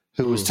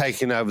 who was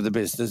taking over the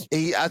business,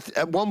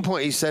 at one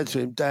point he said to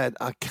him, "Dad,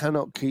 I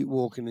cannot keep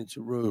walking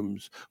into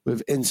rooms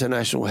with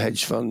international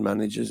hedge fund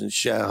managers and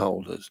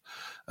shareholders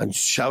and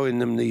showing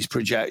them these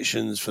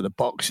projections for the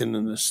boxing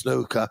and the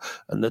snooker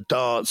and the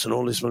darts and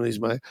all this money's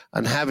made,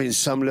 and having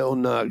some little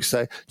nerd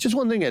say, 'Just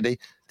one thing, Eddie,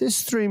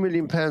 this £3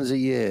 million a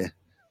year,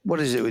 what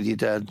is it with you,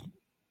 Dad?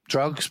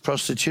 Drugs,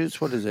 prostitutes,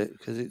 what is it?'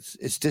 Because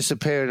it's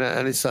disappearing."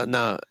 And it's like,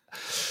 no,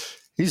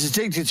 he's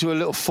addicted to a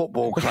little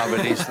football club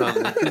in East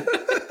London.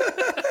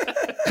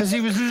 Because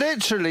he was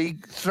literally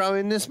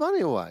throwing this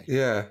money away.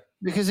 Yeah.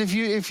 Because if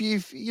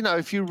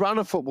you run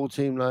a football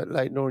team like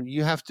Leyton Orient,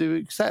 you have to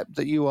accept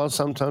that you are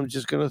sometimes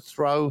just going to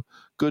throw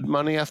good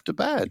money after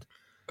bad.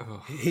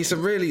 He's a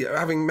really,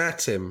 having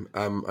met him,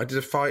 I did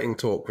a fighting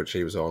talk which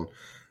he was on.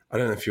 I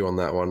don't know if you're on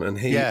that one. And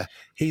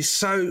he's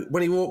so,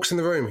 when he walks in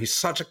the room, he's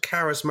such a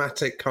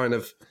charismatic kind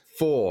of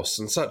force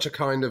and such a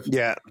kind of,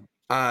 you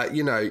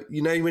know,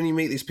 when you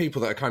meet these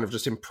people that are kind of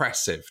just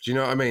impressive, do you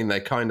know what I mean? They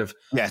kind of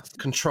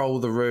control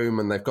the room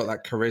and they've got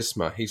that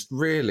charisma. He's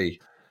really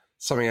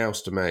something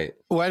else to me.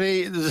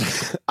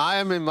 I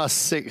am in my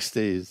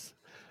 60s,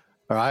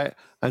 right?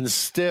 And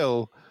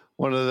still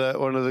one of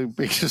the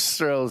biggest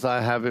thrills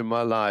I have in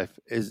my life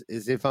is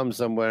if I'm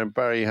somewhere and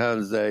Barry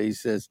Hearn's there, he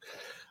says,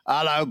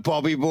 "Hello,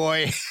 Bobby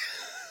boy."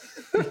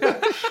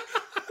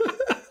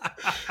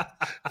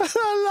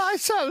 I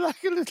light up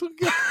like a little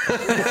girl.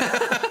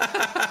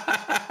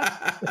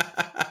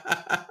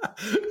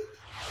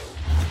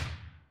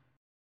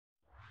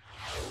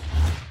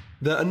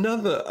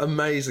 Another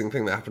amazing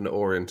thing that happened at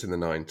Orient in the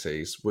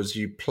 90s was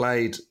you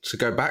played, to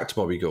go back to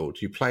Bobby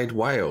Gould, you played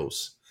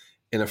Wales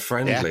in a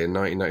friendly in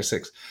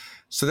 1996.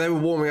 So they were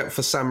warming up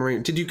for San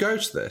Marino. Did you go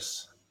to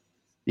this?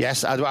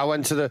 Yes, I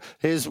went to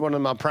here's one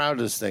of my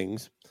proudest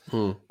things.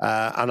 And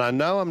I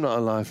know I'm not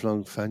a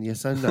lifelong fan.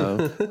 Yes, I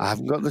know. I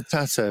haven't got the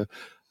tattoo.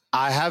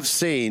 I have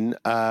seen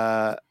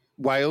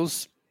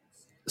Wales,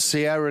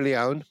 Sierra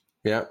Leone.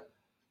 Yeah.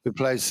 We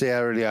played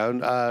Sierra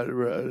Leone.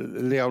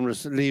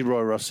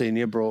 Leroy Rossini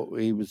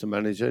he was the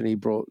manager, and he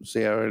brought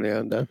Sierra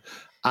Leone down.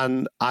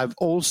 And I've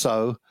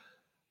also,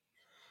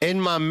 in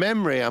my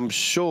memory, I'm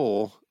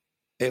sure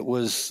it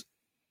was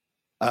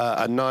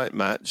a night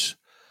match,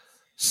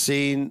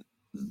 seen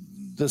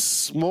the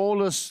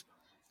smallest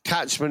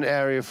catchment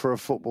area for a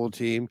football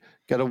team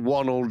get a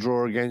 1-1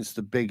 draw against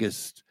the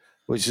biggest,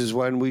 which is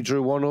when we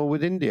drew 1-1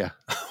 with India.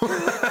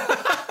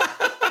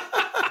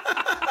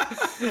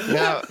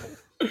 Now,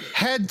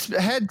 head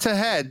to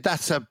head,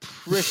 that's a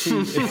pretty.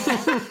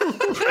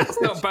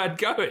 It's not bad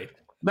going.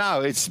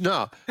 No, it's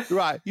not.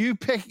 Right, you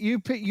pick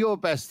your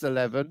best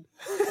 11,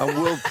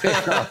 and we'll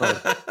pick up,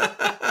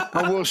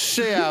 and we'll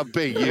see how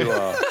big you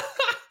are.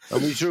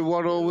 And we drew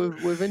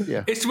 1-1 with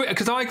India. It's weird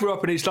because I grew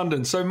up in East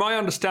London, so my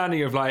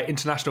understanding of like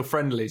international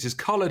friendlies is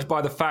coloured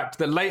by the fact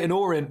that Leyton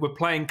Orient were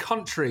playing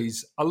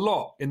countries a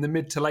lot in the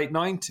mid to late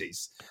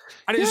 90s,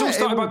 and it was all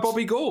started by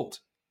Bobby Gould.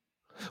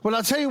 Well,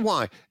 I'll tell you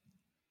why.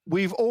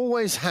 We've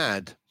always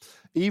had,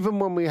 even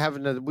when we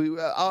haven't,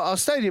 our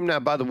stadium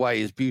now, by the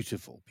way, is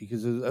beautiful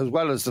because as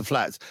well as the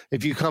flats,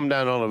 if you come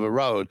down Oliver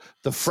Road,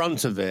 the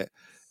front of it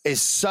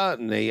is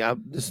certainly,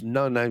 there's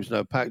no names,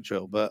 no pack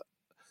drill, but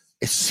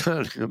it's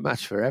certainly a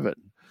match for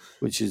Everton,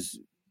 which is,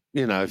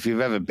 you know, if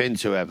you've ever been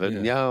to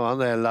Everton, aren't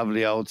they a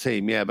lovely old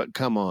team? Yeah, but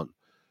come on.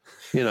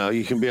 You know,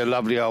 you can be a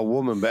lovely old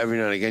woman, but every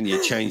now and again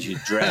you change your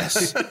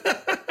dress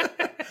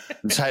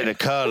and take the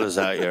curlers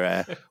out your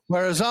hair.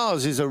 Whereas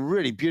ours is a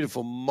really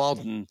beautiful,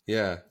 modern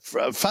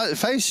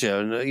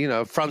fascia, you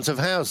know, front of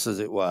house, as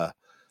it were.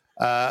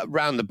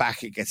 Round the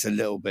back, it gets a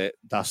little bit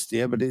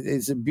dustier, but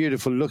it's a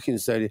beautiful looking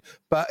stadium.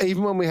 But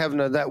even when we haven't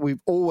had that,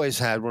 we've always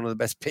had one of the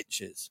best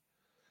pitches.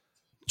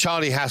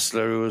 Charlie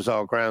Hassler, who was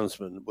our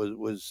groundsman,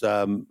 was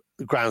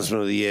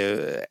groundsman of the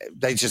year.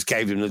 They just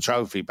gave him the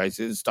trophy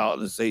basically at the start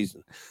of the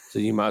season. So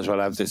you might as well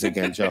have this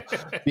again, Joe,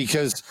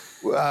 because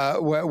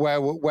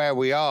where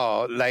we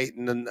are,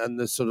 Leighton and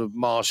the sort of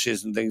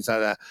marshes and things like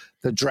that,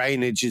 the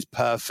drainage is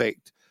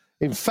perfect.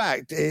 In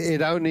fact,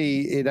 it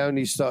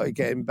only started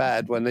getting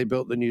bad when they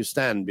built the new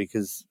stand,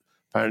 because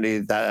apparently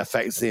that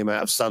affects the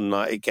amount of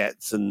sunlight it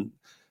gets.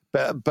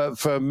 But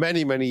for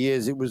many, many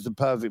years, it was the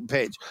perfect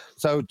pitch.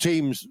 So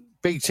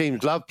big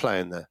teams love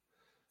playing there.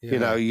 Yeah. You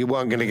know, you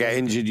weren't going to get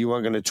injured. You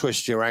weren't going to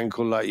twist your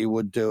ankle like you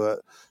would do at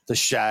the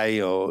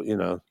Shea or, you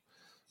know,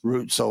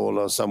 Roots Hall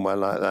or somewhere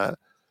like that.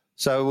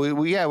 So,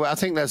 I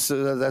think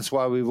that's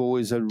why we've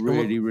always had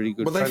really, really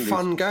good friendlies. Were they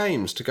fun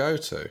games to go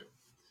to?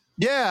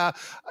 Yeah.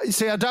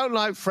 See, I don't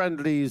like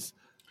friendlies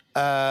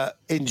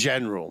in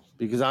general,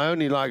 because I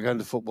only like going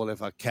to football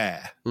if I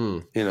care.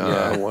 You know,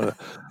 I want to.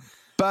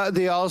 But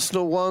the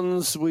Arsenal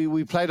ones,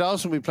 we played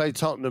Arsenal, we played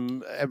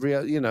Tottenham every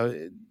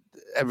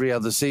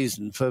other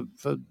season for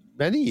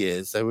many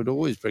years. They would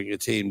always bring a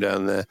team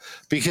down there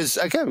because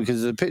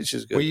the pitch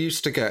is good. We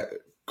used to get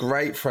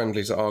great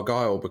friendlies at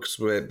Argyle because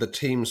the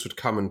teams would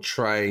come and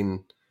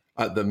train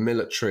at the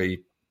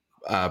military.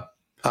 And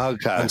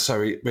so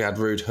we had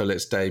Ruud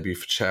Gullit's debut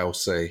for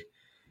Chelsea.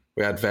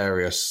 We had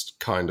various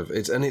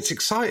it's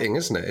exciting,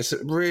 isn't it? It's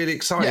really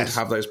exciting to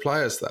have those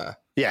players there.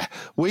 Yeah,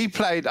 we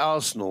played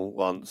Arsenal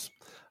once,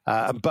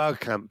 and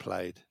Bergkamp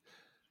played.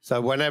 So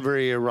whenever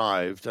he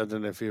arrived, I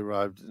don't know if he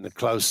arrived in the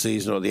close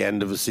season or the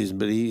end of a season,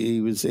 but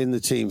he was in the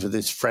team for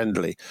this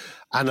friendly.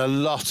 And a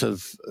lot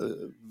of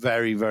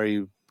very,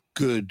 very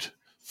good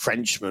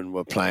Frenchmen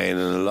were playing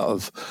and a lot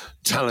of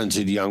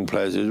talented young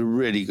players. It was a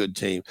really good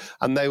team.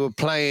 And they were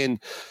playing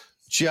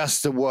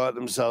just to work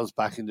themselves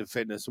back into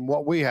fitness. And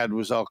what we had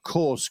was our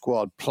core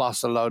squad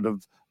plus a load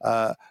of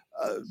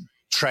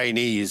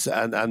trainees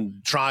and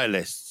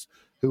trialists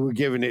who were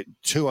giving it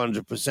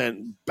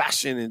 200%,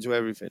 bashing into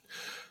everything.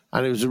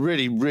 And it was a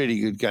really,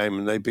 really good game,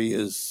 and they beat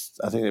us,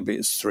 I think they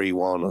beat us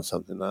 3-1 or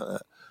something like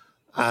that.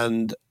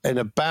 And in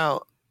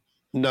about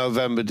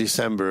November,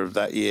 December of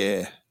that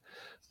year,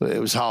 it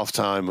was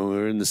half-time, and we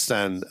were in the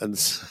stand,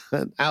 and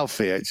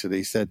Alfie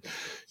actually said,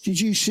 "Did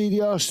you see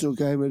the Arsenal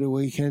game of the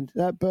weekend?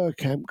 That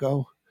Bergkamp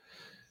goal?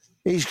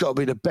 He's got to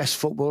be the best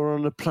footballer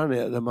on the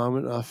planet at the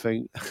moment, I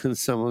think." And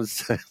someone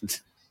said,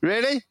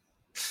 "Really?"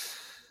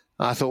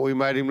 I thought we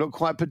made him look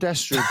quite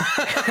pedestrian.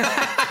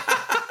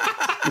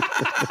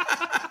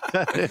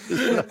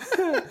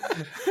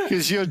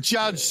 Because you're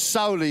judged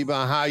solely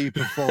by how you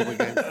perform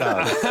against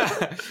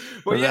others.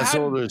 Well, that's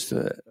all there is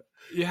to it.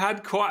 You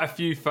had quite a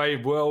few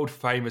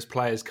world-famous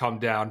players come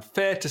down.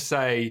 Fair to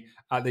say,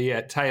 at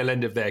the tail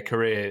end of their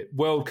career,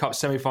 World Cup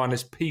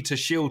semi-finalist Peter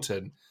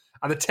Shilton,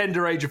 at the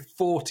tender age of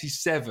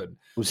 47.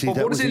 What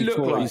does it look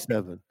like?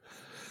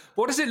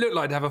 What does it look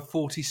like to have a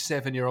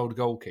 47-year-old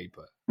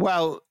goalkeeper?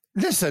 Well,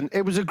 listen,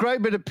 it was a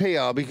great bit of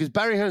PR because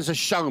Barry Hearn's a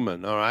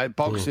showman, all right?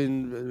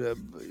 Boxing,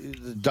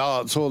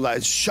 darts, all that.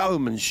 It's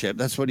showmanship.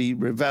 That's what he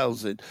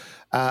revels in.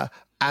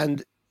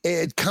 And it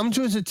had come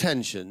to his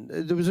attention.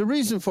 There was a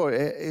reason for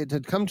it. It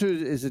had come to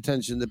his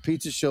attention that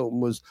Peter Shilton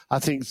was, I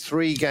think,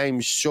 3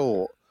 games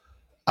short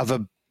of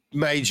a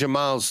major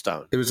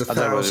milestone. It was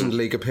 1,000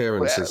 league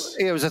appearances.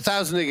 It was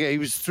 1,000 league. He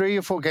was 3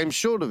 or 4 games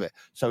short of it.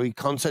 So he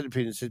contacted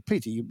Peter and said,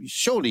 "Peter,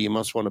 surely you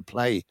must want to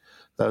play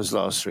those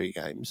last 3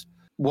 games.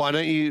 Why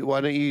don't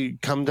you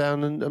come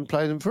down and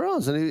play them for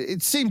us?" And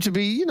it seemed to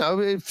be,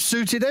 it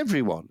suited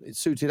everyone. It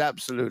suited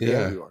absolutely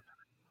everyone.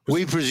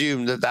 We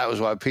presumed that was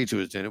why Peter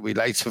was doing it. We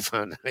later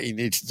found out he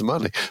needed the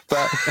money.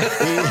 But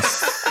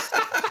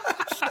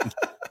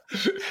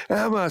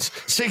how much?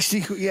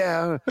 60?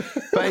 Yeah.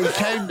 But he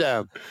came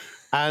down,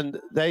 and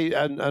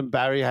and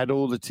Barry had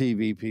all the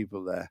TV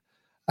people there.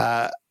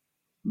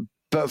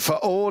 But for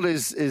all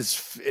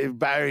his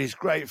Barry's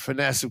great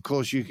finesse, of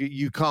course,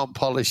 you can't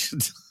polish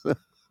it.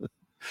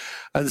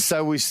 And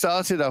so we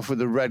started off with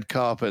the red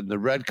carpet, and the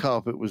red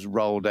carpet was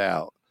rolled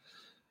out.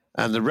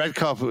 And the red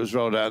carpet was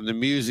rolled out, and the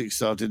music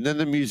started. And then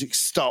the music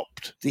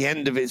stopped. The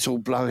end of it's all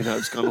blowing out.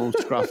 It's gone all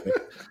scruffy.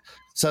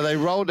 So they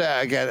rolled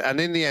out again. And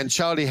in the end,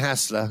 Charlie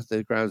Hassler,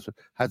 the groundsman,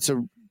 had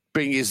to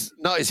bring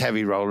not his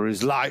heavy roller,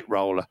 his light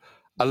roller,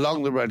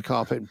 along the red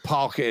carpet and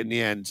park it in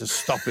the end to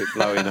stop it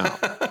blowing up.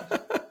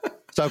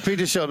 So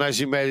Peter Shilton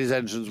actually made his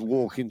entrance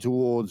walking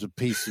towards a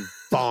piece of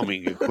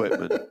farming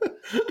equipment.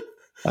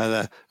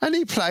 And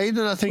he played,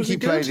 and I think he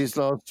played his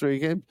last 3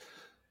 games.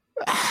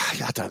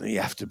 I don't think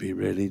you have to be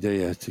really, do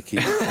you, to keep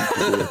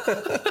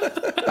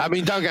it? I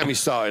mean, don't get me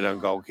started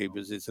on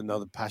goalkeepers. It's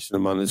another passion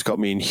of mine that's got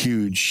me in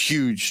huge,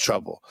 huge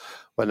trouble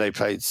when they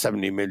paid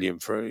 70 million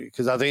for it,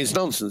 because I think it's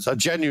nonsense. I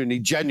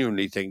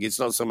genuinely think it's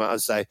not something I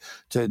say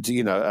to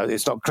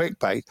it's not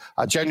clickbait.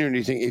 I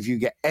genuinely think if you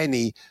get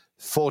any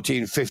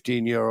 14,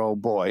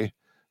 15-year-old boy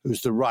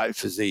who's the right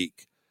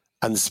physique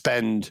and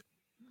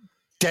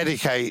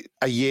dedicate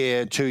a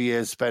year, 2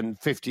 years, spend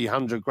 50,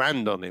 100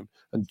 grand on him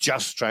and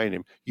just train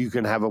him, you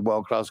can have a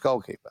world-class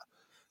goalkeeper.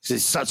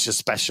 It's such a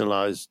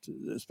specialised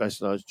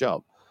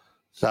job.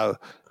 So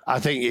I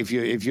think if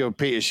you're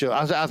Peter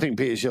Shilton, I think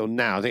Peter Shilton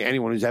now, I think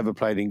anyone who's ever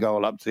played in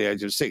goal up to the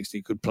age of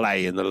 60 could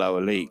play in the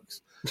lower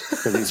leagues.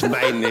 Because it's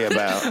mainly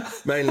about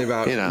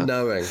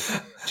knowing.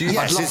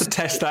 I'd love to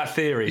test that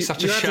theory.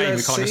 Such a shame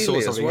we kind of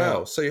saw something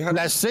else. So you had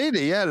Les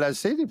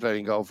Seeley played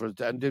in goal for us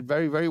and did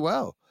very, very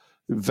well.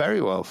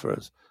 Very well for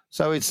us.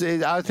 So I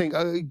think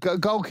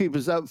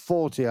goalkeepers at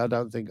 40, I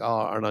don't think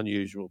are an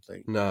unusual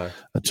thing. No.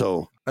 At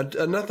all.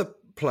 Another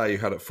player you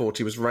had at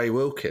 40 was Ray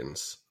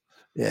Wilkins.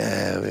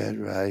 Yeah, we had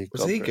Ray.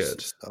 Was he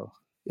good?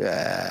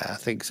 Yeah, I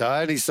think so.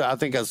 I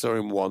think I saw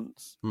him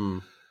once.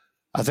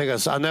 I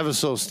think I never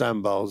saw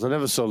Stan Bowles. I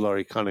never saw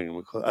Laurie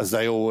Cunningham, as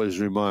they always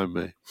remind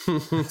me.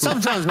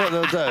 Sometimes what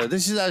they'll do,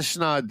 this is how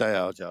schneid they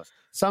are, Josh.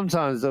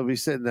 Sometimes they'll be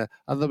sitting there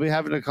and they'll be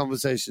having a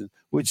conversation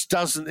which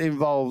doesn't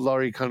involve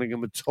Laurie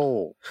Cunningham at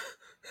all.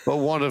 But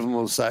one of them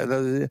will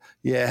say,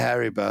 yeah,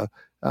 Harry Bow.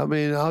 I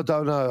mean, I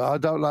don't know. I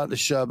don't like the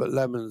sherbet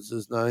lemons.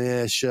 There's no,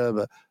 yeah,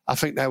 sherbet. I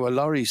think they were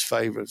Laurie's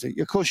favourites.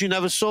 Of course, you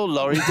never saw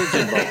Laurie, did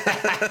you, Bob?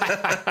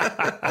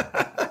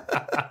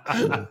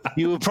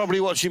 You were probably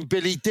watching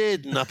Billy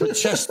Dearden up at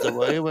Chester,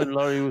 were you, when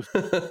Laurie was...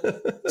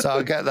 So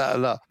I get that a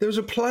lot. There was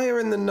a player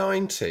in the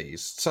 90s,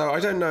 so I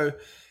don't know...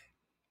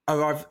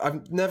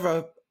 I've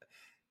never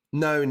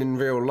known in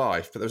real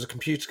life, but there was a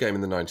computer game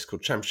in the 90s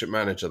called Championship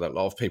Manager that a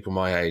lot of people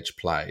my age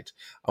played.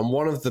 And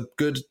one of the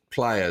good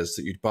players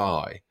that you'd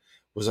buy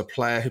was a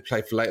player who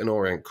played for Leyton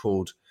Orient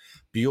called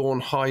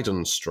Bjorn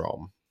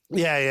Heidenstrom.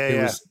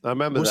 Yeah. I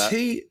remember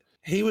that.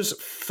 He was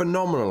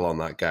phenomenal on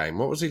that game.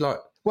 What was he like?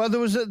 Well,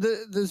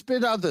 there's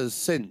been others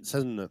since,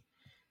 hasn't there,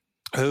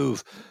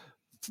 who've,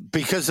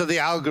 because of the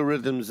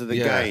algorithms of the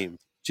game,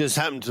 just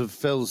happened to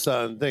fill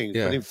certain things.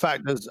 Yeah. But in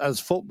fact, as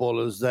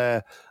footballers,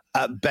 they're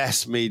at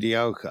best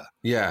mediocre.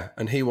 Yeah,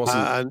 and he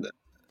wasn't.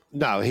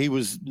 He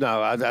was.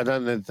 No, I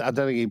don't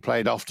think he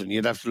played often.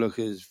 You'd have to look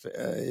at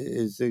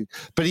his thing.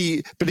 But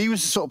he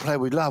was the sort of player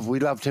we love. We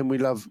loved him. We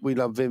love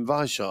Wim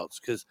Weishaupt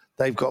because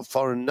they've got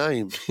foreign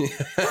names.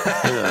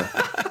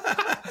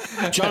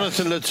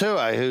 Jonathan Tue,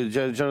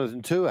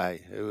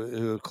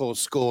 who of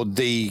course scored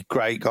the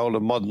great goal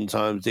of modern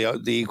times, the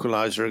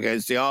equaliser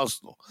against the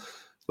Arsenal,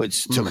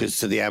 which took us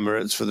to the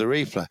Emirates for the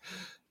replay.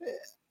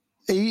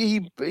 He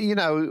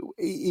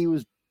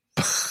was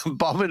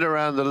bombing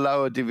around the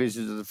lower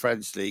divisions of the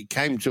French league,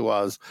 came to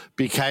us,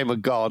 became a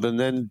god, and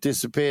then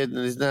disappeared, and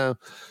is now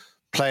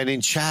playing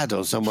in Chad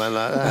or somewhere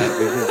like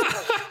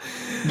that.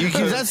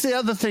 That's the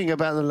other thing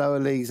about the lower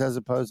leagues, as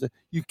opposed to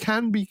you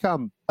can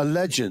become a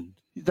legend.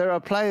 There are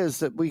players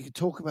that we could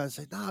talk about and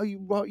say, no,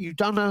 you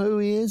don't know who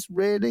he is,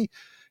 really?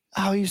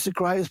 Oh, he's the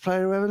greatest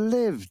player who ever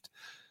lived.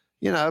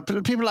 You know,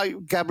 people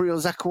like Gabriel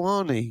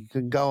Zakuani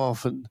can go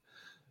off and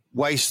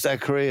waste their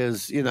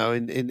careers, in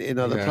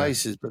other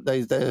places, but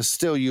they're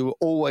still, you will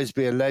always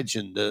be a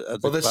legend at the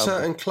Well, there's club.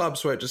 certain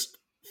clubs where it just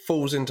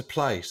falls into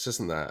place,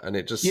 isn't there? And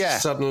it just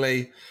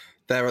suddenly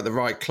they're at the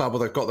right club or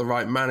they've got the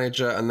right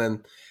manager, and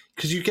then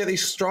because you get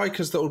these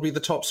strikers that will be the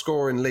top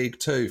scorer in League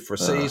Two for a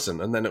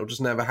season, and then it'll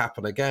just never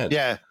happen again.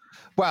 Yeah.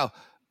 Well,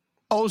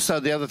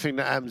 also the other thing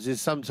that happens is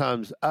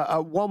sometimes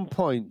at one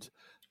point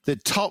the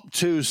top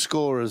two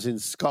scorers in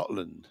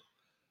Scotland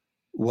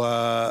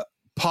were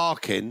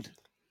Parkin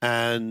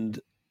and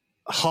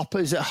Hopper.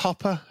 Is it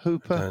Hopper?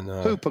 Hooper? I don't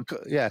know. Hooper.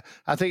 Yeah,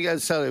 I think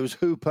so. It was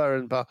Hooper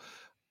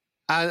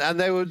and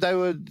they were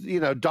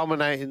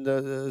dominating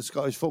the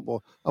Scottish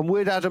football, and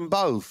we'd had them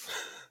both.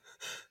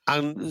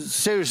 And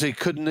seriously,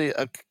 couldn't eat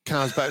a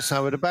cow's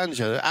backside with a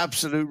banjo.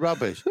 Absolute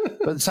rubbish.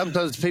 But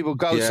sometimes people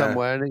go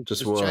somewhere and it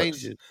just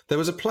changes. There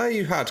was a player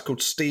you had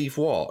called Steve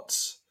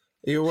Watts.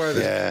 Are you aware of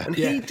this? Yeah.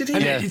 And did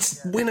he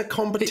win a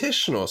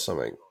competition or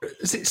something?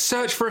 Is it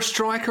Search for a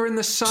Striker in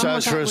the Sun?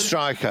 Search for a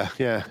Striker,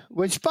 yeah.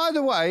 Which, by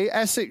the way,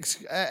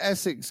 Essex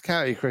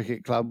County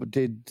Cricket Club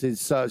did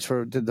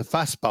the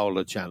Fast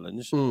Bowler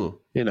Challenge. So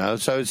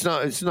it's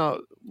not.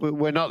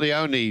 We're not the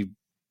only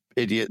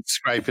idiots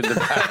scraping the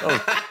barrel.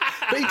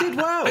 But he did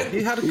well.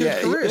 He had a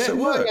good career, so it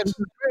worked.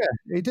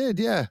 He did,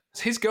 yeah.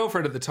 His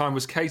girlfriend at the time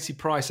was Katie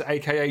Price,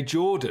 a.k.a.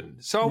 Jordan.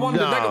 So I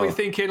wondered, that got me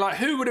thinking,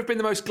 who would have been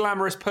the most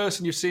glamorous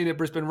person you've seen at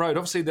Brisbane Road?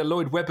 Obviously, the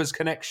Lloyd Webber's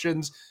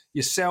connections,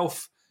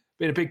 yourself,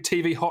 being a big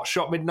TV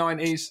hotshot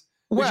mid-90s.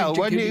 Well,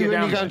 when you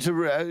go into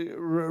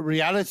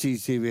reality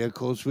TV, of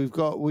course, we've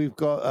got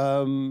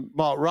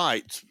Mark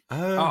Wright.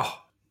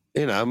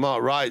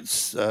 Mark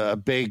Wright's a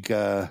big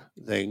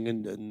thing,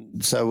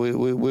 and so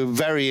we're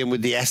very in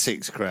with the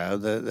Essex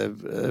crowd. They're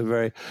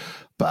very,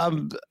 but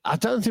I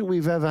don't think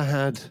we've ever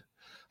had.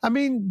 I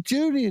mean,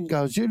 Julian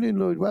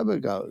Lloyd Webber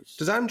goes.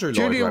 Does Andrew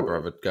Lloyd Webber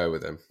ever go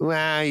with him?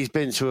 Well, he's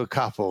been to a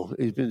couple.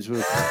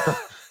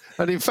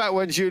 And in fact,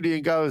 when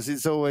Julian goes,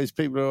 it's always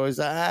people are always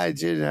like, "Hi,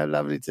 Julian, how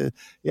lovely to."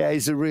 Yeah,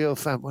 he's a real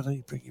fan. Why don't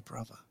you bring your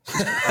brother?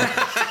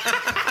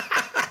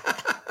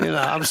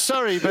 I'm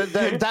sorry, but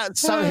that's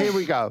so. Here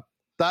we go.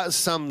 That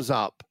sums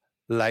up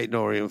Leyton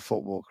Orient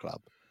Football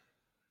Club.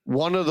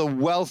 One of the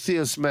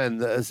wealthiest men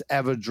that has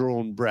ever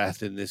drawn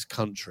breath in this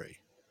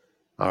country,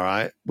 all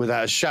right,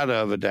 without a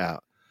shadow of a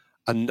doubt.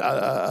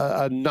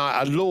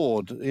 a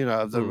lord, you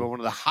know, one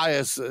of the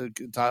highest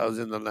titles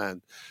in the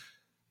land.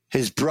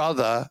 His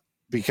brother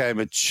became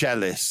a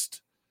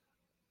cellist,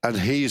 and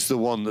he's the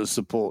one that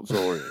supports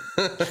Orient.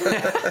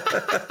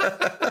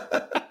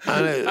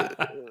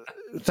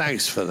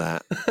 Thanks for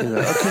that. You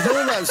know, because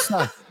all that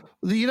stuff,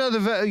 the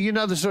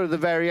sort of the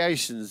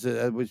variations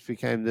which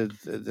became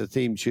the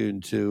theme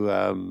tune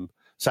to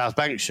South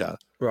Bank Show.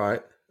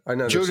 Right, I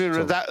know.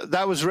 Julian,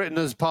 that was written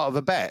as part of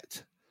a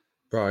bet.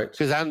 Right.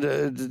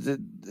 Because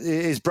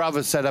his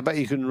brother said, I bet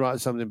you can write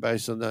something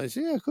based on that. He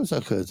said, yeah, of course I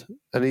could.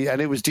 And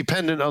it was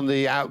dependent on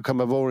the outcome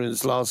of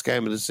Orient's last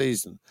game of the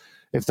season.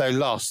 If they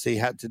lost, he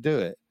had to do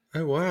it.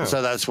 Oh, wow.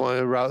 So that's why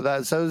he wrote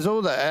that. So there's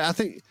all that. I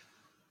think,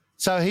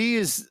 so he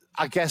is,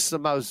 I guess, the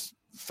most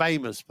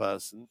famous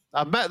person.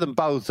 I met them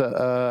both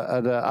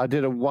I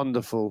did one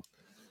of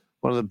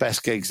the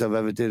best gigs I've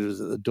ever did was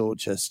at the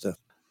Dorchester.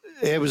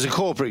 It was a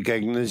corporate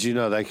gig, and as you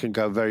know, they can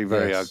go very,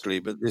 very ugly.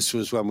 But this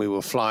was when we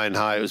were flying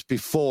high. It was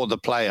before the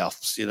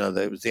playoffs. You know,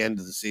 it was the end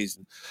of the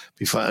season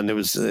before, and it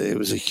was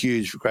a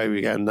huge, great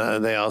weekend.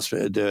 And they asked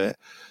me to do it,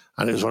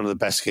 and it was one of the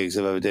best gigs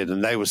I've ever did.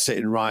 And they were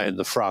sitting right in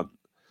the front.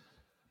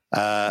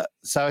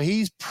 So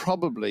he's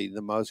probably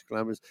the most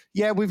glamorous.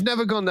 Yeah, we've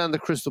never gone down the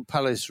Crystal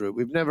Palace route.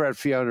 We've never had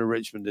Fiona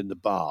Richmond in the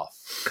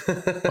bath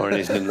or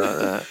anything like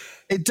that.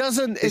 It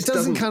doesn't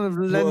kind of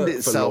lend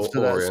itself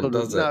to that sort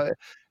of. No,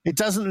 it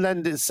doesn't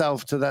lend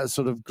itself to that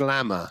sort of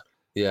glamour.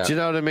 Yeah. Do you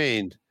know what I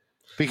mean?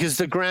 Because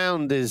the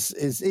ground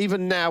is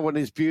even now when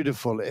it's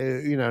beautiful,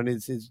 you know, and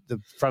it's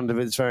the front of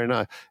it's very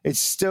nice. It's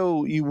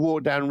still, you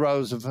walk down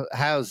rows of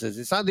houses.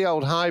 It's like the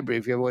old Highbury.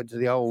 If you ever went to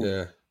the old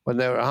when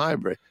they were at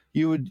Highbury,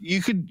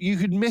 you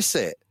could miss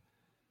it.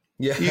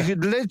 Yeah, you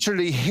could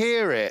literally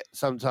hear it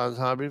sometimes.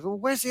 Highbury, well,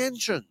 where's the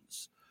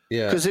entrance?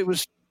 Yeah, because it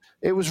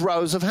was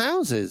rows of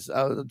houses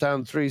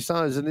down three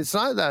sides, and it's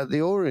like that at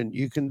the Orient.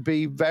 You can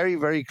be very,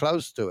 very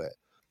close to it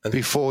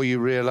before you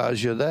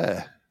realise you're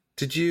there.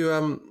 Did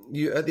you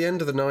you at the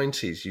end of the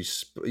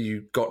 90s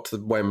you got to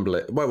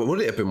Wembley? Well, would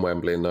it have been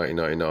Wembley in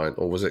 1999,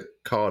 or was it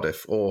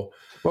Cardiff? Or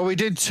well, we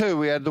did two.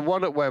 We had the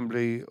one at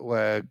Wembley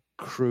where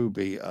Crewe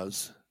beat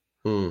us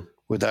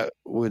with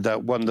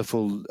that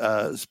wonderful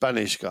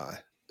Spanish guy.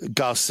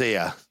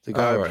 Garcia, the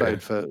guy who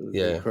played for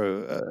the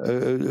Crew,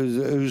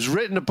 who's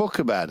written a book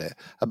about it,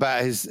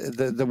 about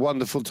the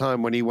wonderful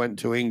time when he went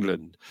to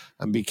England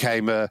and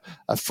became a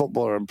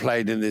footballer and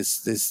played in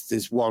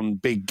this one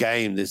big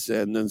game,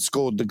 and then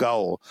scored the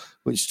goal,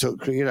 which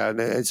took, you know,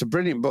 it's a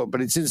brilliant book,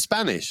 but it's in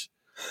Spanish.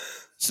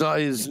 It's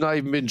not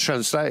even been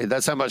translated.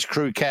 That's how much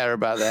Crew care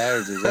about their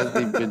heritage. It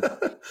hasn't even been.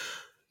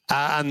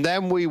 And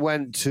then we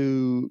went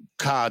to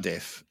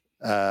Cardiff.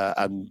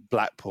 And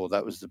Blackpool,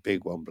 that was the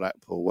big one,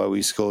 Blackpool, where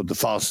we scored the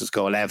fastest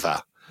goal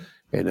ever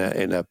in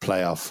a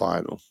playoff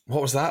final.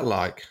 What was that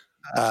like?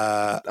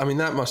 I mean,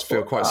 that must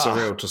feel quite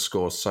surreal to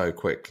score so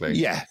quickly.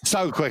 Yeah,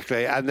 so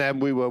quickly. And then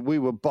we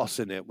were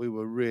bossing it. We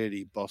were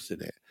really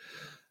bossing it.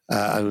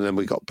 And then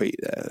we got beat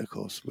there, of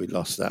course. We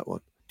lost that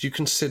one. Do you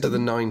consider the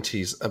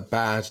 90s a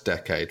bad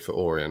decade for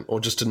Orient, or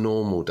just a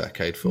normal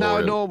decade for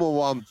Orient? No, normal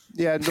one.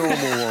 Yeah,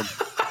 normal one.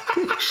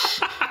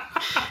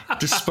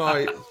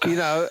 Despite, you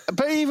know,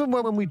 but even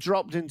when we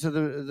dropped into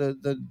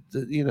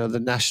the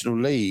National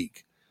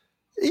League,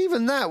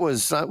 even that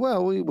was like,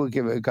 well, we will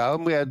give it a go.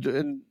 And we had,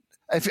 and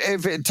if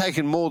it had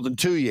taken more than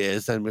 2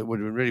 years, then it would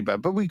have been really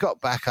bad. But we got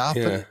back up,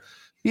 and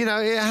you know,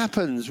 it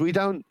happens. We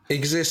don't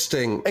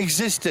existing.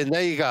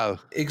 There you go.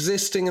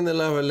 Existing in the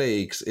lower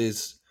leagues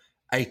is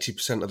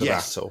 80% of the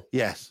battle.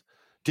 Yes.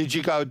 Did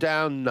you go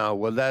down? No.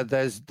 Well,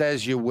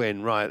 there's your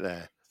win right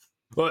there.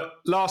 Well,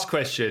 last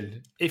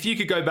question. If you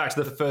could go back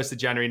to the 1st of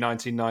January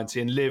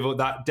 1990 and live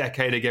that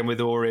decade again with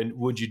Orient,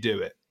 would you do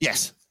it?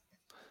 Yes.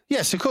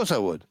 Yes, of course I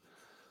would.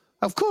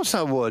 Of course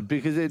I would,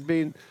 because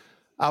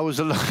I was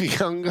a lot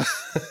younger.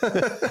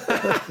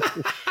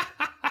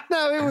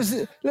 No, it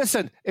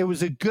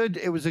was a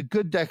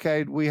good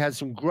decade. We had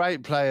some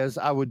great players.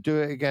 I would do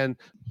it again,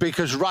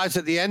 because right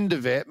at the end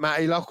of it,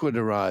 Matty Lockwood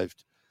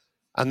arrived.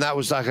 And that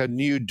was like a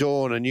new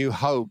dawn, a new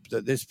hope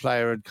that this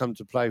player had come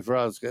to play for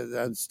us.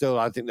 And still,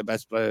 I think the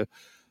best player,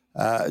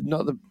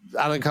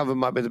 Alan Cover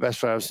might be the best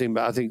player I've seen,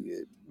 but I think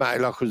Matty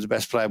Lockwood was the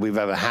best player we've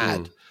ever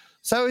had.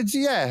 So it's,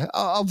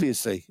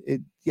 obviously.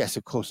 Yes,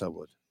 of course I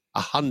would.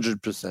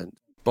 100%.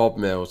 Bob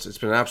Mills, it's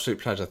been an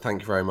absolute pleasure.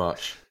 Thank you very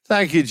much.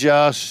 Thank you,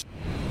 Josh.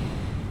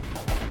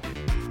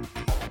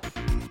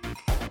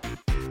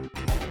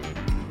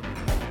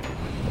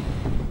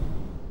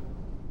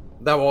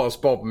 That was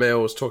Bob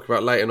Mills talking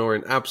about Leyton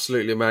Orient.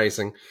 Absolutely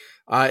amazing.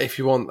 If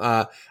you want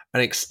an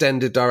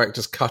extended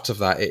director's cut of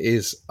that, it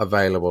is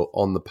available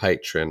on the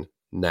Patreon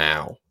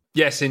now.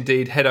 Yes,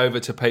 indeed. Head over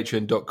to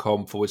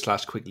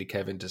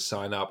patreon.com/QuicklyKevin to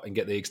sign up and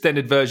get the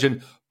extended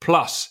version,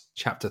 plus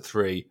Chapter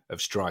 3 of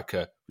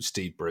Striker with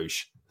Steve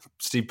Bruce.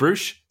 Steve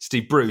Bruce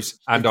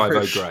and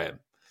Ivo Graham.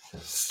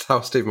 That's how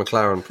Steve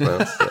McLaren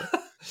pronounced it.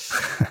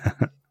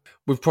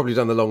 We've probably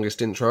done the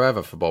longest intro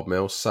ever for Bob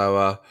Mills,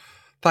 so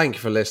thank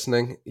you for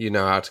listening. You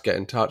know how to get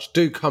in touch.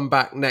 Do come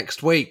back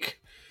next week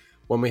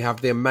when we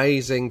have the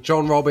amazing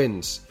John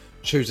Robbins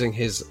choosing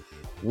his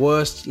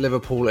worst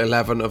Liverpool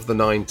 11 of the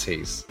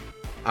 90s.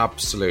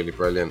 Absolutely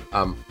brilliant.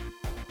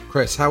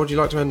 Chris, how would you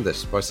like to end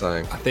this by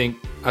saying? I think,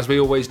 as we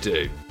always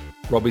do,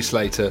 Robbie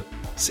Slater,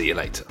 see you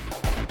later.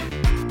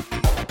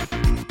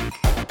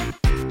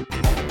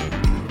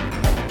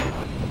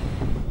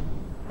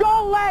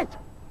 Go, lads!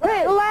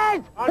 Hit,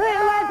 lads! Hit,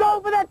 lads,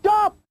 over the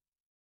top!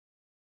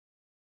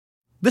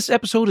 This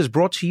episode is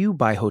brought to you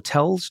by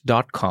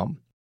Hotels.com.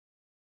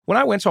 When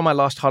I went on my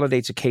last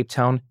holiday to Cape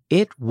Town,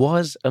 it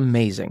was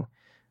amazing.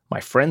 My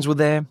friends were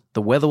there,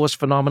 the weather was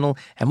phenomenal,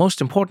 and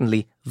most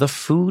importantly, the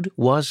food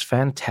was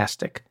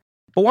fantastic.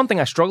 But one thing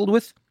I struggled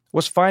with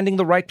was finding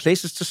the right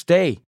places to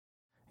stay.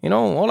 You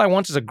know, all I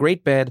want is a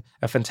great bed,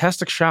 a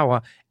fantastic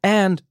shower,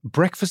 and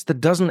breakfast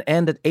that doesn't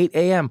end at 8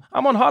 a.m.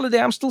 I'm on holiday,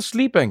 I'm still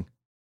sleeping.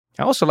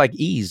 I also like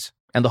ease,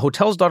 and the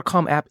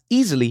Hotels.com app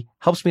easily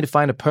helps me to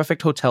find a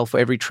perfect hotel for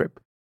every trip.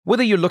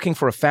 Whether you're looking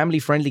for a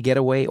family-friendly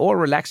getaway or a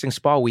relaxing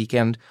spa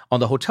weekend, on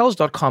the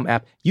Hotels.com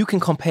app, you can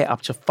compare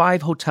up to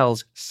 5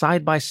 hotels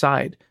side by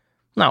side.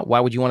 Now,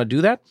 why would you want to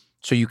do that?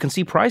 So you can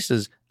see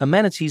prices,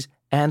 amenities,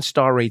 and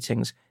star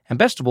ratings. And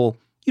best of all,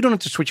 you don't have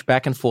to switch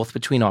back and forth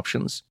between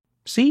options.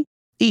 See?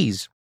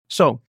 Ease.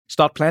 So,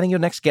 start planning your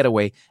next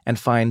getaway and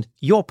find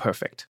your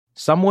perfect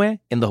somewhere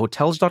in the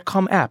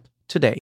Hotels.com app today.